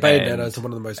 Yeah, Bayonetta is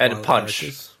one of the most and violent punch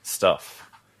characters. stuff.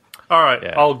 All right,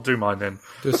 Yeah. I'll do mine then.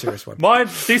 Do a serious one.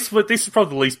 This is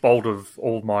probably the least bold of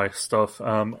all my stuff.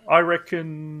 I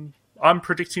reckon I'm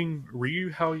predicting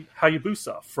Ryu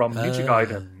Hayabusa from Ninja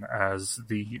Gaiden as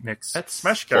the next That's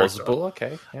Smash character. plausible.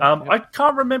 Okay. Yeah, I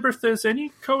can't remember if there's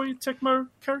any Koei Tecmo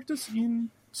characters in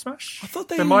Smash. I thought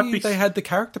there might be. they had the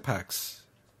character packs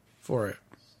for it.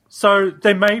 So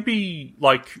there may be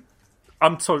like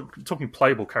I'm talking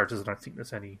playable characters. I don't think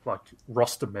there's any like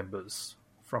roster members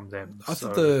from them. I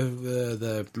thought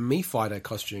the Mii Fighter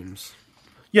costumes.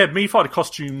 Yeah, Mii Fighter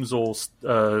costumes or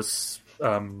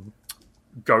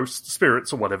ghost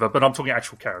spirits or whatever, but I'm talking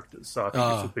actual characters, so I think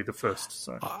this would be the first.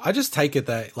 So I just take it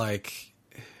that like,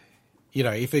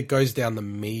 if it goes down the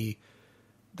Mii,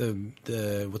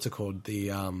 the what's it called, the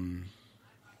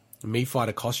Mii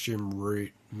Fighter costume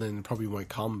route, then it probably won't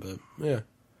come. But yeah,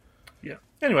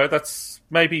 anyway, that's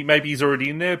maybe he's already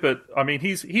in there, but I mean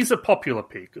he's a popular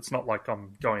pick. It's not like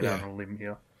I'm going out on a limb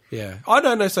here. yeah. I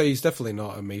don't know. So he's definitely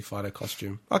not a Mii Fighter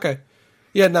costume. Okay.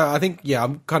 Yeah, no, I think,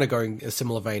 I'm kind of going a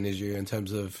similar vein as you in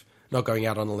terms of not going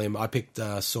out on a limb. I picked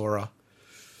Sora.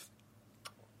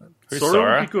 Who's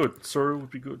Sora would be good. Sora would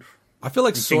be good. I feel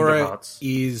like In Kingdom Sora Hearts.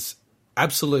 is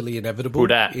absolutely inevitable Who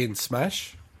dat? in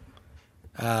Smash.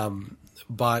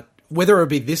 But whether it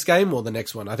be this game or the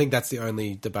next one, I think that's the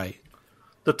only debate.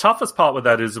 The toughest part with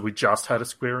that is that we just had a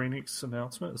Square Enix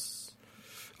announcement.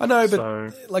 I know, but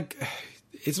So- like,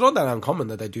 it's not that uncommon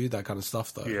that they do that kind of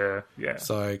stuff, though. Yeah.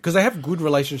 So, because they have good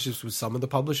relationships with some of the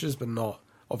publishers, but not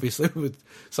obviously with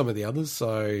some of the others.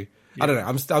 So, I don't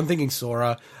know. I'm thinking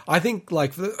Sora. I think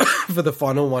like for the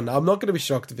final one, I'm not going to be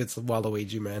shocked if it's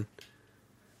Waluigi, man.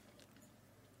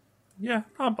 Yeah,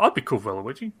 I'd be cool with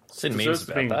Waluigi. Seen memes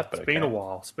about that, but it's been okay. a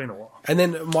while. It's been a while. And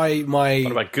then my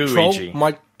What about troll,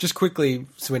 Gooigi? just quickly,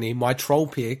 Swinny, my troll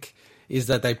pick is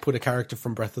that they put a character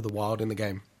from Breath of the Wild in the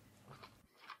game.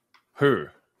 Who?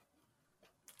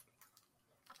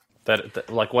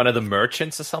 That like one of the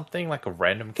merchants or something, like a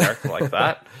random character like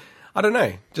that, I don't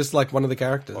know, just like one of the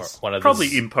characters. or one of Probably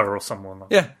those- Impa or someone.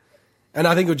 Like Yeah, and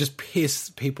I think it would just piss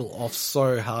people off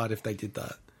so hard if they did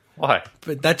that. Why?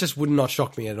 But that just would not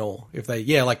shock me at all if they,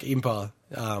 like Impa,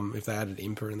 if they added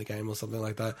Impa in the game or something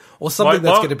like that, or something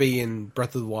that's my- going to be in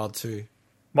Breath of the Wild too.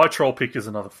 My troll pick is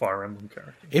another Fire Emblem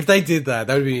character. If they did that,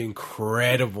 that would be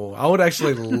incredible. I would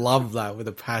actually love that with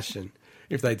a passion.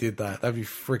 If they did that, that'd be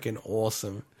freaking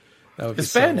awesome. That would be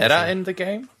Is so Bayonetta awesome. in the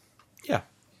game? Yeah,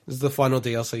 this is the final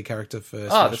DLC character for. Oh,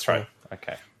 Smash that's 4. right.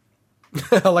 Okay.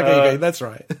 I like how you go. That's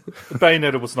right. The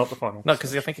Bayonetta was not the final. No,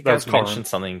 because I think you That guys was Corrin. mentioned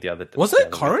something the other day. Was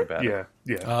it Corrin? about it.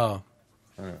 Yeah. Oh,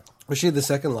 was she the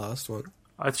second last one?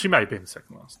 She may have been the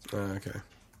second last. Oh, okay.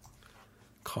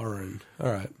 Corrin.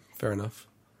 All right, fair enough.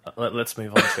 Let's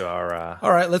move on to our.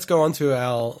 All right, let's go on to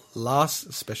our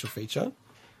last special feature.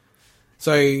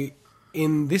 So,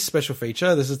 in this special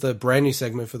feature, this is the brand new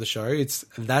segment for the show. It's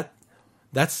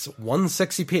that's one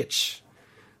sexy pitch.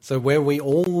 So, where we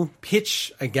all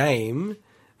pitch a game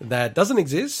that doesn't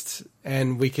exist,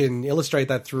 and we can illustrate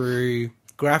that through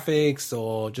graphics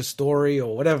or just story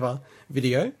or whatever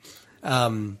video.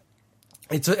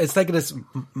 It's taken us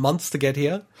months to get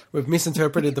here. We've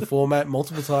misinterpreted the format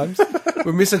multiple times.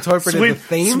 We've misinterpreted the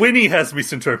theme. Swinny has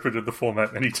misinterpreted the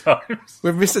format many times.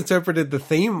 We've misinterpreted the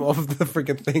theme of the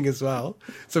freaking thing as well.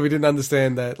 So we didn't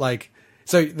understand that,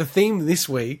 so the theme this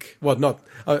week, well, not,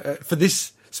 for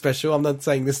this special, I'm not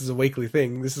saying this is a weekly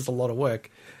thing, this is a lot of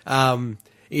work,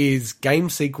 is game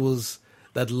sequels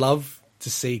that love to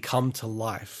see come to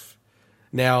life.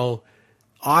 Now,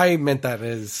 I meant that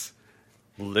as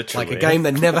Literally. like a game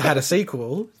that never had a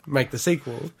sequel, make the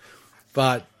sequel.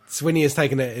 But Swinny has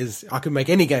taken it as I can make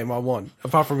any game I want,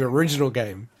 apart from an original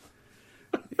game.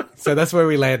 So that's where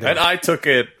we landed. And I took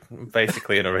it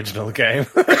basically an original game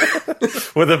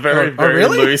with a very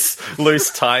really?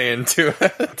 loose tie-in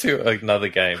to another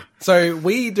game. So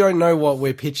we don't know what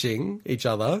we're pitching each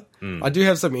other. I do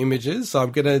have some images, so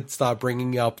I'm going to start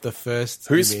bringing up the first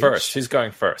Who's image. first? Who's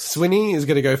going first? Swinny is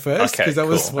going to go first, Okay, because that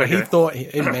was cool. what he thought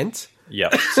it meant.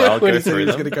 Yep. So I'll when go he said he through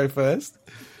was them. going to go first.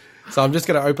 So I'm just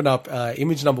going to open up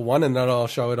image number 1, and then I'll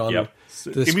show it on Yep.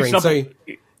 the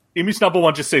screen. Image number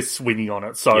 1 just says Swinny on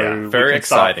it, so Yeah, we very can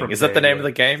start exciting. from Is that the there, name of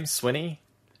the game, Swinny?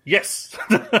 Yes.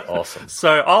 Awesome.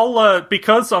 So I'll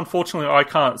because unfortunately I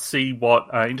can't see what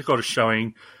Intergod is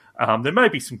showing. There may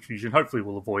be some confusion. Hopefully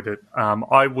we'll avoid it.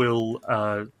 I will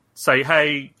say,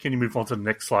 hey, can you move on to the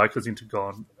next slide because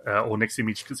Intergod or next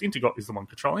image because Intergod is the one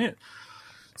controlling it.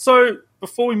 So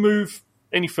before we move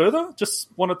any further, just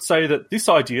wanted to say that this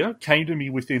idea came to me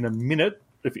within a minute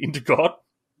of Intergod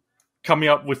coming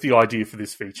up with the idea for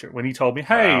this feature. When he told me,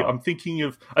 hey, Wow. I'm thinking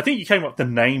of... I think you came up with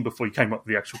the name before you came up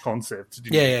with the actual concept.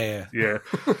 Didn't you? Yeah.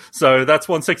 Yeah. So that's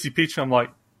one sexy pitch. I'm like,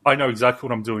 I know exactly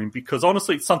what I'm doing because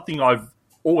honestly, it's something I've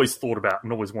always thought about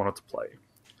and always wanted to play.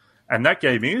 And that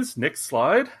game is, next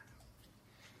slide,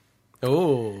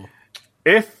 Oh.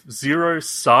 F-Zero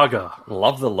Saga.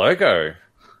 Love the logo.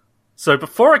 So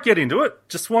before I get into it,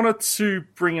 just wanted to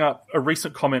bring up a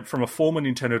recent comment from a former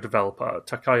Nintendo developer,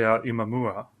 Takaya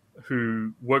Imamura,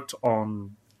 who worked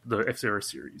on the F-Zero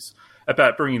series,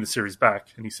 about bringing the series back.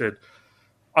 And he said,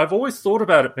 I've always thought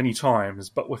about it many times,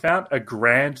 but without a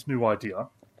grand new idea,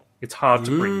 it's hard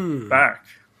to bring back.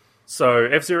 So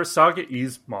F-Zero Saga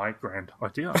is my grand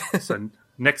idea. So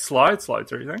next slide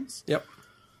 3, thanks. Yep.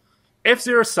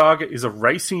 F-Zero Saga is a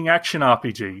racing action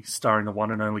RPG starring the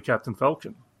one and only Captain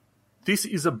Falcon. This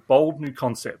is a bold new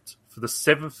concept for the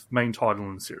 7th main title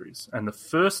in the series, and the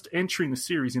first entry in the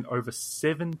series in over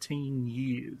 17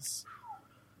 years,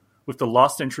 with the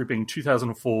last entry being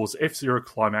 2004's F-Zero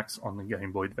Climax on the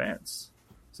Game Boy Advance.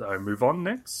 So move on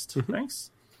next. Thanks.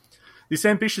 This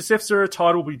ambitious F-Zero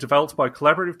title will be developed by a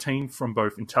collaborative team from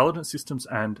both Intelligent Systems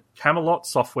and Camelot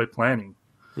Software Planning.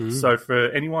 So for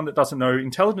anyone that doesn't know,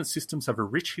 Intelligent Systems have a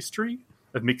rich history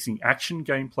of mixing action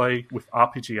gameplay with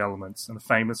RPG elements and are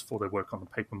famous for their work on the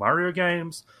Paper Mario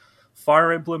games,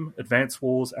 Fire Emblem, Advance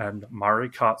Wars, and Mario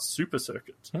Kart Super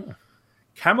Circuit.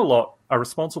 Camelot are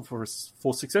responsible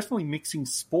for successfully mixing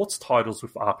sports titles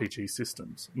with RPG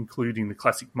systems, including the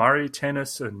classic Mario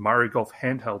Tennis and Mario Golf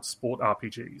handheld sport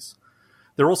RPGs.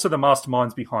 They're also the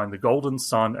masterminds behind the Golden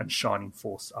Sun and Shining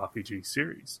Force RPG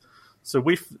series. So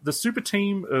with the super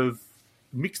team of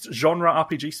mixed genre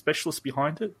RPG specialists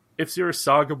behind it, F-Zero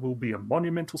Saga will be a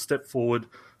monumental step forward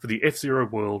for the F-Zero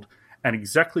world and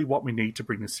exactly what we need to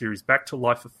bring the series back to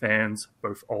life for fans,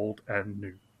 both old and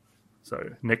new.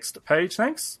 So, next page,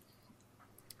 thanks.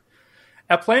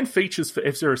 Our planned features for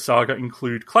F-Zero Saga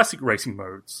include classic racing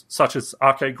modes, such as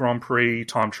Arcade Grand Prix,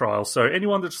 Time Trial, so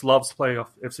anyone that just loves to play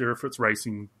F-Zero for its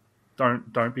racing,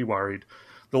 don't be worried.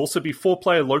 There'll also be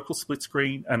 4-player local split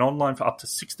screen and online for up to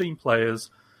 16 players.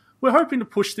 We're hoping to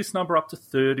push this number up to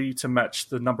 30 to match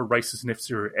the number of races in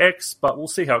F-Zero X, but we'll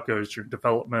see how it goes during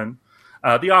development.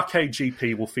 The arcade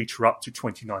GP will feature up to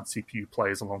 29 CPU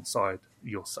players alongside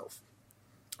yourself.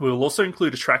 We'll also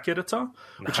include a track editor,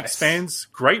 which expands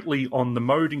greatly on the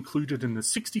mode included in the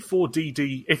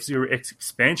 64DD F-Zero X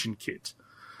expansion kit.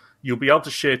 You'll be able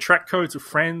to share track codes with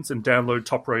friends and download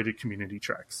top-rated community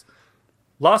tracks.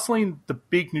 Lastly, the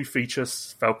big new feature,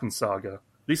 Falcon Saga.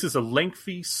 This is a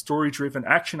lengthy, story-driven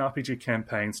action RPG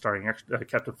campaign starring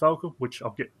Captain Falcon, which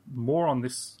I'll get more on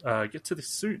this. Get to this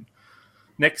soon.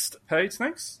 Next page,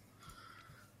 thanks.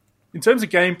 In terms of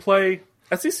gameplay,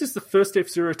 as this is the first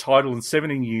F-Zero title in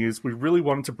 17 years, we really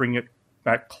wanted to bring it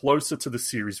back closer to the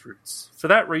series roots. For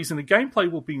that reason, the gameplay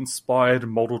will be inspired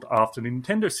and modelled after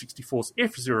Nintendo 64's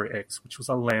F-Zero X, which was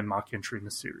a landmark entry in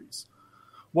the series.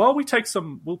 While we'll take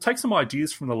some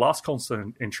ideas from the last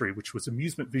console entry, which was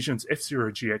Amusement Vision's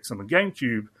F-Zero GX on the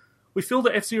GameCube, we feel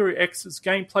that F-Zero X's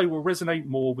gameplay will resonate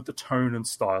more with the tone and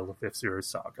style of F-Zero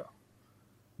Saga.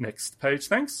 Next page,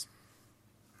 thanks.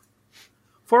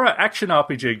 For our action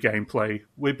RPG gameplay,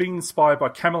 we're being inspired by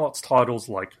Camelot's titles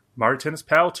like Mario Tennis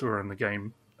Power Tour and the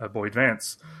Game Boy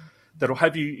Advance, that'll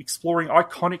have you exploring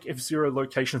iconic F-Zero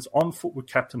locations on foot with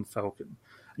Captain Falcon.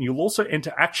 And you'll also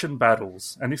enter action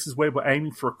battles, and this is where we're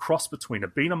aiming for a cross between a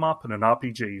beat-em-up and an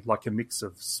RPG, like a mix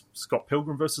of Scott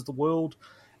Pilgrim vs. the World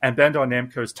and Bandai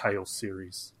Namco's Tales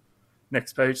series.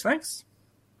 Next page, thanks.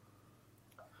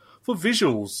 For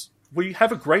visuals, we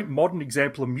have a great modern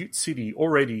example of Mute City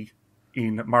already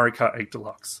in Mario Kart 8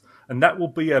 Deluxe, and that will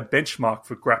be a benchmark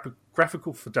for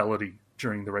graphical fidelity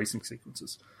during the racing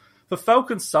sequences. For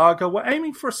Falcon Saga, we're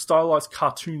aiming for a stylized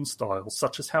cartoon style,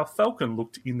 such as how Falcon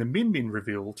looked in the Min Min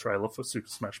reveal trailer for Super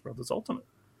Smash Bros. Ultimate.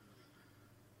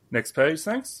 Next page,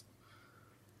 thanks.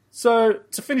 So,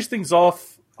 to finish things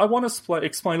off, I want to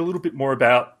explain a little bit more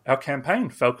about our campaign,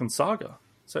 Falcon Saga.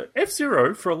 So,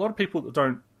 F-Zero, for a lot of people that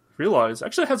don't realise,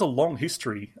 actually has a long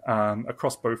history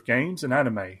across both games and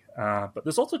anime, but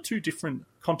there's also two different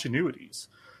continuities.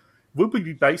 We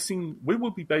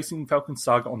will be basing Falcon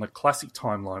Saga on the classic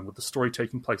timeline, with the story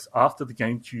taking place after the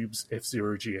GameCube's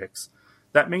F-Zero GX.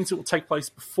 That means it will take place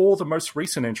before the most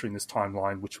recent entry in this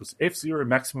timeline, which was F-Zero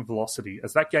Maximum Velocity,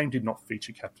 as that game did not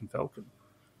feature Captain Falcon.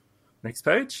 Next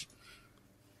page.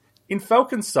 In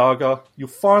Falcon Saga, you'll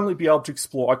finally be able to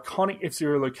explore iconic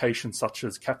F-Zero locations such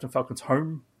as Captain Falcon's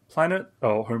home planet,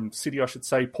 or home city I should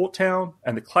say, Port Town,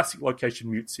 and the classic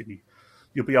location Mute City.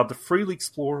 You'll be able to freely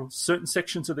explore certain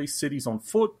sections of these cities on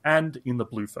foot and in the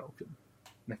Blue Falcon.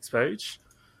 Next page.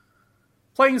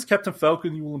 Playing as Captain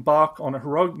Falcon, you will embark on a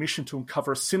heroic mission to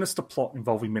uncover a sinister plot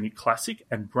involving many classic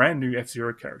and brand new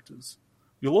F-Zero characters.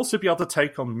 You'll also be able to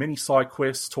take on many side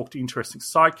quests, talk to interesting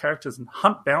side characters, and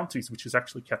hunt bounties, which is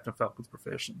actually Captain Falcon's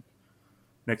profession.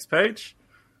 Next page.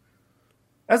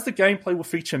 As the gameplay will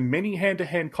feature many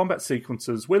hand-to-hand combat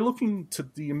sequences, we're looking to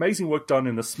the amazing work done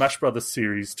in the Smash Bros.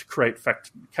 Series to create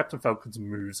Captain Falcon's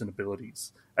moves and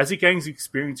abilities. As he gains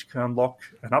experience, you can unlock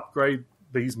and upgrade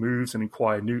these moves and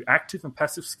acquire new active and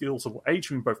passive skills that will aid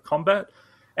you in both combat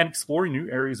and exploring new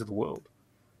areas of the world.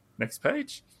 Next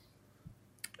page.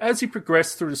 As you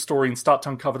progress through the story and start to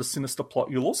uncover the sinister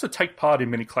plot, you'll also take part in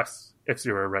many class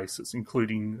F-Zero races,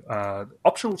 including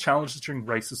optional challenges during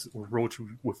races that will reward you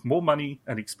with more money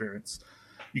and experience.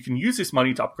 You can use this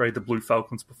money to upgrade the Blue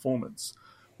Falcon's performance.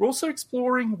 We're also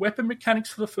exploring weapon mechanics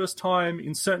for the first time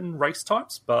in certain race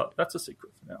types, but that's a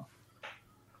secret for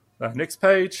now. Next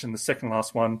page, and the second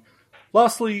last one.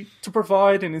 Lastly, to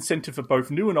provide an incentive for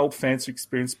both new and old fans to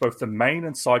experience both the main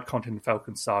and side content of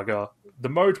Falcon Saga, the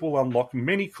mode will unlock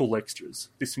many cool extras.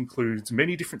 This includes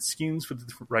many different skins for the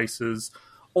different races,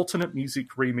 alternate music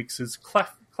remixes,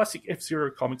 classic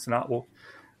F-Zero comics and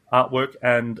artwork,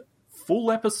 and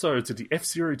full episodes of the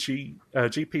F-Zero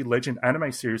GP Legend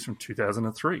anime series from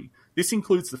 2003. This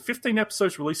includes the 15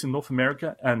 episodes released in North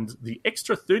America and the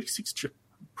extra 36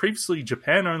 previously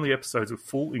Japan-only episodes with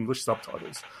full English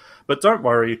subtitles. But don't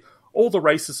worry, all the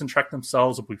races and track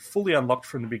themselves will be fully unlocked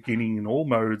from the beginning in all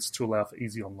modes to allow for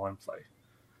easy online play.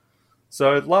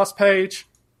 So, last page.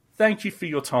 Thank you for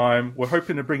your time. We're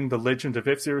hoping to bring the Legend of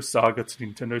F-Zero Saga to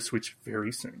Nintendo Switch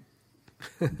very soon.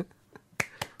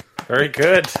 Very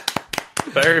good.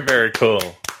 Very, very cool.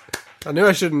 I knew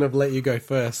I shouldn't have let you go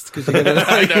first. Cause you're gonna,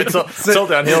 I know, it's all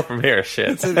downhill from here. Shit.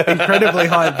 It's an incredibly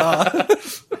high bar.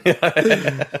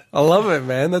 I love it,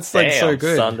 man. That's like so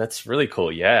good. Son, that's really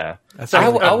cool. Yeah, That's I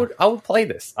really would play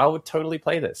this. I would totally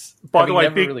play this. By the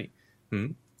way,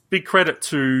 big credit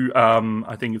to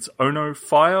I think it's Ono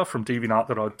Fire from DeviantArt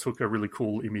that I took a really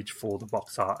cool image for the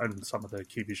box art and some of the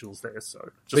key visuals there. So,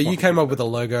 But you came up with the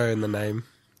logo and the name.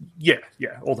 Yeah,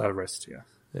 all the rest. Yeah,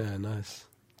 Yeah, nice.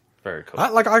 Very cool.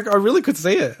 I really could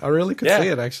see it. I really could see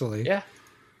it, actually. Yeah.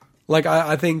 Like,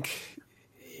 I think,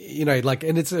 you know, like,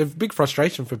 and it's a big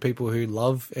frustration for people who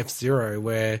love F-Zero,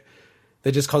 where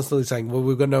they're just constantly saying, well,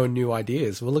 we've got no new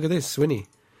ideas. Well, look at this, Swinny.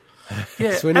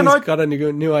 yeah. Swinny's got a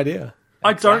new idea.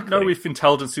 I don't know if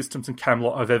Intelligent Systems and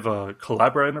Camelot have ever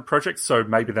collaborated on a project, so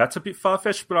maybe that's a bit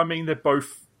far-fetched, but I mean, they're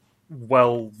both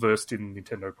well-versed in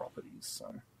Nintendo properties,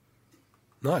 so...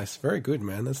 Nice. Very good,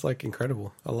 man. That's, like,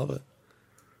 incredible. I love it.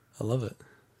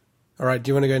 All right, do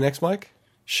you want to go next, Mike?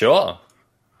 Sure.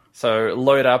 So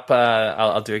load up,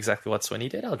 I'll do exactly what Swinny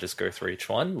did. I'll just go through each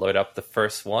one. Load up the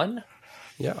first one.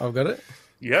 Yeah, I've got it.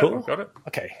 Yeah, Cool. I've got it.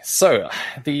 Okay, so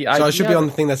the idea... So I should be on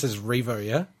the thing that says Revo,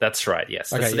 yeah? That's right,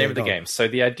 yes. That's Okay, the name of the go on. game. So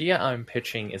the idea I'm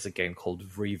pitching is a game called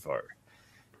Revo.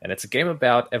 And it's a game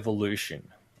about evolution.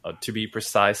 To be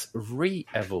precise,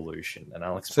 re-evolution. And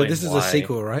I'll So explain this is why. a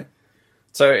sequel, right?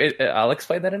 So I'll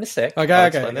explain that in a sec. Okay, I'll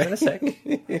okay. explain that in a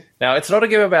sec. Now, it's not a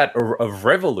game about a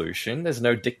revolution. There's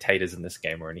no dictators in this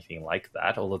game or anything like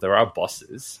that, although there are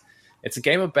bosses. It's a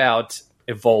game about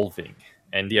evolving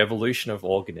and the evolution of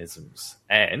organisms.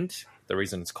 And the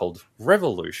reason it's called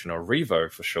Revolution, or Revo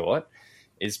for short,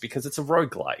 is because it's a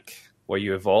roguelike, where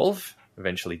you evolve,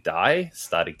 eventually die,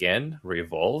 start again,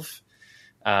 re-evolve,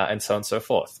 and so on and so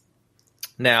forth.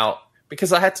 Now,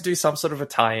 because I had to do some sort of a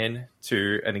tie-in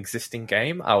to an existing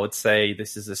game, I would say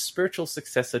this is a spiritual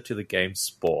successor to the game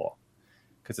Spore.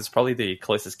 Because it's probably the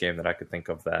closest game that I could think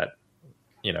of that,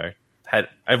 you know, had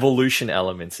evolution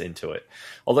elements into it.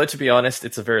 Although, to be honest,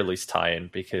 it's a very loose tie-in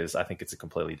because I think it's a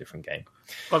completely different game.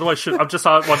 By the way, I'm just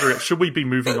wondering, should we be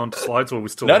moving on to slides, or are we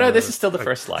still? No, this is still the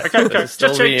first slide. Okay. This is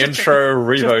still the intro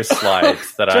Revo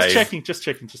slides that just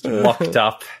checking. mocked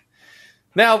up.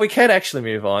 Now we can actually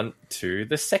move on to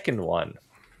the second one.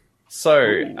 So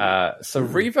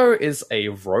Revo is a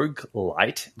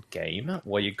roguelite game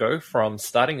where you go from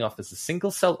starting off as a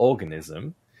single-cell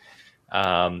organism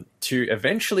to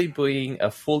eventually being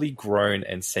a fully grown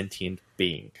and sentient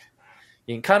being.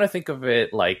 You can kind of think of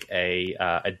it like a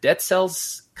Dead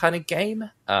Cells kind of game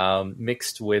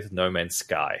mixed with No Man's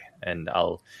Sky, and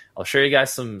I'll show you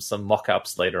guys some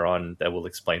mock-ups later on that will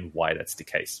explain why that's the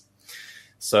case.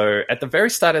 So at the very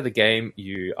start of the game,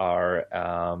 you are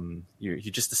you're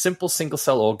just a simple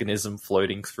single-cell organism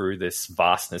floating through this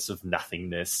vastness of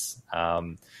nothingness,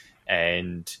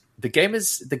 and the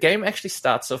game actually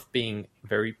starts off being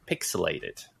very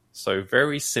pixelated. So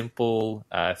very simple,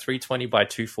 320 by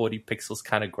 240 pixels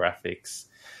kind of graphics.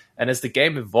 And as the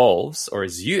game evolves, or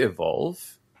as you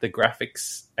evolve, the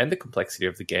graphics and the complexity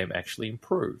of the game actually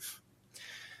improve.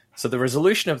 So the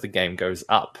resolution of the game goes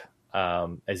up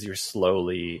as you're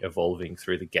slowly evolving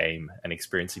through the game and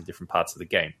experiencing different parts of the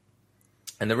game.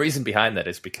 And the reason behind that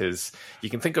is because you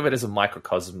can think of it as a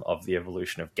microcosm of the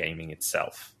evolution of gaming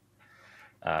itself.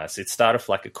 So it started off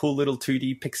like a cool little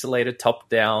 2D pixelated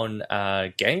top-down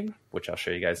game, which I'll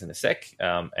show you guys in a sec,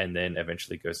 and then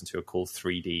eventually goes into a cool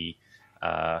 3D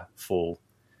full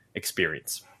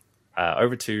experience.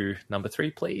 Over to number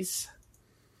 3, please.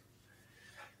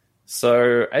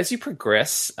 So as you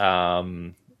progress,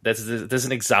 there's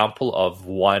an example of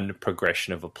one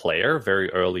progression of a player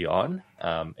very early on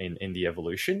in the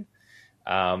evolution.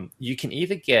 You can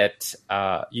either get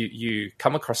you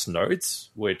come across nodes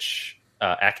which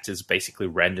act as basically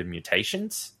random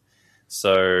mutations.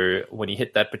 So when you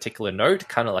hit that particular node,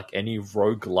 kind of like any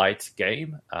roguelite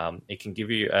game, it can give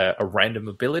you a random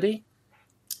ability,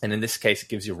 and in this case, it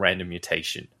gives you a random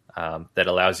mutation. That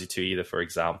allows you to either, for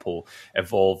example,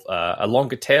 evolve a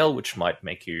longer tail, which might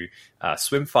make you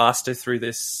swim faster through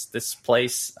this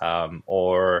place,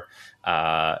 or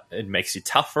it makes you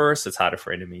tougher, so it's harder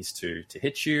for enemies to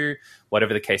hit you.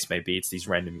 Whatever the case may be, it's these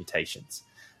random mutations.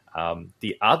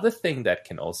 The other thing that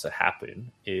can also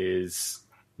happen is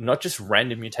not just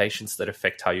random mutations that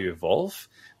affect how you evolve,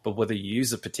 but whether you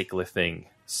use a particular thing.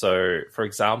 So, for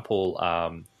example,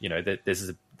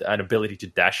 there's an ability to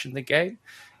dash in the game.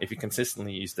 If you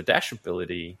consistently use the dash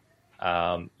ability,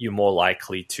 you're more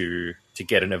likely to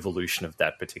get an evolution of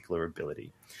that particular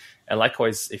ability. And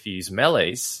likewise, if you use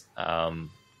melees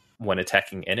when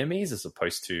attacking enemies, as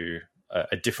opposed to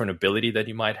a different ability that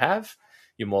you might have,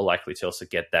 you're more likely to also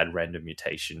get that random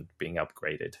mutation being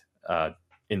upgraded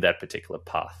in that particular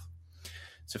path.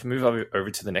 So if we move over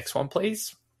to the next one,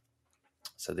 please.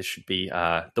 So this should be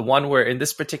the one where in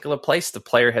this particular place, the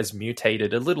player has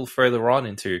mutated a little further on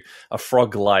into a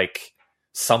frog-like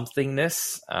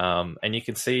somethingness. And you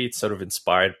can see it's sort of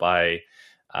inspired by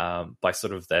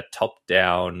sort of that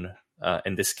top-down,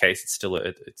 in this case, it's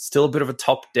still a bit of a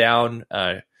top-down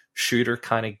shooter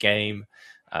kind of game,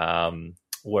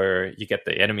 where you get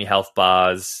the enemy health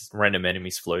bars, random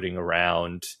enemies floating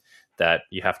around that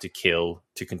you have to kill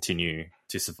to continue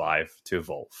to survive, to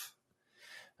evolve.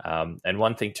 And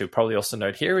one thing to probably also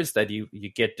note here is that you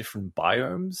get different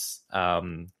biomes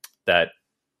that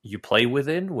you play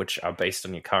within, which are based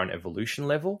on your current evolution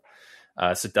level.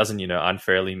 So it doesn't,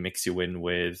 unfairly mix you in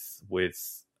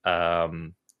with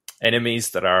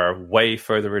enemies that are way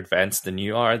further advanced than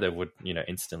you are that would,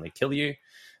 instantly kill you.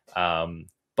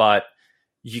 But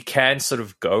you can sort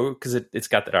of go, because it's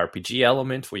got that RPG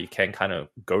element where you can kind of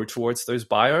go towards those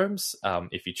biomes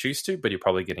if you choose to, but you're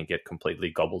probably going to get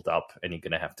completely gobbled up and you're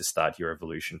going to have to start your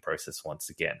evolution process once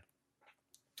again.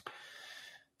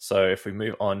 So if we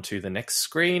move on to the next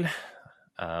screen,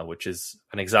 which is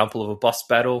an example of a boss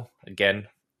battle, again,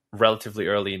 relatively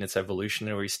early in its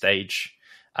evolutionary stage.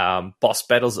 Boss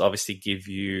battles obviously give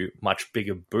you much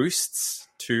bigger boosts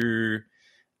to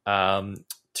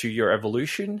your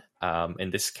evolution. In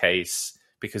this case,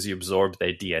 because you absorb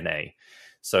their DNA.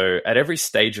 So at every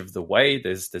stage of the way,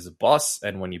 there's a boss,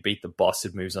 and when you beat the boss,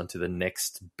 it moves on to the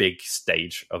next big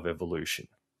stage of evolution.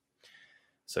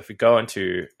 So if we go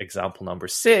into example number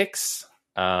 6,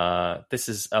 this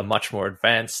is a much more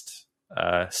advanced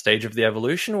stage of the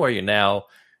evolution where you're now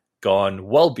gone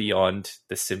well beyond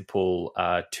the simple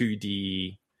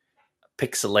 2D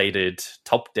pixelated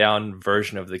top-down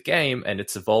version of the game, and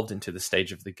it's evolved into the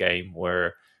stage of the game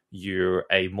where you're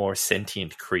a more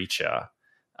sentient creature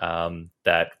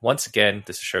that, once again,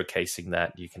 this is showcasing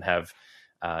that you can have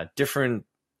different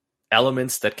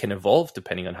elements that can evolve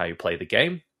depending on how you play the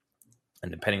game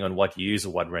and depending on what you use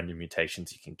or what random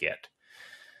mutations you can get.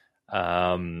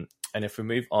 And if we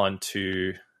move on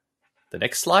to the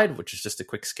next slide, which is just a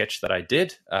quick sketch that I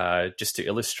did, just to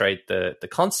illustrate the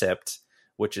concept,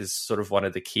 which is sort of one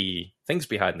of the key things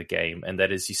behind the game, and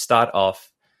that is you start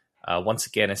off, once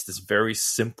again, as this very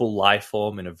simple life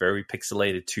form in a very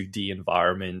pixelated 2D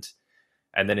environment,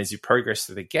 and then as you progress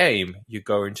through the game, you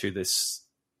go into this,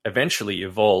 eventually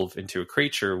evolve into a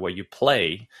creature where you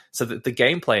play, so that the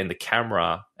gameplay and the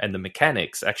camera and the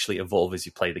mechanics actually evolve as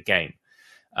you play the game.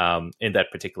 In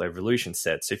that particular evolution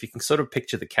set. So if you can sort of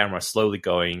picture the camera slowly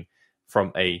going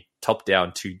from a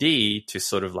top-down 2D to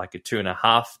sort of like a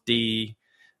 2.5D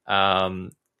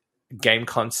game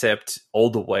concept all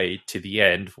the way to the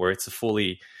end where it's a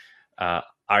fully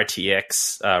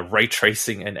RTX ray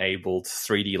tracing enabled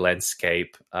 3D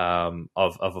landscape of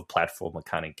a platformer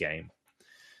kind of game.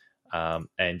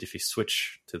 And if you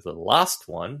switch to the last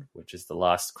one, which is the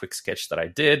last quick sketch that I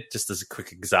did, just as a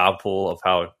quick example of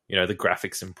how, the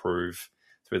graphics improve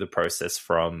through the process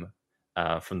from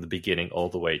the beginning all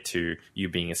the way to you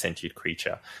being a sentient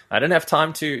creature. I don't have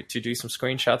time to do some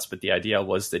screenshots, but the idea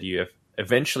was that you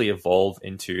eventually evolve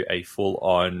into a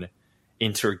full-on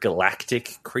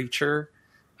intergalactic creature.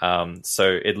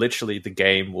 So it literally, the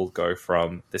game will go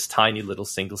from this tiny little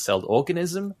single-celled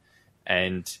organism,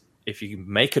 and if you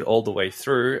make it all the way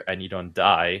through and you don't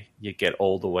die, you get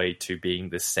all the way to being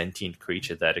this sentient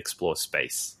creature that explores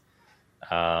space.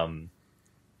 And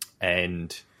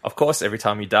of course, every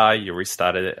time you die, you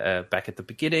restart it back at the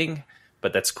beginning.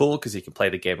 But that's cool because you can play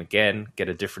the game again, get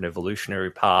a different evolutionary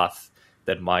path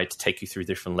that might take you through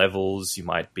different levels. You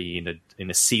might be in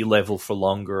a sea level for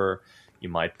longer. You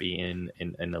might be in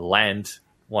a land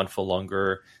one for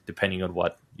longer, depending on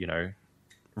what,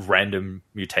 random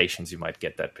mutations you might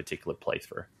get that particular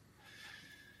playthrough.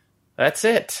 That's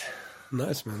it.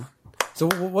 Nice, man. So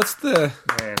what's the...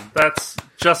 Man, that's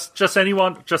just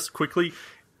anyone, just quickly,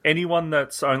 anyone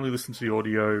that's only listened to the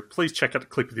audio, please check out a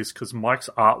clip of this because Mike's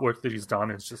artwork that he's done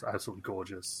is just absolutely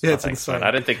gorgeous. Yeah, it's Thanks, insane. man.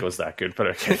 I didn't think it was that good, but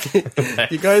okay.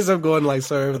 You guys have gone like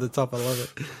so over the top. I love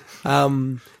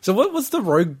it. So what's the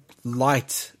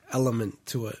roguelite element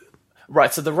to it?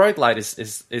 Right, so the roguelite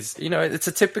is it's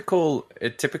a typical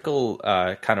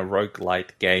kind of roguelite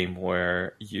game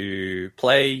where you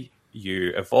play,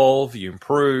 you evolve, you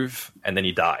improve, and then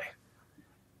you die.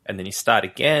 And then you start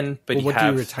again, but What do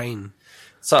you retain?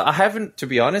 So I haven't, to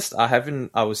be honest,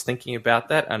 I was thinking about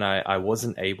that and I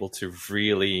wasn't able to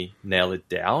really nail it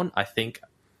down. I think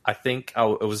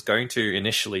it was going to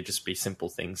initially just be simple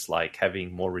things like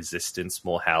having more resistance,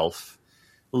 more health,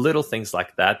 little things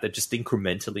like that just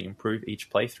incrementally improve each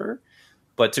playthrough.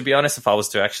 But to be honest, if I was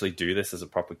to actually do this as a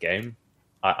proper game,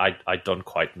 I don't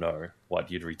quite know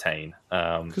what you'd retain.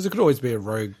 Because it could always be a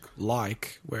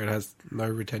rogue-like where it has no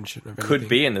retention of anything. Could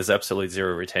be, and there's absolutely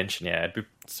zero retention. Yeah, it'd be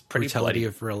pretty brutality bloody.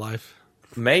 of real life.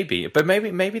 Maybe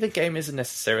the game isn't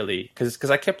necessarily...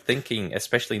 Because I kept thinking,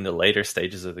 especially in the later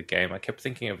stages of the game, I kept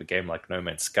thinking of a game like No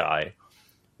Man's Sky,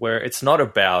 where it's not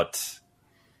about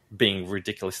being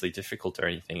ridiculously difficult or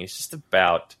anything. It's just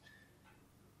about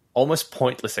almost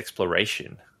pointless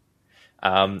exploration.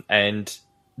 And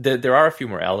there are a few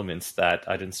more elements that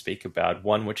I didn't speak about.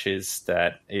 One, which is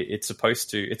that it's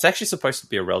actually supposed to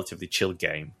be a relatively chill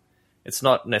game. It's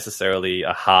not necessarily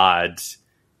a hard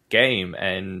game,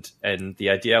 and the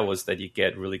idea was that you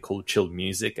get really cool chilled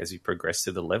music as you progress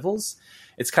through the levels.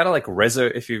 It's kind of like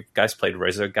if you guys played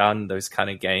Resogun, those kind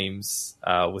of games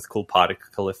with cool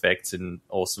particle effects and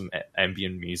awesome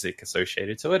ambient music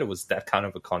associated to it. It was that kind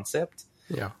of a concept.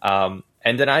 Yeah.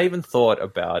 And then I even thought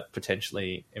about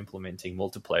potentially implementing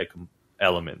multiplayer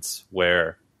elements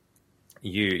where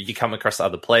you come across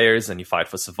other players and you fight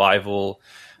for survival,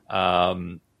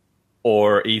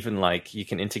 or even like you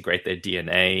can integrate their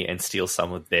DNA and steal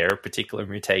some of their particular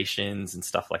mutations and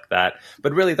stuff like that.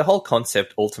 But really the whole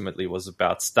concept ultimately was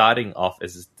about starting off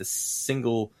as the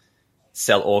single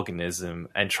cell organism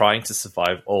and trying to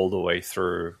survive all the way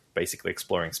through basically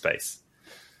exploring space.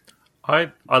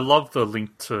 I love the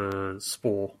link to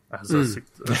Spore as a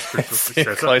spiritual successor.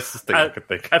 The closest thing I could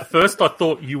think. At first, I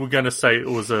thought you were going to say it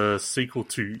was a sequel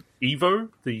to Evo,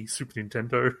 the Super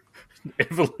Nintendo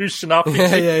evolution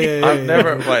RPG. Yeah. I've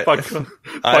never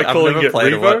calling it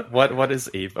played Revo. it. What is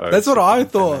Evo? That's what I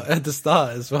thought at the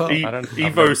start as well.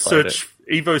 Evo's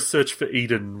Search for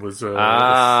Eden was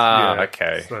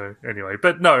okay. So anyway,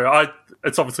 but no,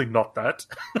 it's obviously not that.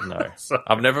 No, So-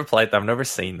 I've never played that. I've never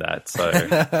seen that.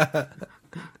 So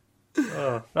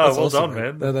Oh, That's well awesome, done,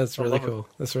 man. No, that's I really love it. cool.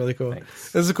 That's really cool.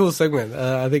 Thanks. It's a cool segment.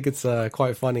 I think it's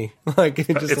quite funny. Like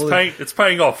It's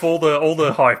paying off. All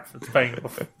the hype. It's paying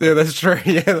off. Yeah, that's true.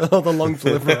 Yeah, all the long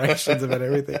proliferations about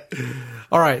everything.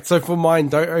 All right, so for mine,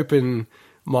 don't open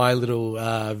my little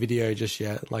video just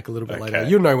yet. Like a little bit later, Okay.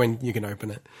 you'll know when you can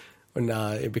open it when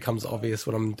it becomes obvious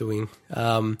what I'm doing.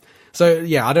 So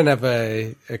yeah, I don't have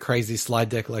a crazy slide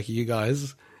deck like you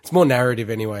guys. It's more narrative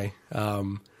anyway.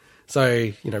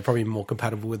 So probably more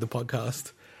compatible with the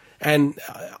podcast. And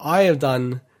I have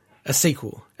done a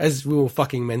sequel, as we were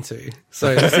fucking meant to.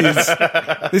 So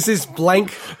this is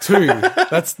Blank 2.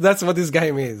 That's what this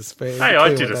game is. Hey,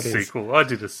 I did a sequel. I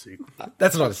did a sequel.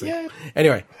 That's not a sequel.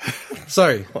 Anyway,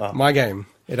 so my game,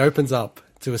 it opens up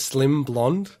to a slim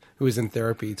blonde who is in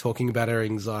therapy talking about her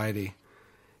anxiety.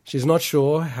 She's not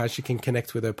sure how she can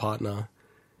connect with her partner.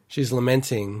 She's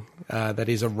lamenting that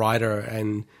he's a writer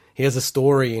and he has a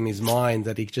story in his mind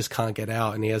that he just can't get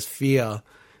out, and he has fear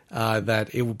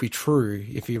that it will be true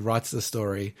if he writes the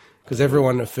story, because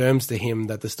everyone affirms to him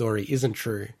that the story isn't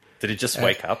true. Did he just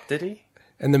wake up, did he?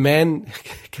 And the man,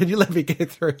 can you let me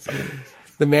get through?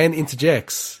 The man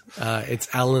interjects. It's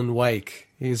Alan Wake.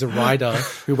 He's a writer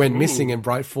who went missing in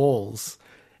Bright Falls,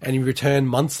 and he returned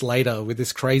months later with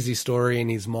this crazy story in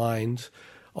his mind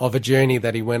of a journey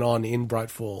that he went on in Bright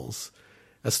Falls.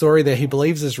 A story that he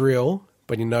believes is real,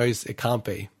 but he knows it can't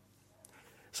be.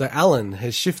 So Alan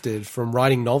has shifted from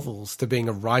writing novels to being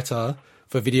a writer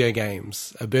for video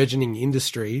games, a burgeoning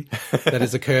industry that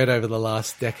has occurred over the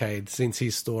last decade since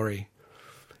his story.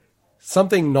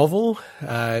 Something novel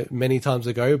many times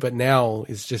ago, but now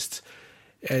is just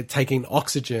taking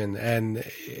oxygen and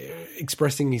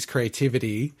expressing his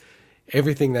creativity,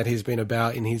 everything that he's been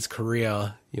about in his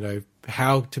career,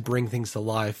 how to bring things to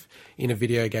life in a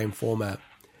video game format.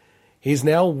 He's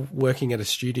now working at a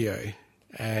studio,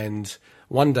 and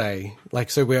one day,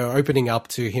 so we're opening up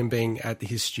to him being at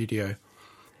his studio,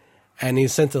 and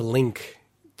he's sent a link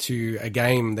to a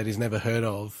game that he's never heard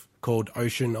of called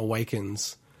Ocean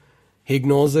Awakens. He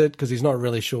ignores it because he's not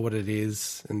really sure what it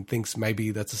is and thinks maybe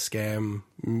that's a scam,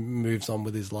 moves on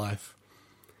with his life.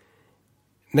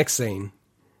 Next scene.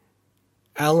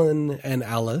 Alan and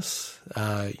Alice,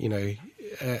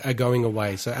 are going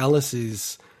away. So Alice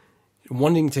is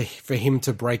wanting for him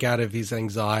to break out of his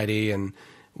anxiety and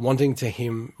wanting for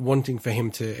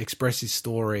him to express his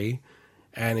story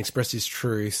and express his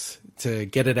truth, to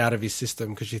get it out of his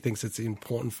system because she thinks it's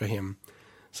important for him.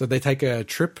 So they take a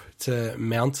trip to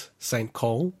Mount St.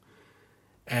 Cole,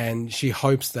 and she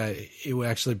hopes that it will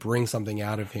actually bring something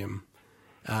out of him.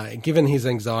 Given his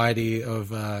anxiety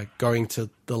of going to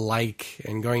the lake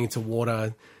and going into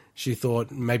water, she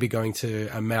thought maybe going to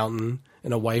a mountain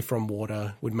and away from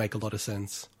water would make a lot of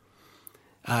sense.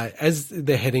 As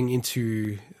they're heading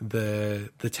into the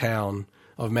town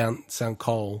of Mount St.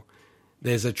 Cole,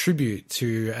 there's a tribute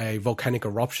to a volcanic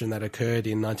eruption that occurred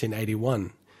in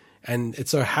 1981. And it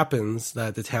so happens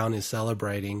that the town is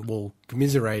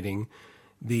commiserating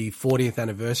the 40th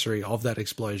anniversary of that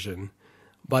explosion.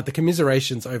 But the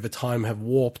commiserations over time have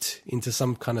warped into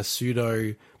some kind of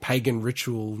pseudo-pagan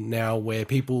ritual now where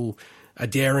people are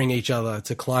daring each other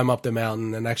to climb up the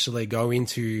mountain and actually go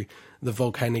into the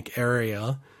volcanic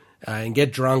area and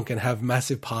get drunk and have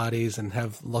massive parties and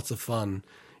have lots of fun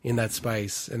in that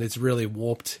space. And it's really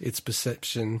warped its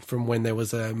perception from when there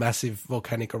was a massive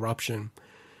volcanic eruption.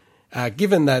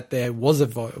 Given that there was a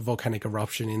volcanic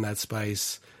eruption in that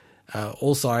space,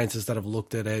 all scientists that have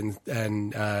looked at it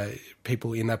and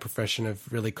people in that profession have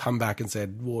really come back and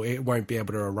said, well, it won't be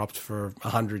able to erupt for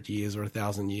 100 years or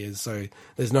 1,000 years. So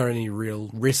there's not any real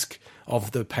risk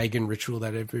of the pagan ritual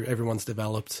that everyone's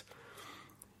developed.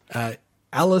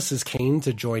 Alice is keen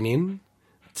to join in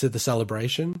to the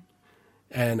celebration,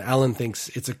 and Alan thinks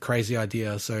it's a crazy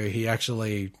idea, so he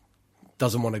actually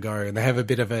doesn't want to go, and they have a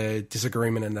bit of a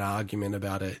disagreement and an argument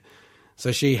about it.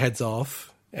 So she heads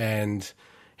off, and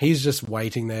he's just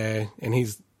waiting there, and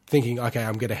he's thinking, okay,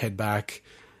 I'm going to head back.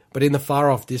 But in the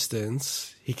far off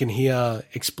distance, he can hear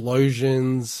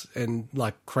explosions and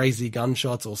like crazy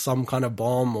gunshots or some kind of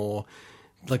bomb or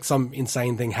like some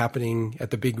insane thing happening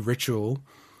at the big ritual.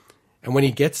 And when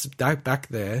he gets back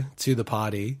there to the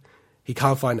party, he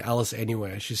can't find Alice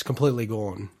anywhere. She's completely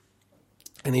gone.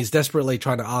 And he's desperately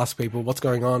trying to ask people, what's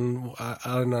going on?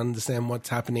 I don't understand what's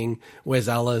happening. Where's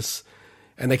Alice?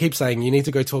 And they keep saying, you need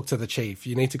to go talk to the chief.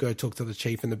 You need to go talk to the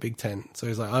chief in the big tent. So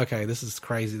he's like, okay, this is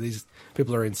crazy. These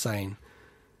people are insane.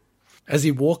 As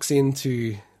he walks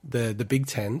into the big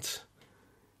tent,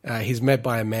 he's met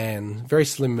by a man, very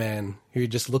slim man, who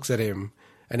just looks at him.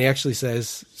 And he actually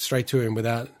says straight to him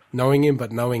without knowing him,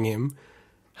 but knowing him,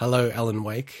 hello, Alan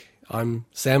Wake. I'm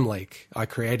Sam Lake. I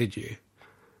created you.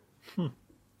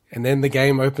 And then the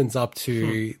game opens up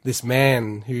to this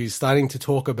man who's starting to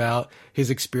talk about his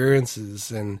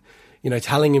experiences and,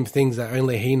 telling him things that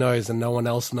only he knows and no one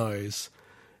else knows.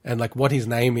 And like what his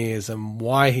name is and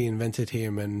why he invented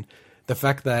him and the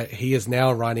fact that he is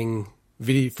now writing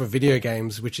video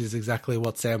games, which is exactly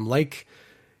what Sam Lake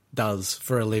does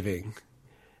for a living.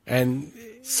 And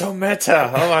So meta.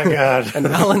 Oh my god. and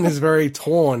Alan is very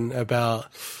torn about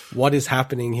what is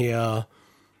happening here.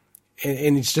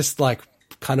 And it's just like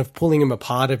kind of pulling him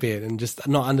apart a bit and just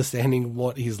not understanding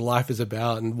what his life is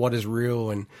about and what is real.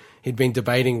 And he'd been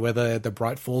debating whether the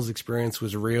Bright Falls experience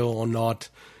was real or not,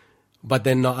 but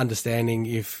then not understanding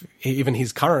if even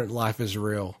his current life is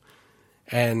real.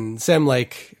 And Sam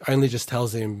Lake only just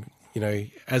tells him,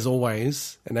 as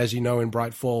always, and as you know in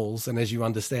Bright Falls, and as you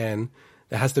understand,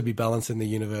 there has to be balance in the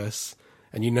universe,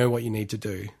 and you know what you need to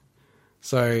do.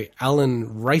 So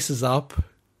Alan races up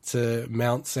to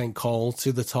Mount St. Cole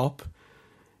to the top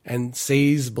and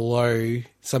sees below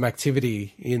some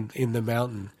activity in the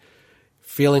mountain,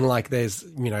 feeling like there's,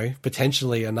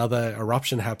 potentially another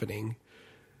eruption happening.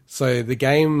 So the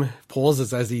game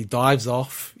pauses as he dives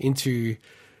off into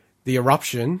the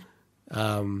eruption,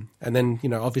 and then,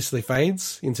 obviously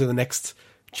fades into the next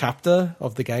chapter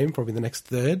of the game, probably the next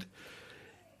third.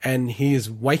 And he is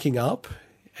waking up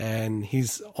and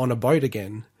he's on a boat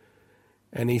again.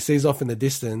 And he sees off in the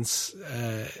distance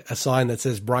a sign that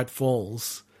says Bright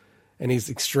Falls. And he's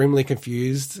extremely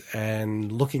confused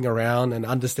and looking around and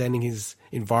understanding his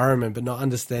environment, but not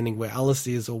understanding where Alice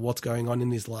is or what's going on in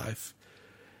his life.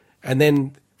 And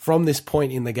then from this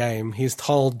point in the game, he's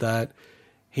told that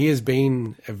he has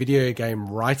been a video game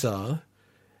writer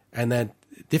and that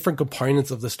different components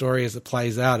of the story as it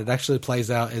plays out, it actually plays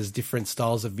out as different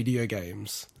styles of video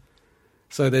games.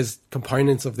 So there's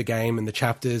components of the game and the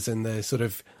chapters and the sort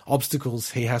of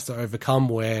obstacles he has to overcome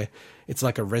where it's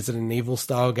like a Resident Evil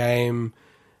style game,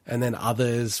 and then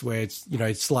others where it's,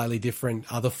 slightly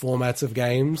different other formats of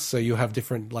games. So you have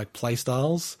different like play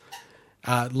styles.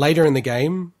 Later in the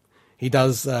game, he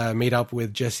does meet up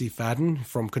with Jesse Fadden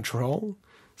from Control.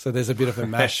 So there's a bit of a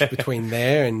mash between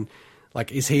there and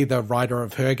like, is he the writer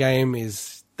of her game?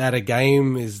 Is that a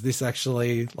game? Is this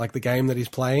actually like the game that he's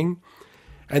playing?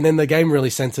 And then the game really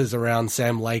centers around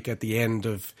Sam Lake at the end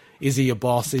of, is he a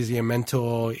boss? Is he a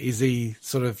mentor? Is he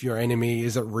sort of your enemy?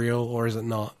 Is it real or is it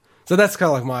not? So that's kind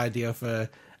of like my idea for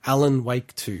Alan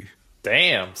Wake 2.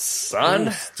 Damn,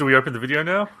 son. Do we open the video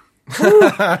now?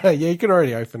 Yeah, you can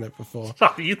already open it before.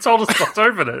 You told us not to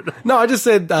open it. No, I just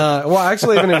said, I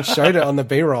actually haven't even showed it on the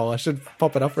B-roll. I should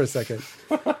pop it up for a second.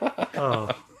 Oh,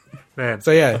 man.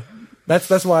 So yeah,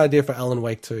 that's my idea for Alan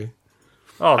Wake 2.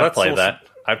 Oh, I that's play awesome. that.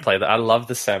 I play that. I love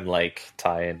the Sam Lake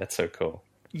tie-in. That's so cool.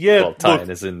 Yeah, Well, tie-in look,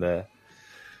 is in there.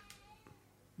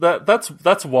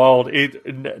 That's wild.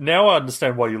 Now I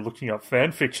understand why you're looking up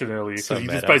fan fiction earlier, because So you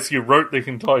just meta. basically wrote the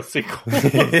entire sequel.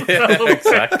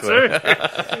 Exactly.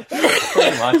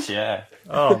 Pretty much, yeah.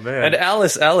 Oh man. And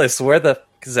Alice, where the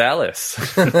fuck is Alice?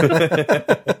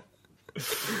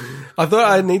 I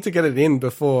thought I need to get it in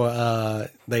before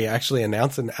they actually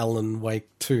announce an Alan Wake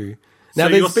 2. Now,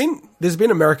 So there's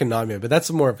been American Nightmare, but that's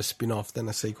more of a spin-off than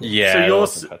a sequel. Yeah.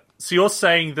 So you're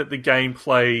saying that the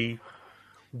gameplay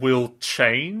will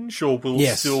change, or will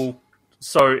Yes. still?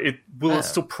 So it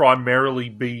still primarily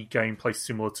be gameplay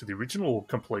similar to the original, or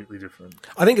completely different?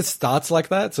 I think it starts like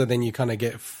that, so then you kind of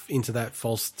get into that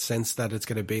false sense that it's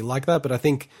going to be like that. But I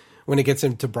think when it gets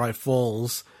into Bright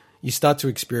Falls, you start to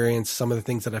experience some of the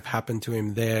things that have happened to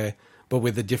him there, but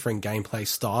with a different gameplay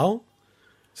style.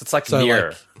 So it's like So, Nier.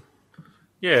 like,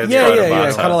 Yeah, Yeah,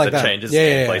 right. kind of like that. changes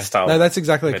Yeah. gameplay style No, that's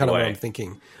exactly kind of what midway. I'm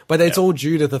thinking. But it's all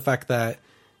due to the fact that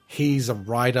he's a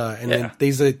writer, and then Yeah.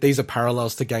 these are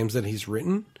parallels to games that he's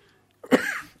written.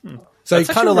 So That's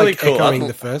he's kind of actually like really cool. echoing I'd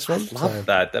the first one. Love So.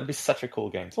 that. That'd be such a cool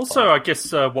game. To Also, play. I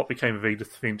guess what became of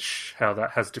Edith Finch, how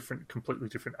that has completely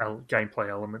different gameplay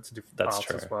elements and different That's parts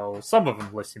true. as well. Some of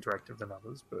them less interactive than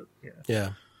others, but yeah. Yeah.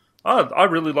 I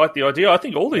really like the idea. I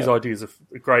think all these ideas are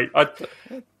great.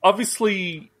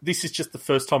 Obviously, this is just the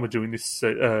first time we're doing this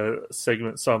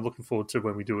segment, so I'm looking forward to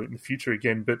when we do it in the future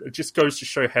again. But it just goes to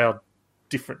show how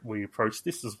different we approach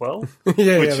this as well.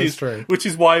 Yeah, which that's is true. Which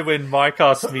is why when Mike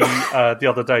asked me the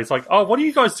other day, it's like, "Oh, what are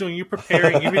you guys doing? You're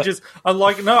preparing images." I'm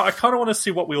like, "No, I kind of want to see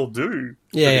what we all do."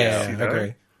 for this, you I know?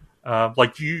 agree.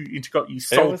 Like you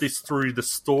sold this through the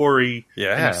story,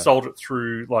 Yeah. and you sold it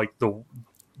through like the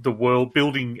world,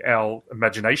 building our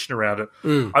imagination around it.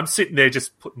 I'm sitting there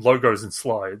just putting logos and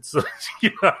slides,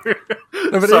 you know.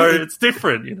 but So it- it's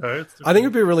different, you know. It's I think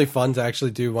it'd be really fun to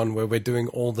actually do one where we're doing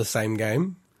all the same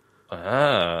game.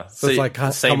 So it's like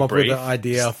same come up brief. with an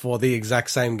idea for the exact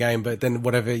same game, but then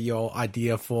whatever your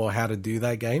idea for how to do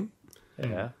that game.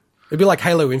 Yeah. It'd be like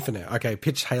Halo Infinite. Okay,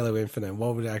 pitch Halo Infinite.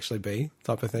 What would it actually be?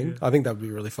 Type of thing. I think that would be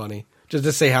really funny. Just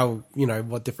to see how,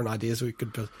 what different ideas we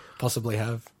could possibly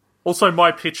have. Also,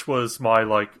 my pitch was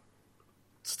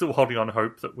still holding on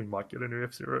hope that we might get a new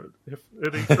F-Zero.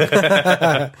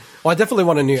 Well, I definitely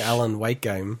want a new Alan Wake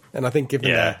game. And I think given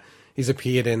Yeah. that he's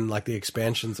appeared in the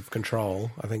expansions of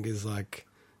Control, I think is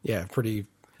pretty...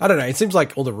 I don't know. It seems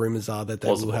like all the rumors are that they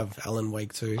Plausible. will have Alan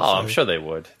Wake too. Oh, I'm sure they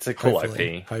would. It's a cool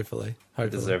IP. Hopefully. It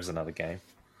deserves another game.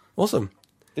 Awesome.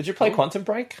 Did you play Quantum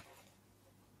Break?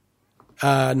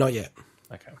 Not yet.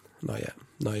 Okay. Not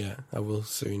yet. I will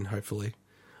soon, hopefully.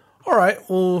 All right.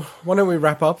 Well, why don't we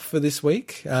wrap up for this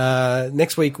week?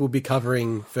 Next week we'll be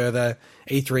covering further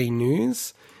E3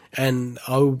 news, and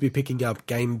I will be picking up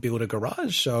Game Builder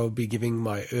Garage. So I'll be giving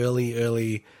my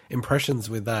early impressions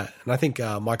with that, and I think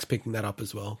Mike's picking that up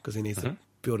as well because he needs to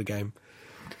build a game.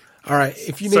 All right.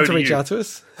 If you need to reach out to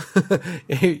us,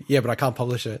 yeah, but I can't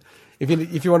publish it.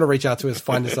 If you want to reach out to us,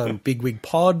 find us on Bigwig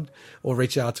Pod or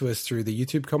reach out to us through the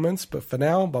YouTube comments. But for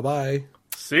now, bye bye.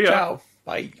 See ya. Ciao.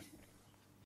 Bye.